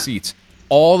were empty seats.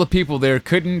 All the people there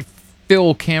couldn't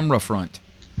fill camera front.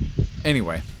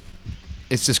 Anyway,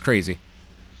 it's just crazy.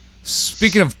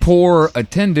 Speaking of poor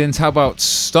attendance, how about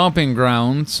Stomping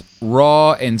Grounds?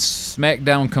 Raw and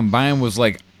SmackDown combined was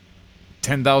like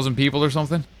 10,000 people or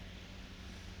something.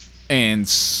 And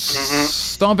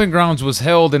Stomping Grounds was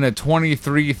held in a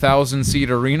 23,000 seat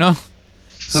arena.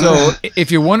 So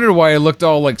if you wonder why it looked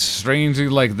all like strangely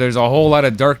like there's a whole lot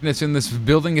of darkness in this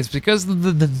building, it's because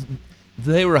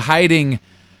they were hiding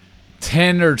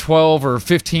 10 or 12 or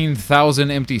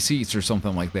 15,000 empty seats or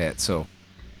something like that. So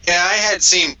yeah, I had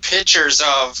seen pictures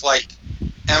of like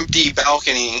empty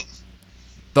balcony.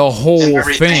 The whole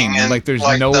thing, and like there's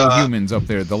like no humans up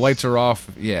there. The lights are off.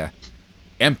 Yeah,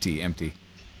 empty. And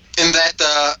that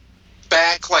the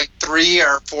back like 3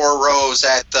 or 4 rows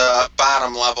at the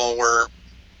bottom level were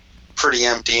pretty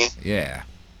empty. Yeah.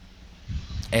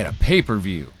 At a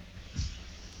pay-per-view.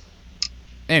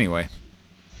 Anyway.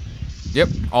 Yep,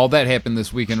 all that happened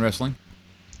this week in wrestling.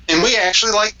 And we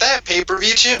actually liked that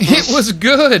pay-per-view too. It was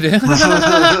good. It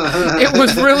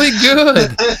was really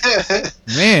good.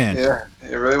 Man. Yeah,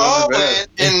 it really wasn't bad.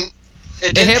 And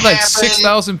it had like happen,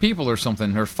 6,000 people or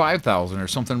something, or 5,000 or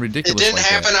something ridiculous. It didn't like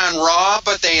happen that. on Raw,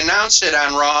 but they announced it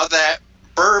on Raw that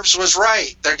Burbs was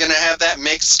right. They're going to have that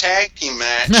mixed tag team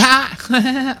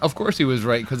match. Of course he was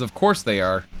right, because of course they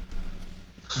are.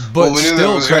 But Well, we knew that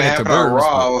still, was going to credit to happen on Burbs.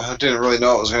 Raw. I didn't really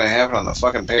know it was going to happen on the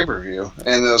fucking pay-per-view.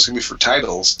 And it was going to be for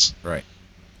titles. Right.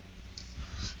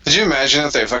 Could you imagine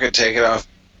if they fucking take it off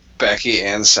Becky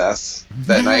and Seth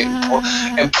that night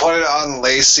and put it on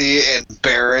Lacey and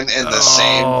Baron in the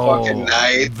same fucking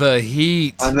night? The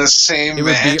heat. On the same It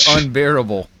would match. be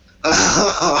unbearable.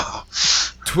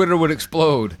 Twitter would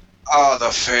explode. Oh,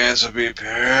 the fans would be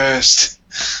pissed.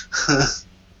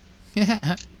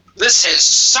 This is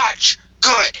such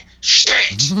good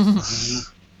shit.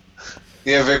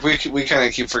 Yeah, Vic, we kind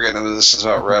of keep forgetting that this is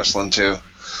about wrestling, too.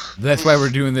 That's why we're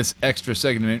doing this extra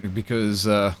segment, because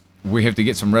we have to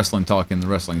get some wrestling talk in the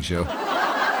wrestling show.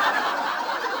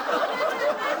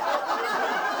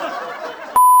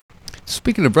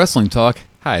 Speaking of wrestling talk,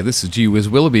 hi, this is G Wiz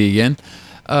Willoughby again.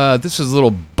 This is a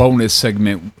little bonus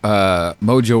segment.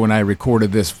 Mojo and I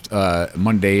recorded this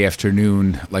Monday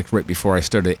afternoon, like right before I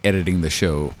started editing the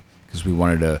show, because we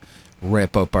wanted to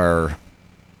wrap up our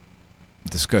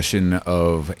discussion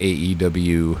of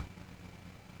AEW,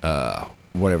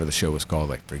 whatever the show was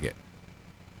called, I forget.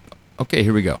 Okay,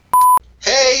 here we go.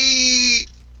 Hey!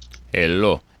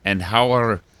 Hello, and how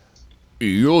are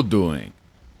you doing?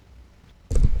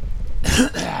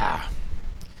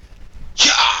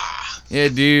 Yeah,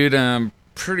 dude, I'm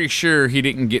pretty sure he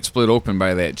didn't get split open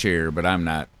by that chair, but I'm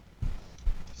not.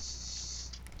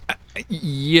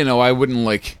 I wouldn't,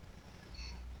 like,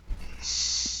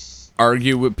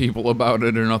 argue with people about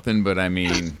it or nothing, but I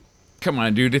mean, come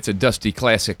on, dude, it's a Dusty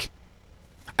classic.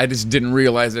 I just didn't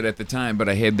realize it at the time, but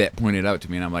I had that pointed out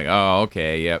to me, and I'm like, oh,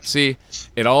 okay, yep. See,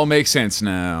 it all makes sense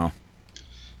now.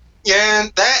 Yeah,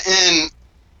 and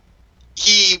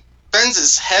he bends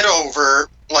his head over,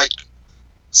 like,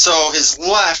 so his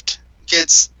left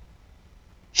gets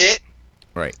hit.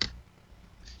 Right.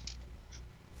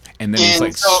 And then he's,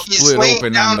 like, so he's split laying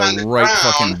open down on the on the right ground.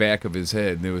 fucking back of his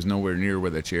head, and there was nowhere near where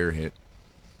the chair hit.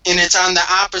 And it's on the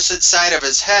opposite side of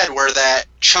his head where that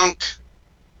chunk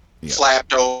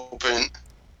flapped open.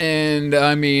 And,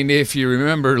 I mean, if you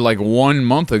remember, like, 1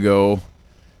 month ago,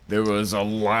 there was a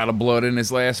lot of blood in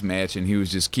his last match, and he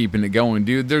was just keeping it going.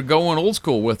 Dude, they're going old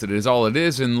school with it, is all it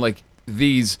is, and, like,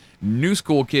 these new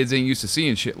school kids ain't used to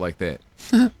seeing shit like that.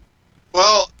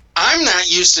 Well, I'm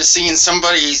not used to seeing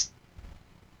somebody's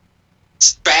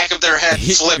back of their head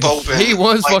flip open. He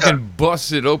was like fucking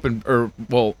busted open, or,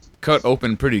 well, cut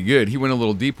open pretty good. He went a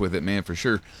little deep with it, man, for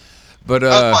sure. But,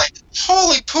 like,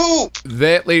 holy poop!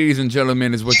 That, ladies and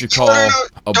gentlemen, is what you call a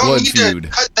don't blood need feud. to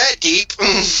cut that deep.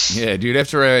 Yeah, dude,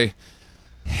 after I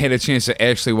had a chance to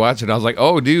actually watch it, I was like,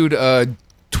 oh, dude,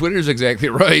 Twitter's exactly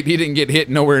right. He didn't get hit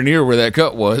nowhere near where that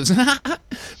cut was.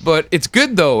 But it's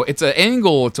good, though. It's an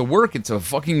angle. It's a work. It's a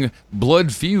fucking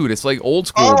blood feud. It's like old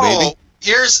school, baby.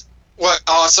 Here's what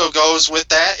also goes with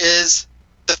that is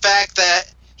the fact that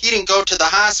he didn't go to the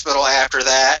hospital after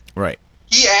that. Right.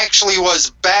 He actually was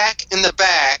back in the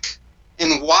back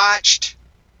and watched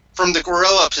from the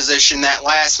gorilla position that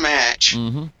last match.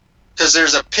 Because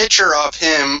there's a picture of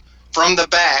him from the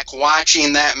back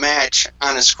watching that match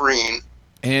on a screen.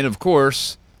 And, of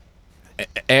course,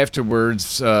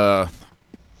 afterwards, all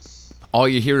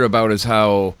you hear about is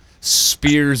how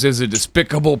Spears is a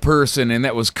despicable person, and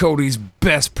that was Cody's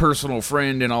best personal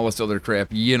friend and all this other crap.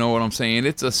 You know what I'm saying?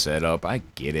 It's a setup. I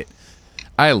get it.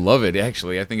 I love it,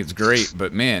 actually. I think it's great,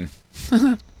 but, man.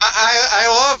 I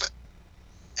love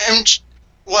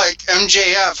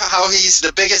MJF, how he's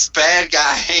the biggest bad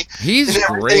guy. He's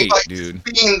great, like, dude.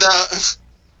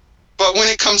 But when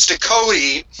it comes to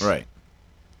Cody... Right.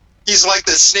 He's like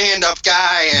the stand-up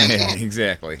guy. And Yeah,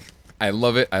 exactly. I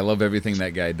love it. I love everything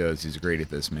that guy does. He's great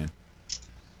at this, man.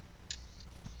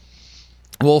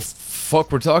 Well,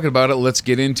 fuck, we're talking about it. Let's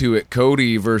get into it.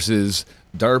 Cody versus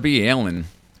Darby Allin,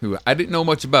 who I didn't know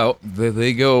much about.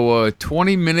 They go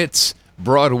 20 minutes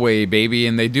Broadway, baby,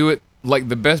 and they do it like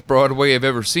the best Broadway I've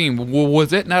ever seen.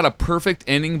 Was that not a perfect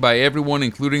ending by everyone,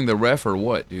 including the ref, or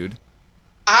what, dude?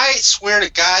 I swear to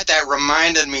God, that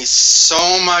reminded me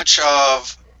so much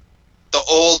of the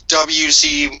old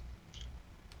WCW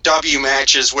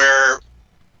matches where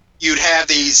you'd have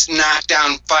these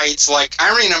knockdown fights. Like,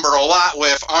 I remember a lot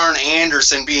with Arn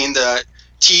Anderson being the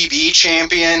TV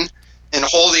champion and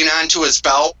holding on to his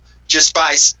belt just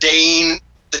by staying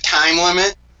the time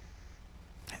limit.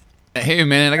 Hey,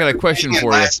 man, I got a question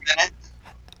for you.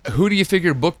 Who do you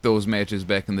figure booked those matches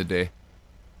back in the day?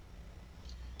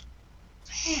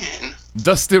 Man.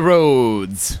 Dusty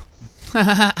Rhodes.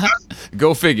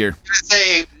 Go figure.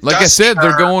 Like I Dusty said,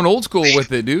 they're going old school with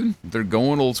it, dude. They're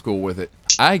going old school with it.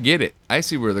 I get it. I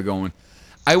see where they're going.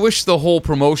 I wish the whole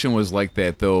promotion was like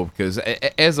that, though, because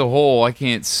as a whole, I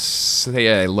can't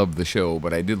say I love the show,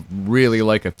 but I did really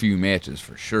like a few matches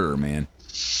for sure, man.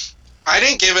 I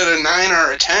didn't give it a 9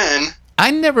 or a 10.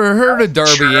 I never heard of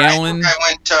Darby Allin. I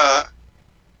went to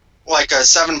like a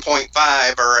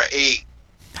 7.5 or a 8.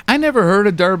 I never heard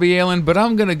of Darby Allin, but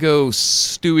I'm going to go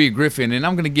Stewie Griffin, and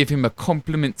I'm going to give him a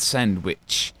compliment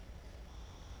sandwich.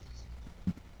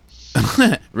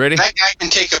 Ready? That guy can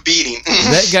take a beating.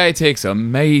 That guy takes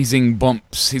amazing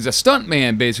bumps. He's a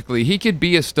stuntman, basically. He could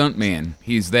be a stuntman.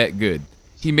 He's that good.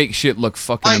 He makes shit look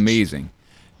fucking amazing.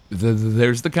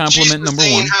 There's the compliment number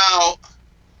one.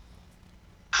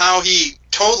 How he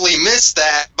totally missed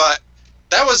that, but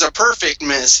that was a perfect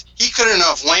miss. He couldn't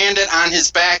have landed on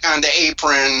his back on the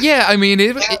apron. Yeah, I mean,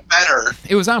 it better.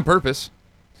 It was on purpose.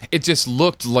 It just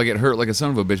looked like it hurt like a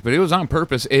son of a bitch, but it was on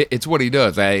purpose. It's what he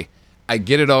does. I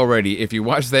get it already. If you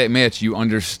watch that match, you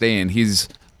understand. He's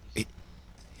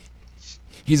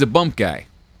a bump guy.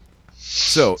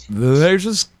 So, there's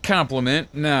his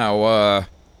compliment. Now,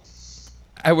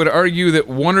 I would argue that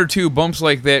one or two bumps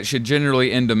like that should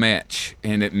generally end a match,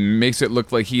 and it makes it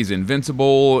look like he's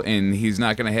invincible, and he's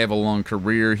not going to have a long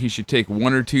career. He should take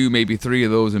one or two, maybe three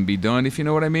of those and be done, if you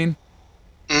know what I mean.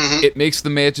 Mm-hmm. It makes the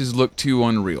matches look too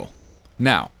unreal.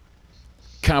 Now,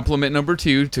 compliment number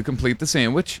two to complete the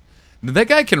sandwich. That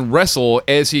guy can wrestle,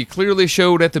 as he clearly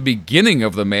showed at the beginning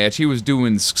of the match. He was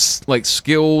doing like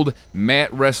skilled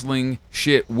mat wrestling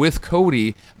shit with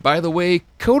Cody. By the way,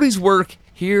 Cody's work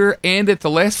here and at the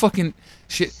last fucking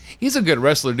shit. He's a good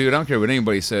wrestler, dude. I don't care what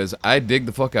anybody says. I dig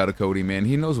the fuck out of Cody, man.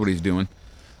 He knows what he's doing.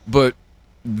 But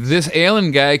this Allin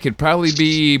guy could probably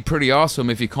be pretty awesome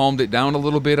if he calmed it down a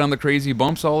little bit on the crazy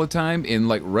bumps all the time and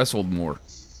like wrestled more.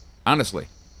 Honestly.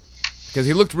 Because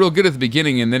he looked real good at the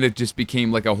beginning, and then it just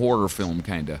became like a horror film,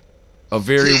 kind of. A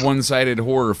very one-sided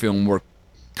horror film where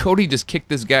Cody just kicked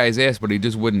this guy's ass, but he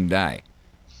just wouldn't die.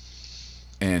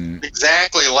 And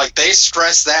exactly, like they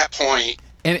stressed that point.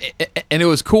 And it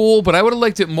was cool, but I would have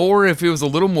liked it more if it was a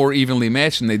little more evenly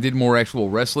matched and they did more actual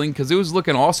wrestling, because it was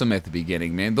looking awesome at the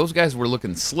beginning, man. Those guys were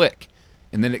looking slick.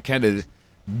 And then it kind of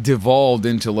devolved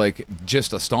into like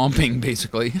just a stomping,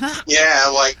 basically.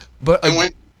 Yeah, like but it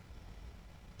went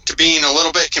to being a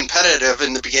little bit competitive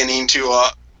in the beginning to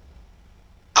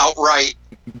outright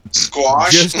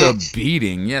squash. Just a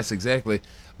beating, yes, exactly.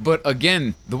 But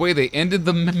again, the way they ended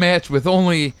the match with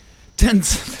only 10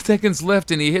 seconds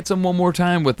left, and he hits him one more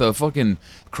time with a fucking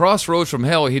crossroads from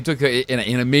hell. He took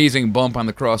an amazing bump on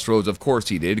the crossroads. Of course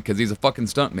he did, because he's a fucking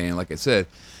stuntman, like I said.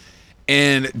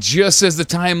 And just as the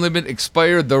time limit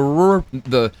expired,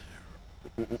 the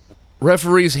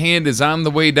referee's hand is on the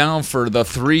way down for the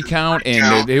 3 count,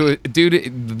 and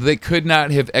they could not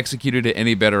have executed it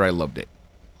any better. I loved it.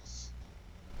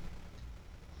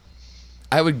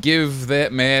 I would give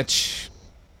that match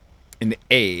an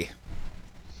A,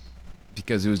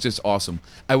 because it was just awesome.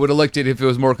 I would have liked it if it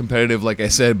was more competitive, like I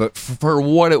said, but for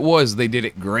what it was, they did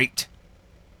it great.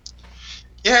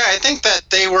 Yeah, I think that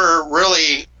they were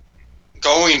really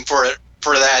going for it,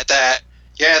 for that,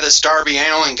 yeah, this Darby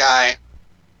Allin guy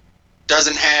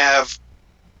doesn't have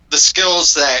the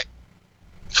skills that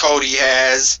Cody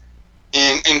has,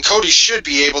 and Cody should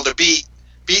be able to beat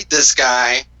this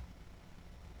guy,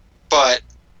 but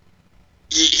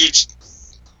he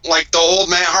like the old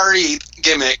Matt Hardy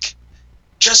gimmick,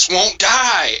 just won't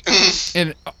die.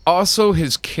 And also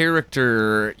his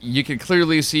character, you can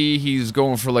clearly see he's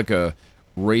going for like a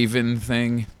Raven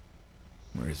thing,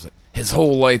 where he's like, his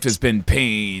whole life has been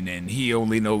pain, and he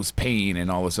only knows pain, and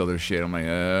all this other shit. I'm like,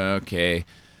 okay.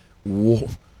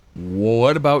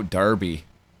 What about Darby?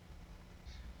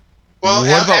 Well,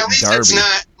 what about at least Darby? It's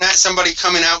not somebody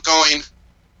coming out going,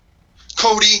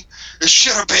 Cody, it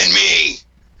should have been me.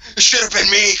 It should have been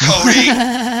me, Cody.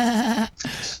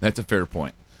 That's a fair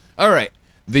point. All right.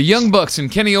 The Young Bucks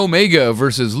and Kenny Omega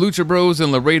versus Lucha Bros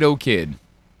and Laredo Kid.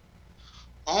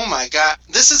 Oh, my God.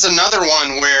 This is another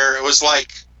one where it was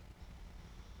like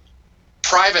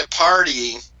Private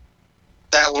Party.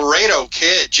 That Laredo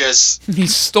Kid just... He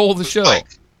stole the show. Like,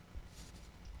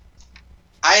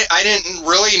 I didn't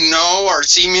really know or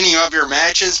see many of your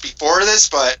matches before this,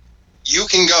 but you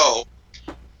can go.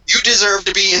 You deserve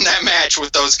to be in that match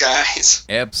with those guys.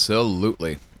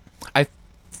 Absolutely. I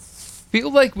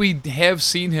feel like we have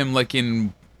seen him like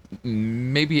in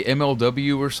maybe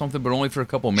MLW or something, but only for a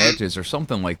couple matches or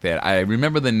something like that. I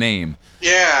remember the name.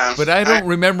 Yeah. But I don't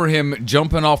remember him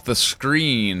jumping off the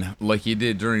screen like he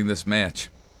did during this match.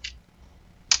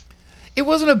 It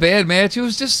wasn't a bad match. It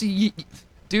was just...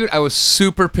 Dude, I was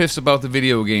super pissed about the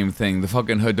video game thing, the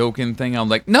fucking Hadoken thing. I'm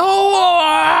like, no!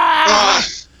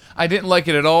 I didn't like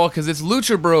it at all because it's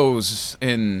Lucha Bros,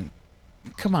 and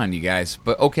come on, you guys.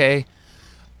 But okay.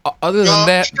 Other than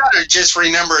that, you gotta just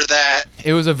remember that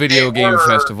it was a video game were-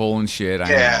 festival and shit. I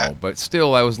Yeah. know, but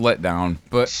still, I was let down.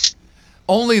 But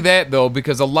only that though,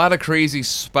 because a lot of crazy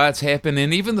spots happen,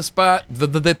 and even the spot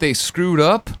that they screwed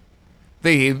up,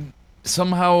 they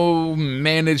somehow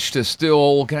managed to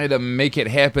still kind of make it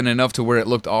happen enough to where it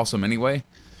looked awesome anyway.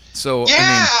 So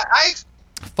Yeah, I mean,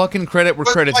 fucking credit where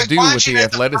but, credit's like, due with watching the it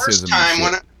athleticism. first time,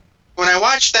 and shit. when I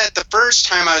watched that the first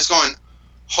time, I was going,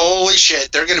 "Holy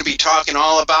shit! They're going to be talking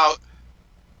all about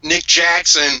Nick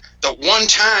Jackson the one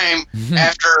time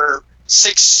after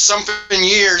 6-something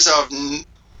years of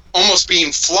almost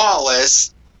being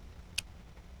flawless."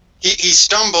 He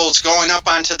stumbles going up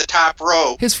onto the top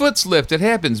rope. His foot slipped. It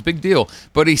happens. Big deal.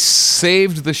 But he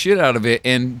saved the shit out of it.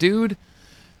 And, dude,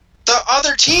 The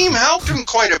other team helped him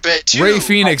quite a bit, too. Ray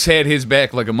Phoenix had his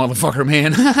back like a motherfucker,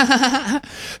 man.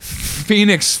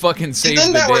 Phoenix fucking saved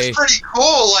And then the that day. was pretty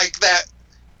cool, like that.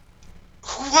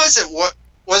 Who was it? What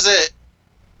was it?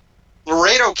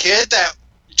 Laredo Kid that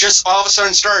just all of a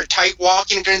sudden started tight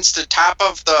walking against the top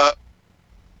of the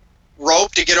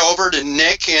rope to get over to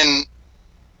Nick and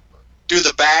do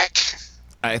the back.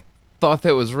 I thought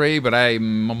that was Ray, but I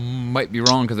might be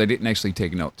wrong because I didn't actually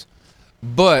take notes.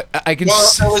 But I can Well,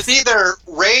 it was either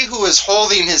Ray who was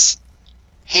holding his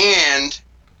hand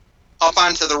up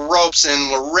onto the ropes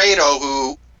and Laredo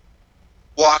who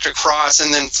walked across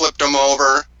and then flipped him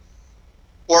over,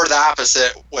 or the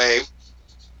opposite way.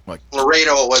 Like-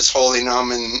 Laredo was holding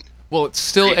him, and Well, it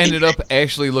still ended up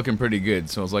actually looking pretty good.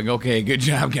 So I was like, okay, good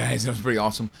job, guys. That was pretty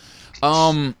awesome.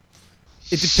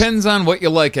 It depends on what you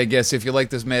like, I guess, if you like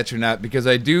this match or not, because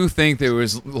I do think there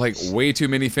was like way too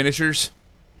many finishers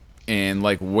and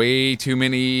like way too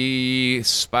many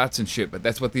spots and shit. But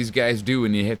that's what these guys do,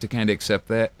 and you have to kind of accept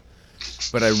that.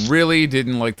 But I really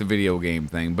didn't like the video game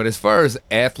thing. But as far as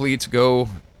athletes go,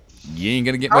 you ain't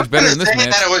gonna get much better in this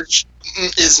match.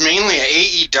 That is mainly an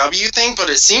AEW thing, but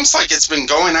it seems like it's been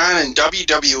going on in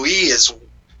WWE as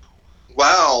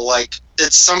well. Like,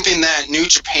 it's something that New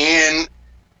Japan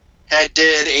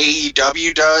did,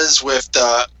 AEW does, with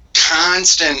the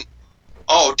constant,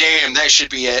 oh damn, that should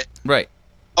be it. Right.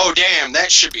 Oh damn, that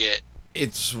should be it.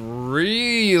 It's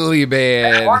really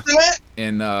bad Wasn't it?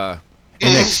 in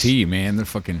NXT, man. They're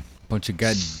fucking bunch of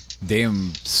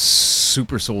goddamn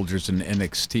super soldiers in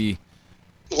NXT.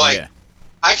 Like, Yeah.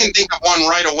 I can think of one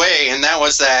right away, and that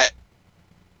was that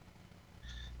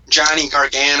Johnny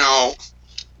Gargano,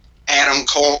 Adam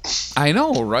Cole. I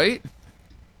know, right?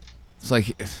 It's like,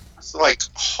 It's like,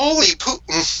 holy poop.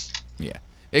 yeah,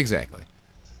 exactly.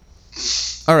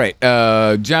 All right,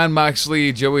 John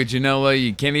Moxley, Joey Janela.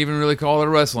 You can't even really call it a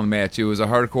wrestling match. It was a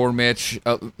hardcore match.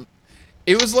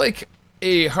 It was like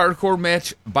a hardcore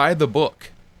match by the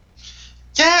book.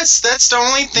 Yes, that's the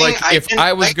only thing. Like, if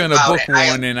I was going to book it.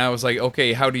 one and I was like,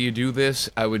 okay, how do you do this?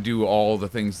 I would do all the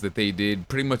things that they did,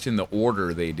 pretty much in the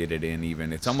order they did it in,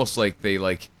 even. It's almost like they,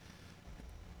 like,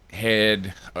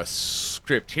 had a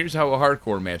script. Here's how a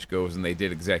hardcore match goes, and they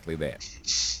did exactly that.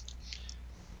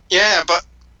 Yeah, but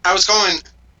I was going,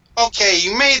 okay,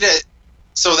 you made it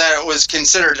so that it was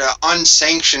considered an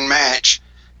unsanctioned match,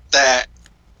 that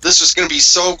this was going to be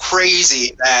so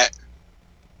crazy that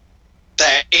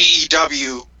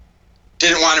AEW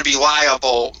didn't want to be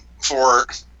liable for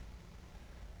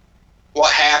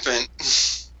what happened.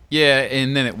 Yeah,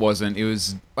 and then it wasn't. It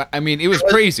was, I mean, it was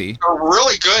crazy, A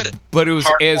really good. but it was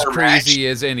as hardcore crazy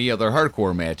as any other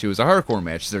hardcore match. It was a hardcore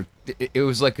match. It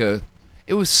was like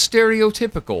it was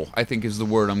stereotypical, I think is the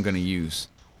word I'm going to use.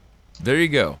 There you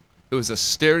go. It was a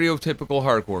stereotypical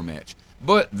hardcore match.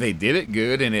 But they did it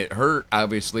good, and it hurt,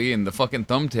 obviously, and the fucking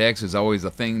thumbtacks is always a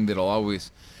thing that'll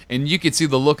always... And you could see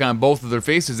the look on both of their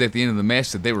faces at the end of the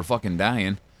match that they were fucking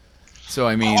dying. So,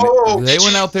 I mean, they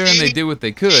went out there and they did what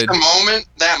they could.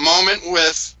 That moment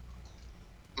with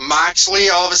Moxley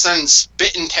all of a sudden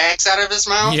spitting tacks out of his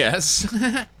mouth? Yes.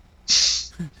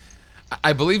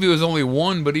 I believe it was only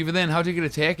one, but even then, how'd you get a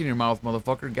tack in your mouth,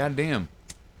 motherfucker? Goddamn.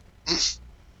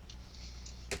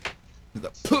 I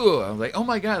was like, oh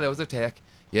my god, that was a tack.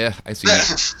 Yeah, I seen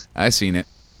it. I seen it.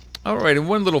 All right, and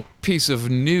one little piece of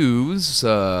news.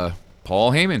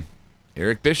 Paul Heyman,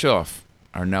 Eric Bischoff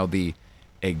are now the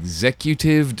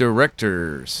executive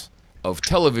directors of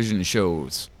television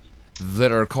shows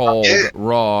that are called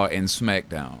Raw and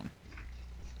SmackDown.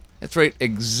 That's right,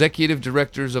 executive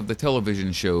directors of the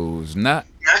television shows, not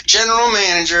general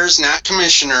managers, not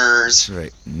commissioners. That's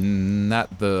right,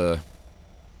 not the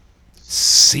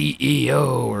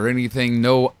CEO or anything,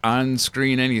 no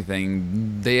on-screen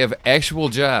anything. They have actual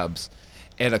jobs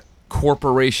at a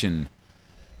corporation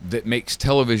that makes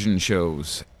television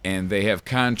shows, and they have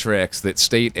contracts that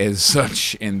state as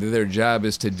such, and their job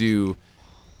is to do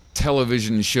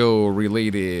television show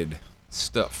related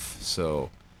stuff. So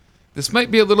this might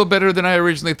be a little better than I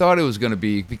originally thought it was going to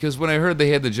be, because when I heard they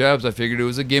had the jobs, I figured it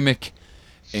was a gimmick,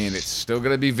 and it's still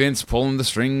going to be Vince pulling the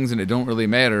strings, and it don't really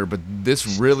matter. But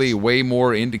this really way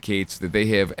more indicates that they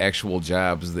have actual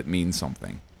jobs that mean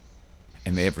something,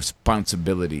 and they have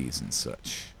responsibilities and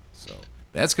such. So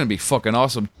that's going to be fucking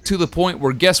awesome, to the point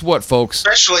where, guess what, folks?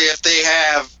 Especially if they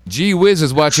have Gee Whiz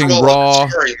is watching control Raw of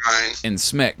the storyline. and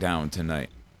SmackDown tonight.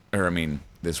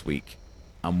 This week.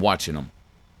 I'm watching them.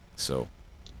 So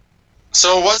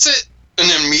was it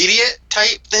an immediate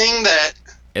type thing that...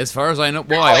 as far as I know,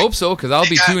 well, I hope so, because I'll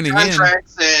be tuning in.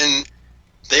 Contracts and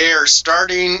they're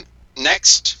starting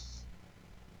next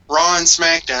Raw and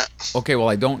SmackDown. Okay, well,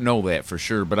 I don't know that for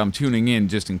sure, but I'm tuning in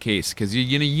just in case, because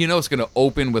you know it's going to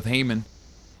open with Heyman,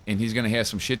 and he's going to have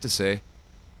some shit to say.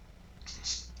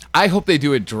 I hope they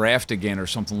do a draft again or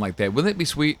something like that. Wouldn't it be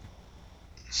sweet?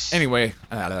 Anyway,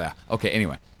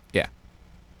 anyway, yeah.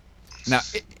 Now,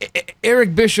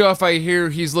 Eric Bischoff, I hear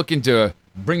he's looking to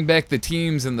bring back the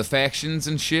teams and the factions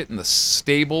and shit and the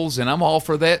stables, and I'm all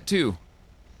for that too,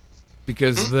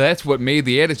 because that's what made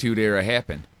the Attitude Era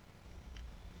happen.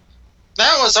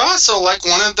 That was also like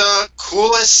one of the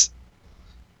coolest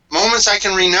moments I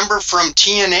can remember from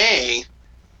TNA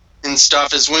and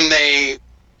stuff, is when they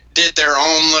did their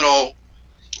own little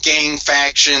gang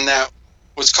faction that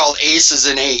was called Aces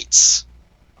and Eights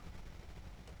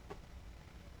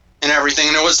and everything.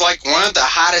 And it was like one of the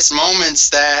hottest moments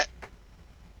that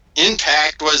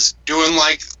Impact was doing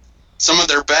like some of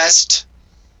their best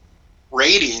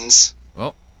ratings.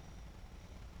 Well,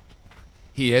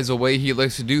 he has a way he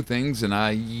likes to do things, and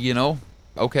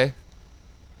okay.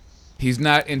 He's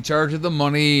not in charge of the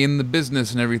money and the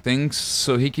business and everything,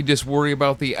 so he can just worry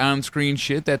about the on-screen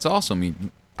shit. That's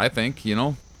awesome. I think,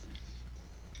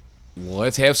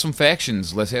 let's have some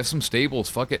factions. Let's have some stables.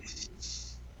 Fuck it.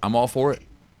 I'm all for it.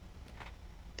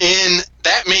 And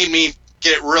that made me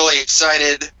get really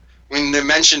excited when they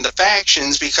mentioned the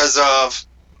factions, because of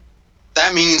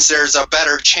that means there's a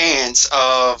better chance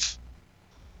of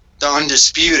the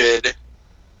Undisputed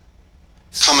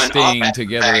coming staying up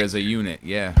together as a unit.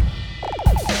 Yeah.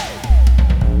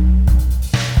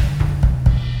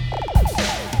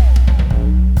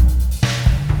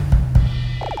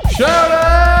 Shout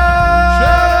out!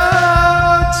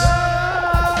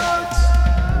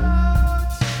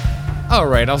 All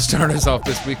right, I'll start us off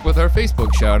this week with our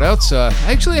Facebook shout-outs. I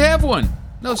actually have one.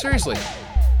 No, seriously.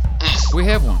 We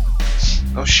have one.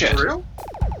 Oh, shit. For real?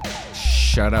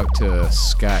 Shout out to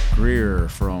Scott Greer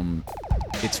from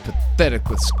It's Pathetic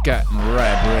with Scott and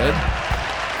Rye Bread.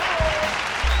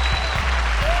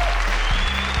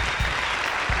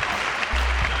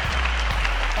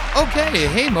 Okay,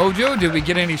 hey Mojo, did we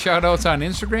get any shout-outs on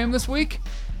Instagram this week?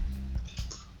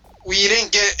 We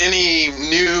didn't get any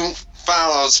new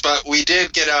follows, but we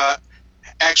did get a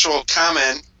actual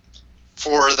comment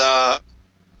for the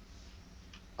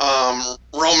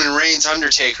Roman Reigns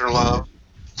Undertaker love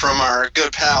from our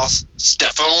good pal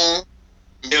Stephon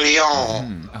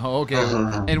Million. Oh, okay.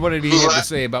 And what did he have to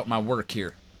say about my work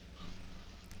here?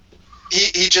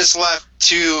 He just left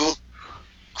 2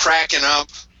 cracking up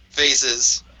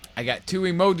faces. I got 2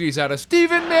 emojis out of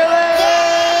Stephen Millen!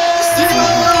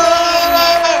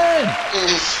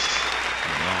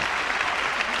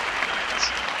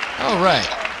 All right.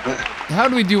 How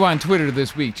do we do on Twitter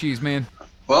this week, Cheese Man?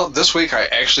 Well, this week I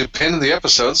actually pinned the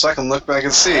episode so I can look back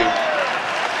and see.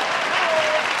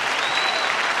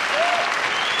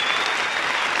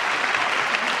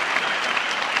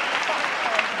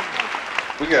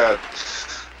 We got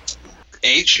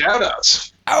 8 shout-outs.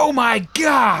 Oh my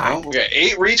God! Well, we got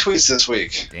 8 retweets this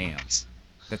week. Damn.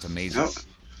 That's amazing. Yep.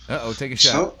 Uh-oh, take a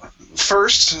shot. So,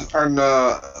 first,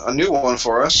 a new one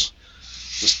for us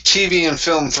was TV and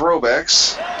Film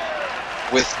Throwbacks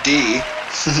with D.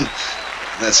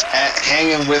 That's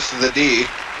Hanging with the D.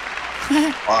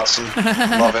 Awesome.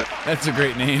 Love it. That's a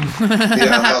great name.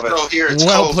 Yeah, I love it. So here it's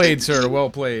Well called played, sir. Well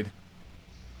played.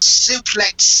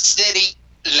 Suplex City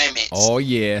Limits. Oh,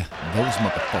 yeah. Those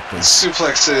motherfuckers.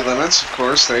 Suplex City Limits, of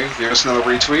course. They gave us another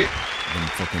retweet. Them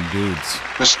fucking dudes.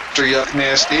 Mr. Yuck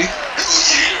Nasty.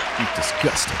 He's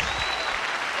disgusting.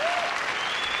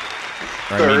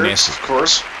 Or, I mean, Birds, nasty. of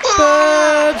course.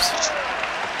 Bubs!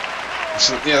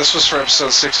 So, yeah, this was for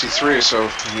episode 63, so,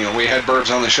 we had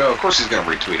Burbs on the show. Of course he's going to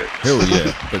retweet it. Hell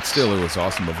yeah. But still, it was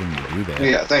awesome of him to do that.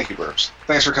 Yeah, thank you, Burbs.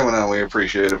 Thanks for coming on. We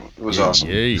appreciate it. It was awesome.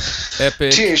 Yay.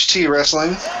 Epic. THT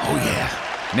Wrestling. Oh, yeah.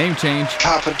 Name change.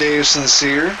 Papa Dave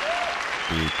Sincere.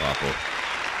 Big Papa.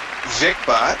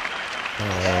 Vicbot.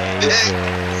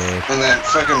 And that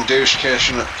fucking douche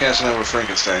casting over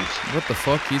Frankenstein. What the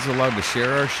fuck? He's allowed to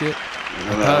share our shit? I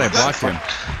No, thought I blocked him.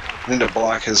 Need to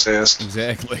block his ass.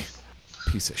 Exactly.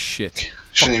 Piece of shit.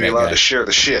 Shouldn't even be allowed to share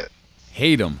the shit.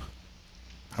 Hate him.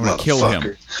 I'm gonna kill him.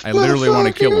 Motherfucker. I literally want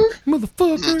to kill him.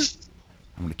 Motherfucker.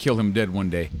 I'm gonna kill him dead one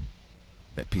day.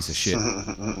 That piece of shit.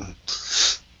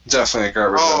 Definitely a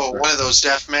garbage. Oh, one of those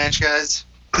deathmatch guys?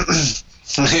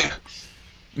 Yeah.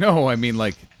 No, I mean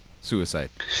like suicide.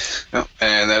 Yep.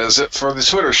 And that is it for the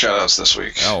Twitter shoutouts this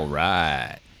week. All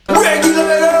right.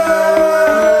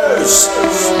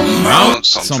 Mount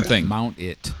Something. Mount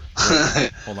it.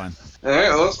 Hold on. All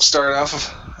right, let's start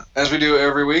off, as we do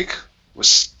every week, with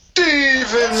Stephen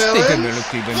Miller. Stephen Miller.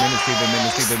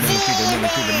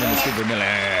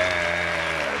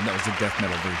 That was the death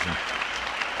metal version.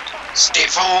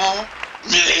 Stefan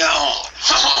Million.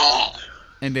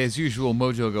 And as usual,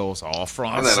 Mojo goes all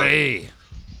Francais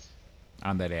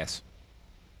on that ass.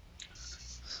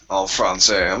 All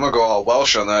Francais. I'm going to go all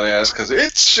Welsh on that ass, because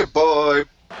it's your boy,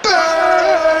 Babs!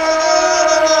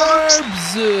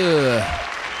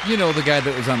 You know, the guy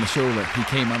that was on the show, that he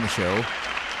came on the show.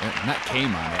 Not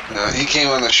came on it. He came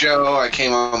on the show, I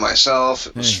came on myself.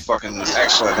 It was fucking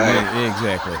excellent night. Yeah,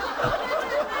 exactly.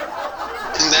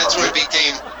 And that's when it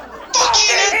became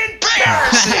fucking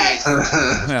embarrassing.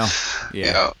 Well,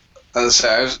 yeah.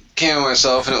 I came on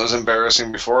myself, and it was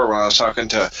embarrassing before when I was talking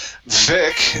to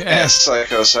Vic as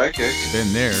Psycho Psychic.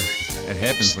 Been there. It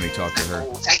happens when you talk to her.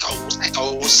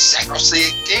 Psycho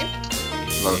Psychic.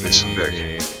 Love me some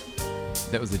Vic.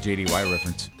 That was the JDY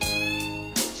reference.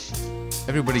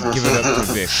 Everybody give it up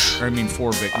to Vic. Or I mean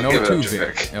for Vic. I'll No, give it to up to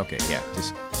Vic. Vic. Okay, yeah.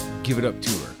 Just give it up to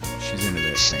her. She's into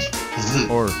that thing.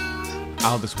 Or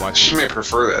I'll just watch She it. may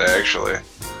prefer that, actually.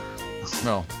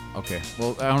 Well, okay.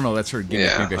 Well, I don't know. That's her gimmick.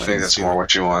 Yeah, Maybe I should think that's skip more it. what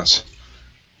she wants.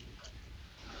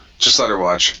 Just let her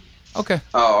watch. Okay.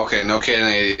 Oh, okay. No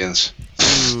Canadians.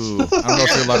 Ooh, I don't know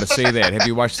if you're allowed to say that. Have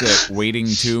you watched that Waiting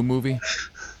 2 movie?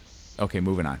 Okay,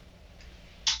 moving on.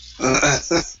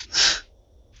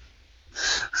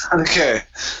 Okay.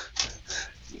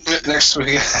 Next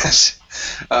we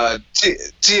got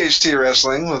THT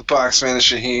Wrestling with Boxman and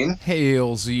Shaheen.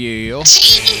 Hails Yale.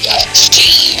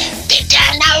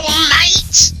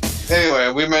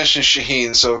 Anyway, we mentioned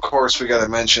Shaheen, so of course we gotta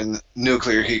mention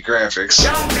Nuclear Heat Graphics.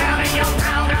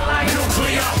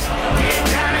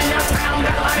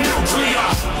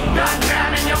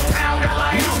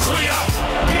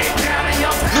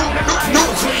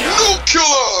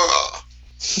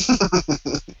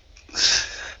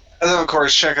 And then of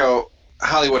course check out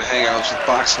Hollywood Hangouts with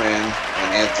Boxman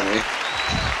and Anthony.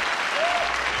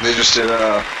 They just did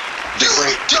the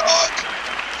Great Dog.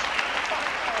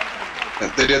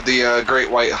 They did the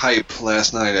Great White Hype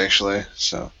last night, actually.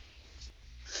 So,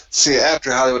 see,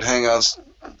 after Hollywood Hangouts,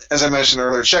 as I mentioned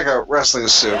earlier, check out Wrestling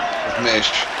Soup with Mish,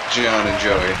 Gian, and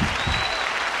Joey.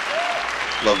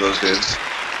 Love those dudes.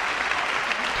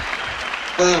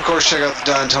 And then, of course, check out the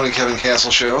Don, Tony, Kevin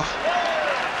Castle show.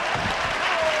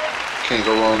 Can't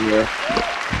go wrong there.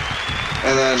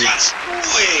 And then,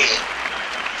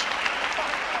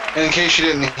 and in case you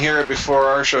didn't hear it before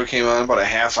our show came on, about a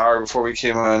half hour before we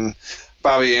came on,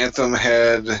 Bobby Anthem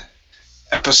had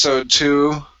episode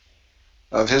 2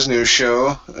 of his new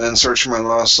show, In Search for My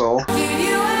Lost Soul.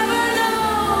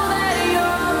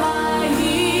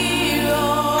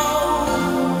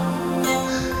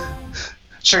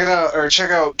 Check it out, or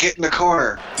check out Get in the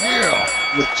Corner. Yeah.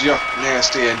 With Yuck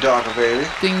Nasty and Dogger Baby.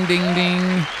 Ding, ding,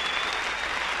 ding.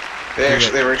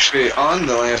 They were actually on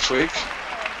the last week.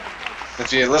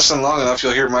 If you listen long enough,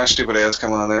 you'll hear my stupid ass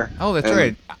come on there. Oh, that's And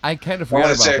right. I kind of I forgot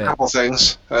wanted about to say that. a couple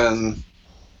things, and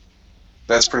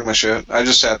that's pretty much it. I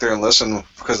just sat there and listened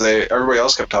because everybody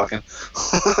else kept talking.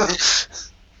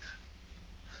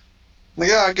 Like,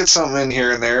 yeah, I get something in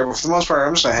here and there, but for the most part,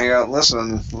 I'm just gonna hang out and listen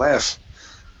and laugh.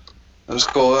 It was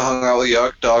cool. I hung out with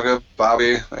Yuck, Dogga,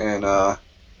 Bobby, and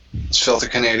this filthy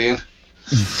Canadian.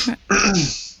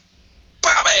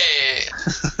 Bobby!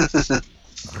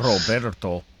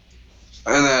 Roberto.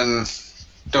 And then,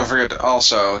 don't forget to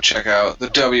also check out the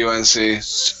WNC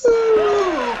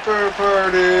Super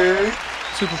Party.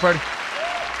 Super party.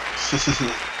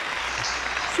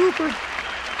 Super.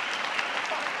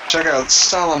 Check out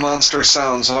Salamonster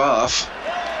Sounds Off.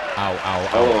 Ow, ow, ow,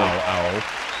 Oh. ow, ow.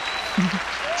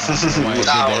 I don't know why I did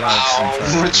that. I'm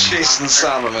sorry. With Jason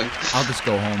Solomon. I'll just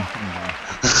go home.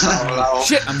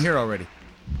 Shit, I'm here already.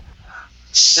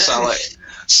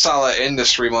 Sala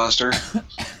Industry Monster.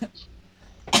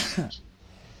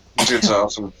 Dude's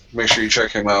awesome. Make sure you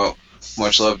check him out.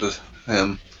 Much love to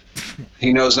him.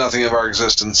 He knows nothing of our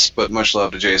existence, but much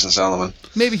love to Jason Solomon.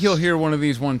 Maybe he'll hear one of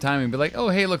these one time and be like, oh,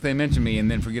 hey, look, they mentioned me, and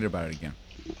then forget about it again.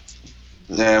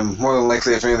 Yeah, more than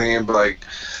likely, if anything, he'd be like,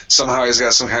 somehow he's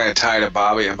got some kind of tie to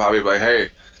Bobby, and Bobby be like, hey,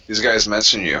 these guys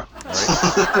mention you.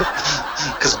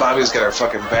 Because Bobby's got our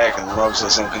fucking back and loves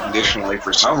us unconditionally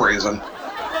for some reason.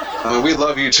 I mean, we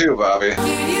love you too, Bobby.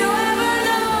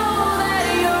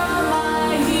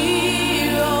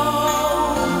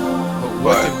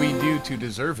 What did we do to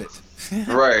deserve it?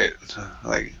 Right.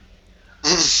 Like,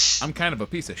 I'm kind of a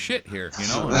piece of shit here, you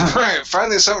know? right.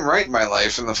 Finally something right in my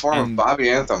life in the form of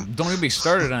Bobby Anthem. Don't even be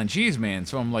started on Cheese Man,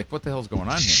 so I'm like, what the hell's going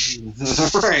on here?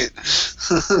 Right.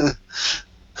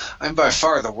 I'm by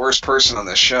far the worst person on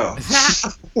this show.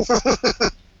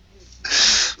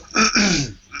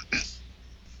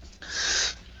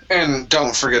 And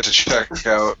don't forget to check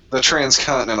out the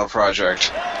Transcontinental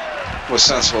Project with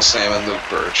Sensible Sam and Luke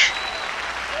Birch.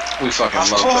 We fucking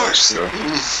love those two.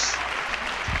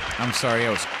 I'm sorry,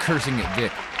 I was cursing at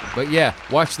Vic. But yeah,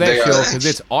 watch that show because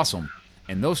it's awesome.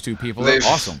 And those two people are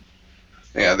awesome.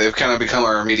 Yeah, they've kind of become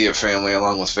our immediate family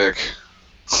along with Vic.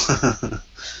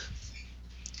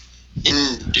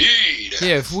 Indeed.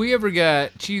 Yeah, if we ever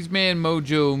got Cheeseman,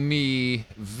 Mojo, me,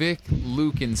 Vic,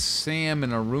 Luke, and Sam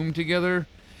in a room together,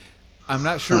 I'm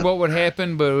not sure what would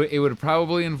happen, but it would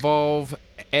probably involve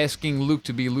asking Luke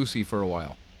to be Lucy for a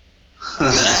while. If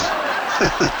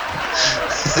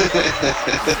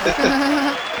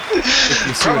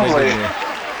you see what I did there.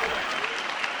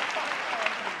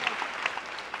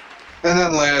 And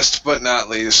then last but not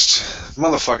least,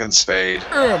 motherfucking Spade.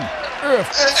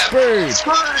 Spade.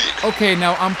 Okay,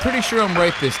 now I'm pretty sure I'm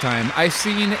right this time. I've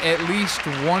seen at least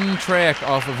one track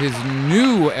off of his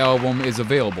new album is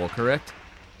available, correct?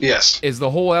 Yes. Is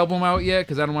the whole album out yet?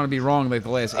 Because I don't want to be wrong like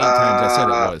the last 8 times I said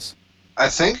it was. I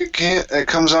think it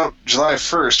comes out July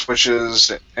 1st, which is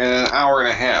in an hour and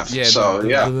a half. Yeah, so,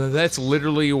 that's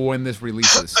literally when this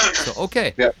releases. So,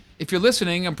 okay. Yep. If you're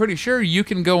listening, I'm pretty sure you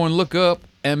can go and look up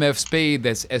MF Spade,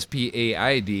 that's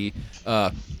S-P-A-I-D,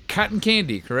 Cotton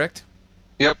Candy, correct?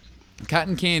 Yep.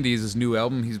 Cotton Candy is his new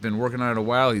album. He's been working on it a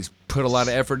while. He's put a lot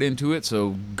of effort into it,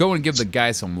 so go and give the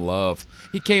guy some love.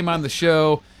 He came on the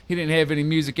show. He didn't have any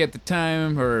music at the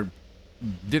time, or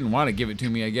didn't want to give it to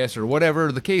me, I guess, or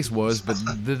whatever the case was, but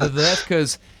that's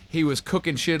because he was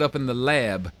cooking shit up in the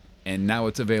lab, and now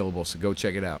it's available, so go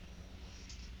check it out.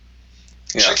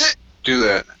 Yeah, Check it. do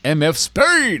that. MF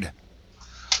Spade!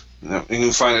 You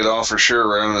can find it all for sure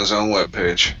right on his own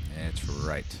webpage. That's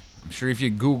right. I'm sure if you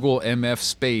Google MF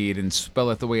Spade and spell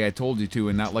it the way I told you to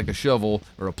and not like a shovel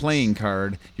or a playing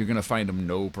card, you're going to find him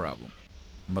no problem.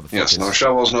 Motherfuckers. Yes, no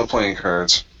shovels, no playing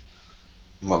cards.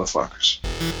 Motherfuckers.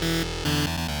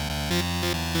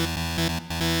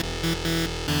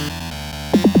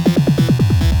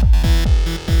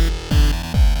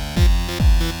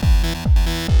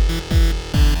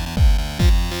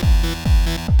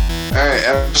 Alright,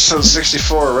 episode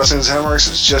 64, Wrestling's Hallmarks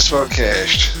is just about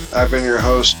cashed. I've been your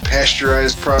host,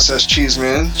 Pasteurized Processed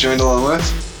Cheeseman, joined along with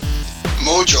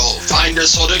Mojo, Finder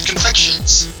Sorted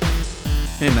Confections.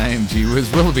 And I am G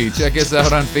Wiz Willoughby. Check us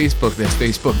out on Facebook. That's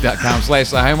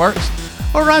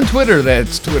facebook.com/thehighmarks. Or on Twitter.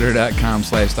 That's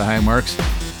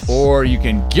twitter.com/thehighmarks. Or you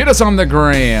can get us on the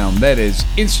gram. That is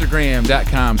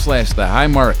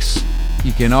instagram.com/thehighmarks.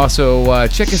 You can also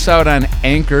check us out on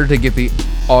Anchor to get the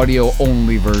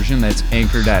audio-only version. That's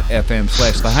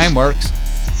anchor.fm/thehighmarks.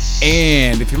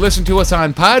 And if you listen to us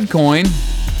on Podcoin,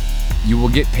 you will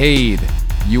get paid.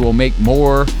 You will make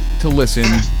more to listen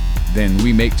than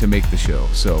we make to make the show.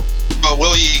 So, but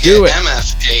will you do get it.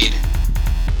 MF paid?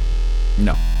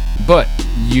 No. But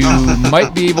you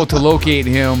might be able to locate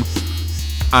him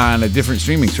on a different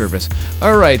streaming service.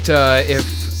 All right, we're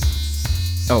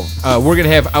going to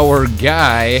have our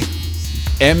guy,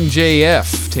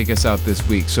 MJF, take us out this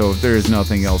week. So if there is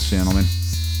nothing else, gentlemen.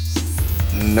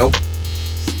 Nope.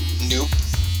 Nope.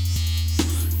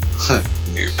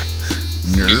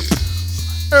 Nope.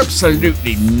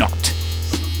 Absolutely not.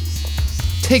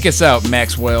 Take us out,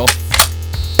 Maxwell.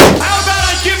 How about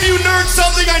I give you nerds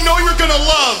something I know you're gonna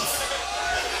love?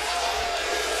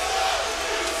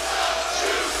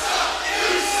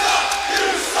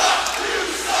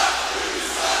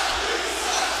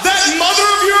 That mother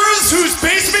of yours whose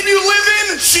basement you live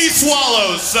in, she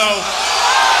swallows, so...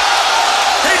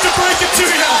 Hate to break it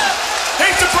to ya.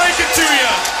 Hate to break it to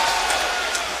ya.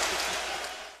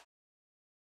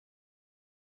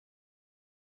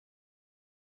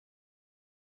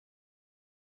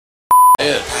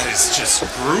 That is just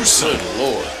gruesome. Good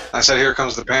Lord. I said here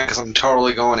comes the band because I'm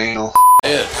totally going anal.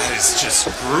 That is just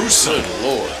gruesome. Good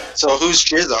Lord. So who's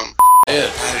Jism?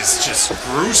 That is just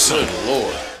gruesome. Good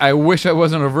Lord. I wish I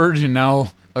wasn't a virgin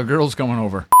now. A girl's coming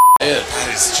over. That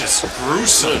is just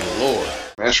gruesome. Good Lord.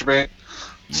 Masturbate?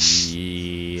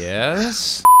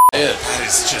 Yes? That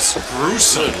is just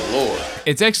gruesome. Good Lord.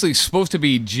 It's actually supposed to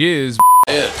be jizz.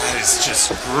 That is just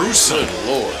gruesome. Good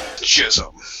Lord.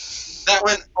 Chisholm. That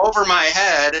went over my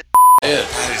head.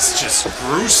 That is just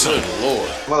gruesome. Good Lord.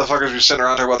 Motherfuckers be sitting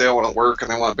around talking about they all want to work and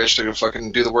they want a bitch to go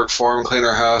fucking do the work for them, clean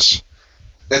their house.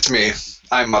 It's me.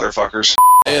 I'm motherfuckers.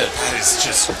 That is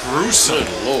just gruesome.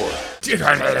 Good Lord.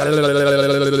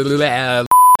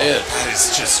 That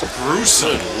is just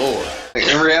gruesome. Good Lord.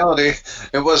 In reality,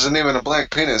 it wasn't even a black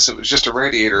penis, it was just a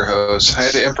radiator hose. I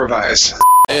had to improvise.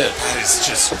 That is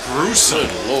just gruesome.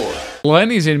 Good Lord.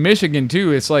 Lenny's in Michigan,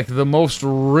 too. It's like the most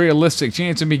realistic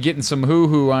chance of me getting some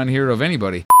hoo-hoo on here of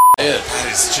anybody. That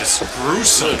is just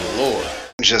gruesome. Good Lord.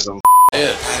 Chisholm.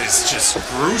 That is just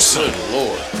gruesome. Good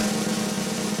Lord.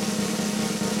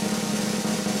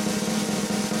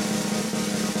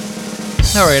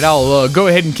 All right, I'll go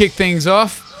ahead and kick things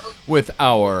off with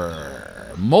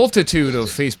our multitude of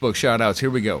Facebook shout-outs. Here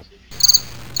we go.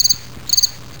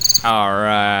 All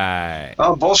right.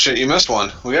 Oh, bullshit, you missed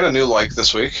one. We got a new like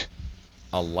this week.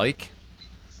 A like?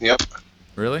 Yep.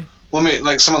 Really? Well, I mean,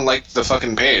 like, someone liked the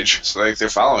fucking page, so, like, they're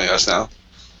following us now.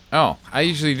 Oh, I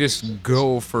usually just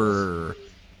go for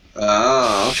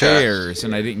Oh, okay. shares,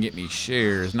 and I didn't get any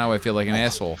shares. Now I feel like an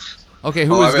asshole. Okay,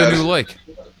 who Oh, is my the bad. new like?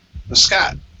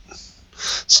 Scott.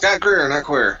 Scott Greer, not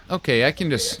queer. Okay, I can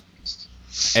just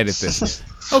edit this.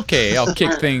 Okay, I'll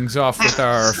kick things off with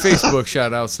our Facebook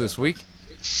shout-outs this week.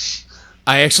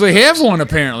 I actually have one,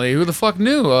 apparently. Who the fuck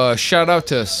knew? Shout out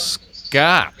to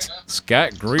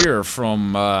Scott Greer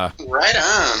from, Right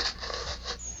on.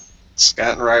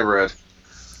 Scott and Rye Bread.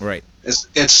 right.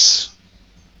 It's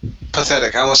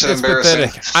pathetic. I almost said It's embarrassing.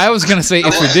 pathetic. I was going to say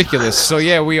it's ridiculous, so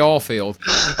yeah, we all failed.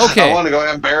 I Okay, want to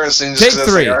go embarrassing just Take 'cause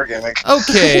that's three. like our gimmick.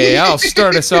 okay, I'll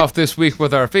start us off this week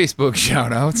with our Facebook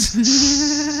shout-outs.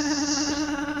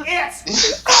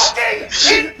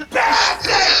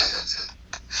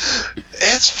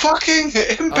 It's fucking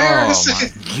Oh,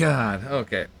 embarrassing. my God.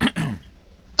 Okay.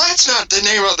 That's not the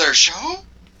name of their show.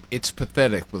 It's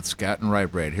pathetic with Scott and Rye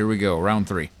Bread. Here we go, round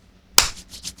 3.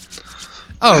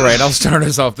 All right, I'll start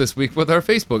us off this week with our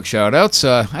Facebook shout-outs.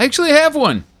 I actually have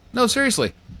one. No,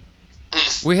 seriously.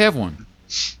 We have one.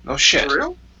 No shit. For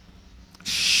real?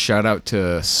 Shout out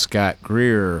to Scott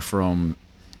Greer from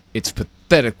It's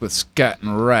Pathetic with Scott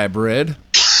and Rye Bread.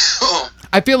 Oh,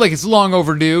 I feel like it's long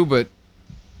overdue, but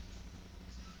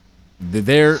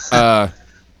there, no,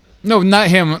 not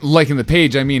him liking the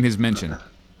page, I mean his mention.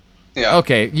 Yeah.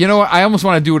 Okay, you know what? I almost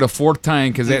want to do it a 4th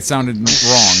time because that sounded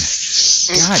wrong.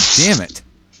 God damn it.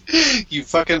 You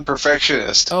fucking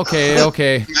perfectionist. Okay.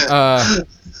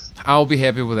 I'll be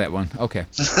happy with that one. Okay.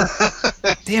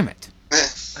 Damn it.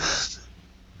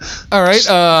 All right.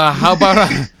 How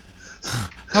about it?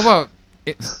 All right.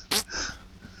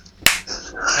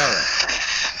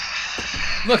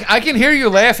 Look, I can hear you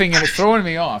laughing and it's throwing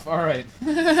me off. All right.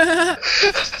 I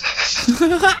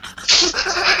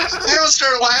don't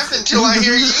start laughing until I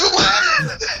hear you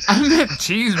laugh. I'm that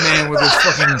cheese man with his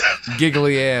fucking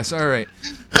giggly ass. All right.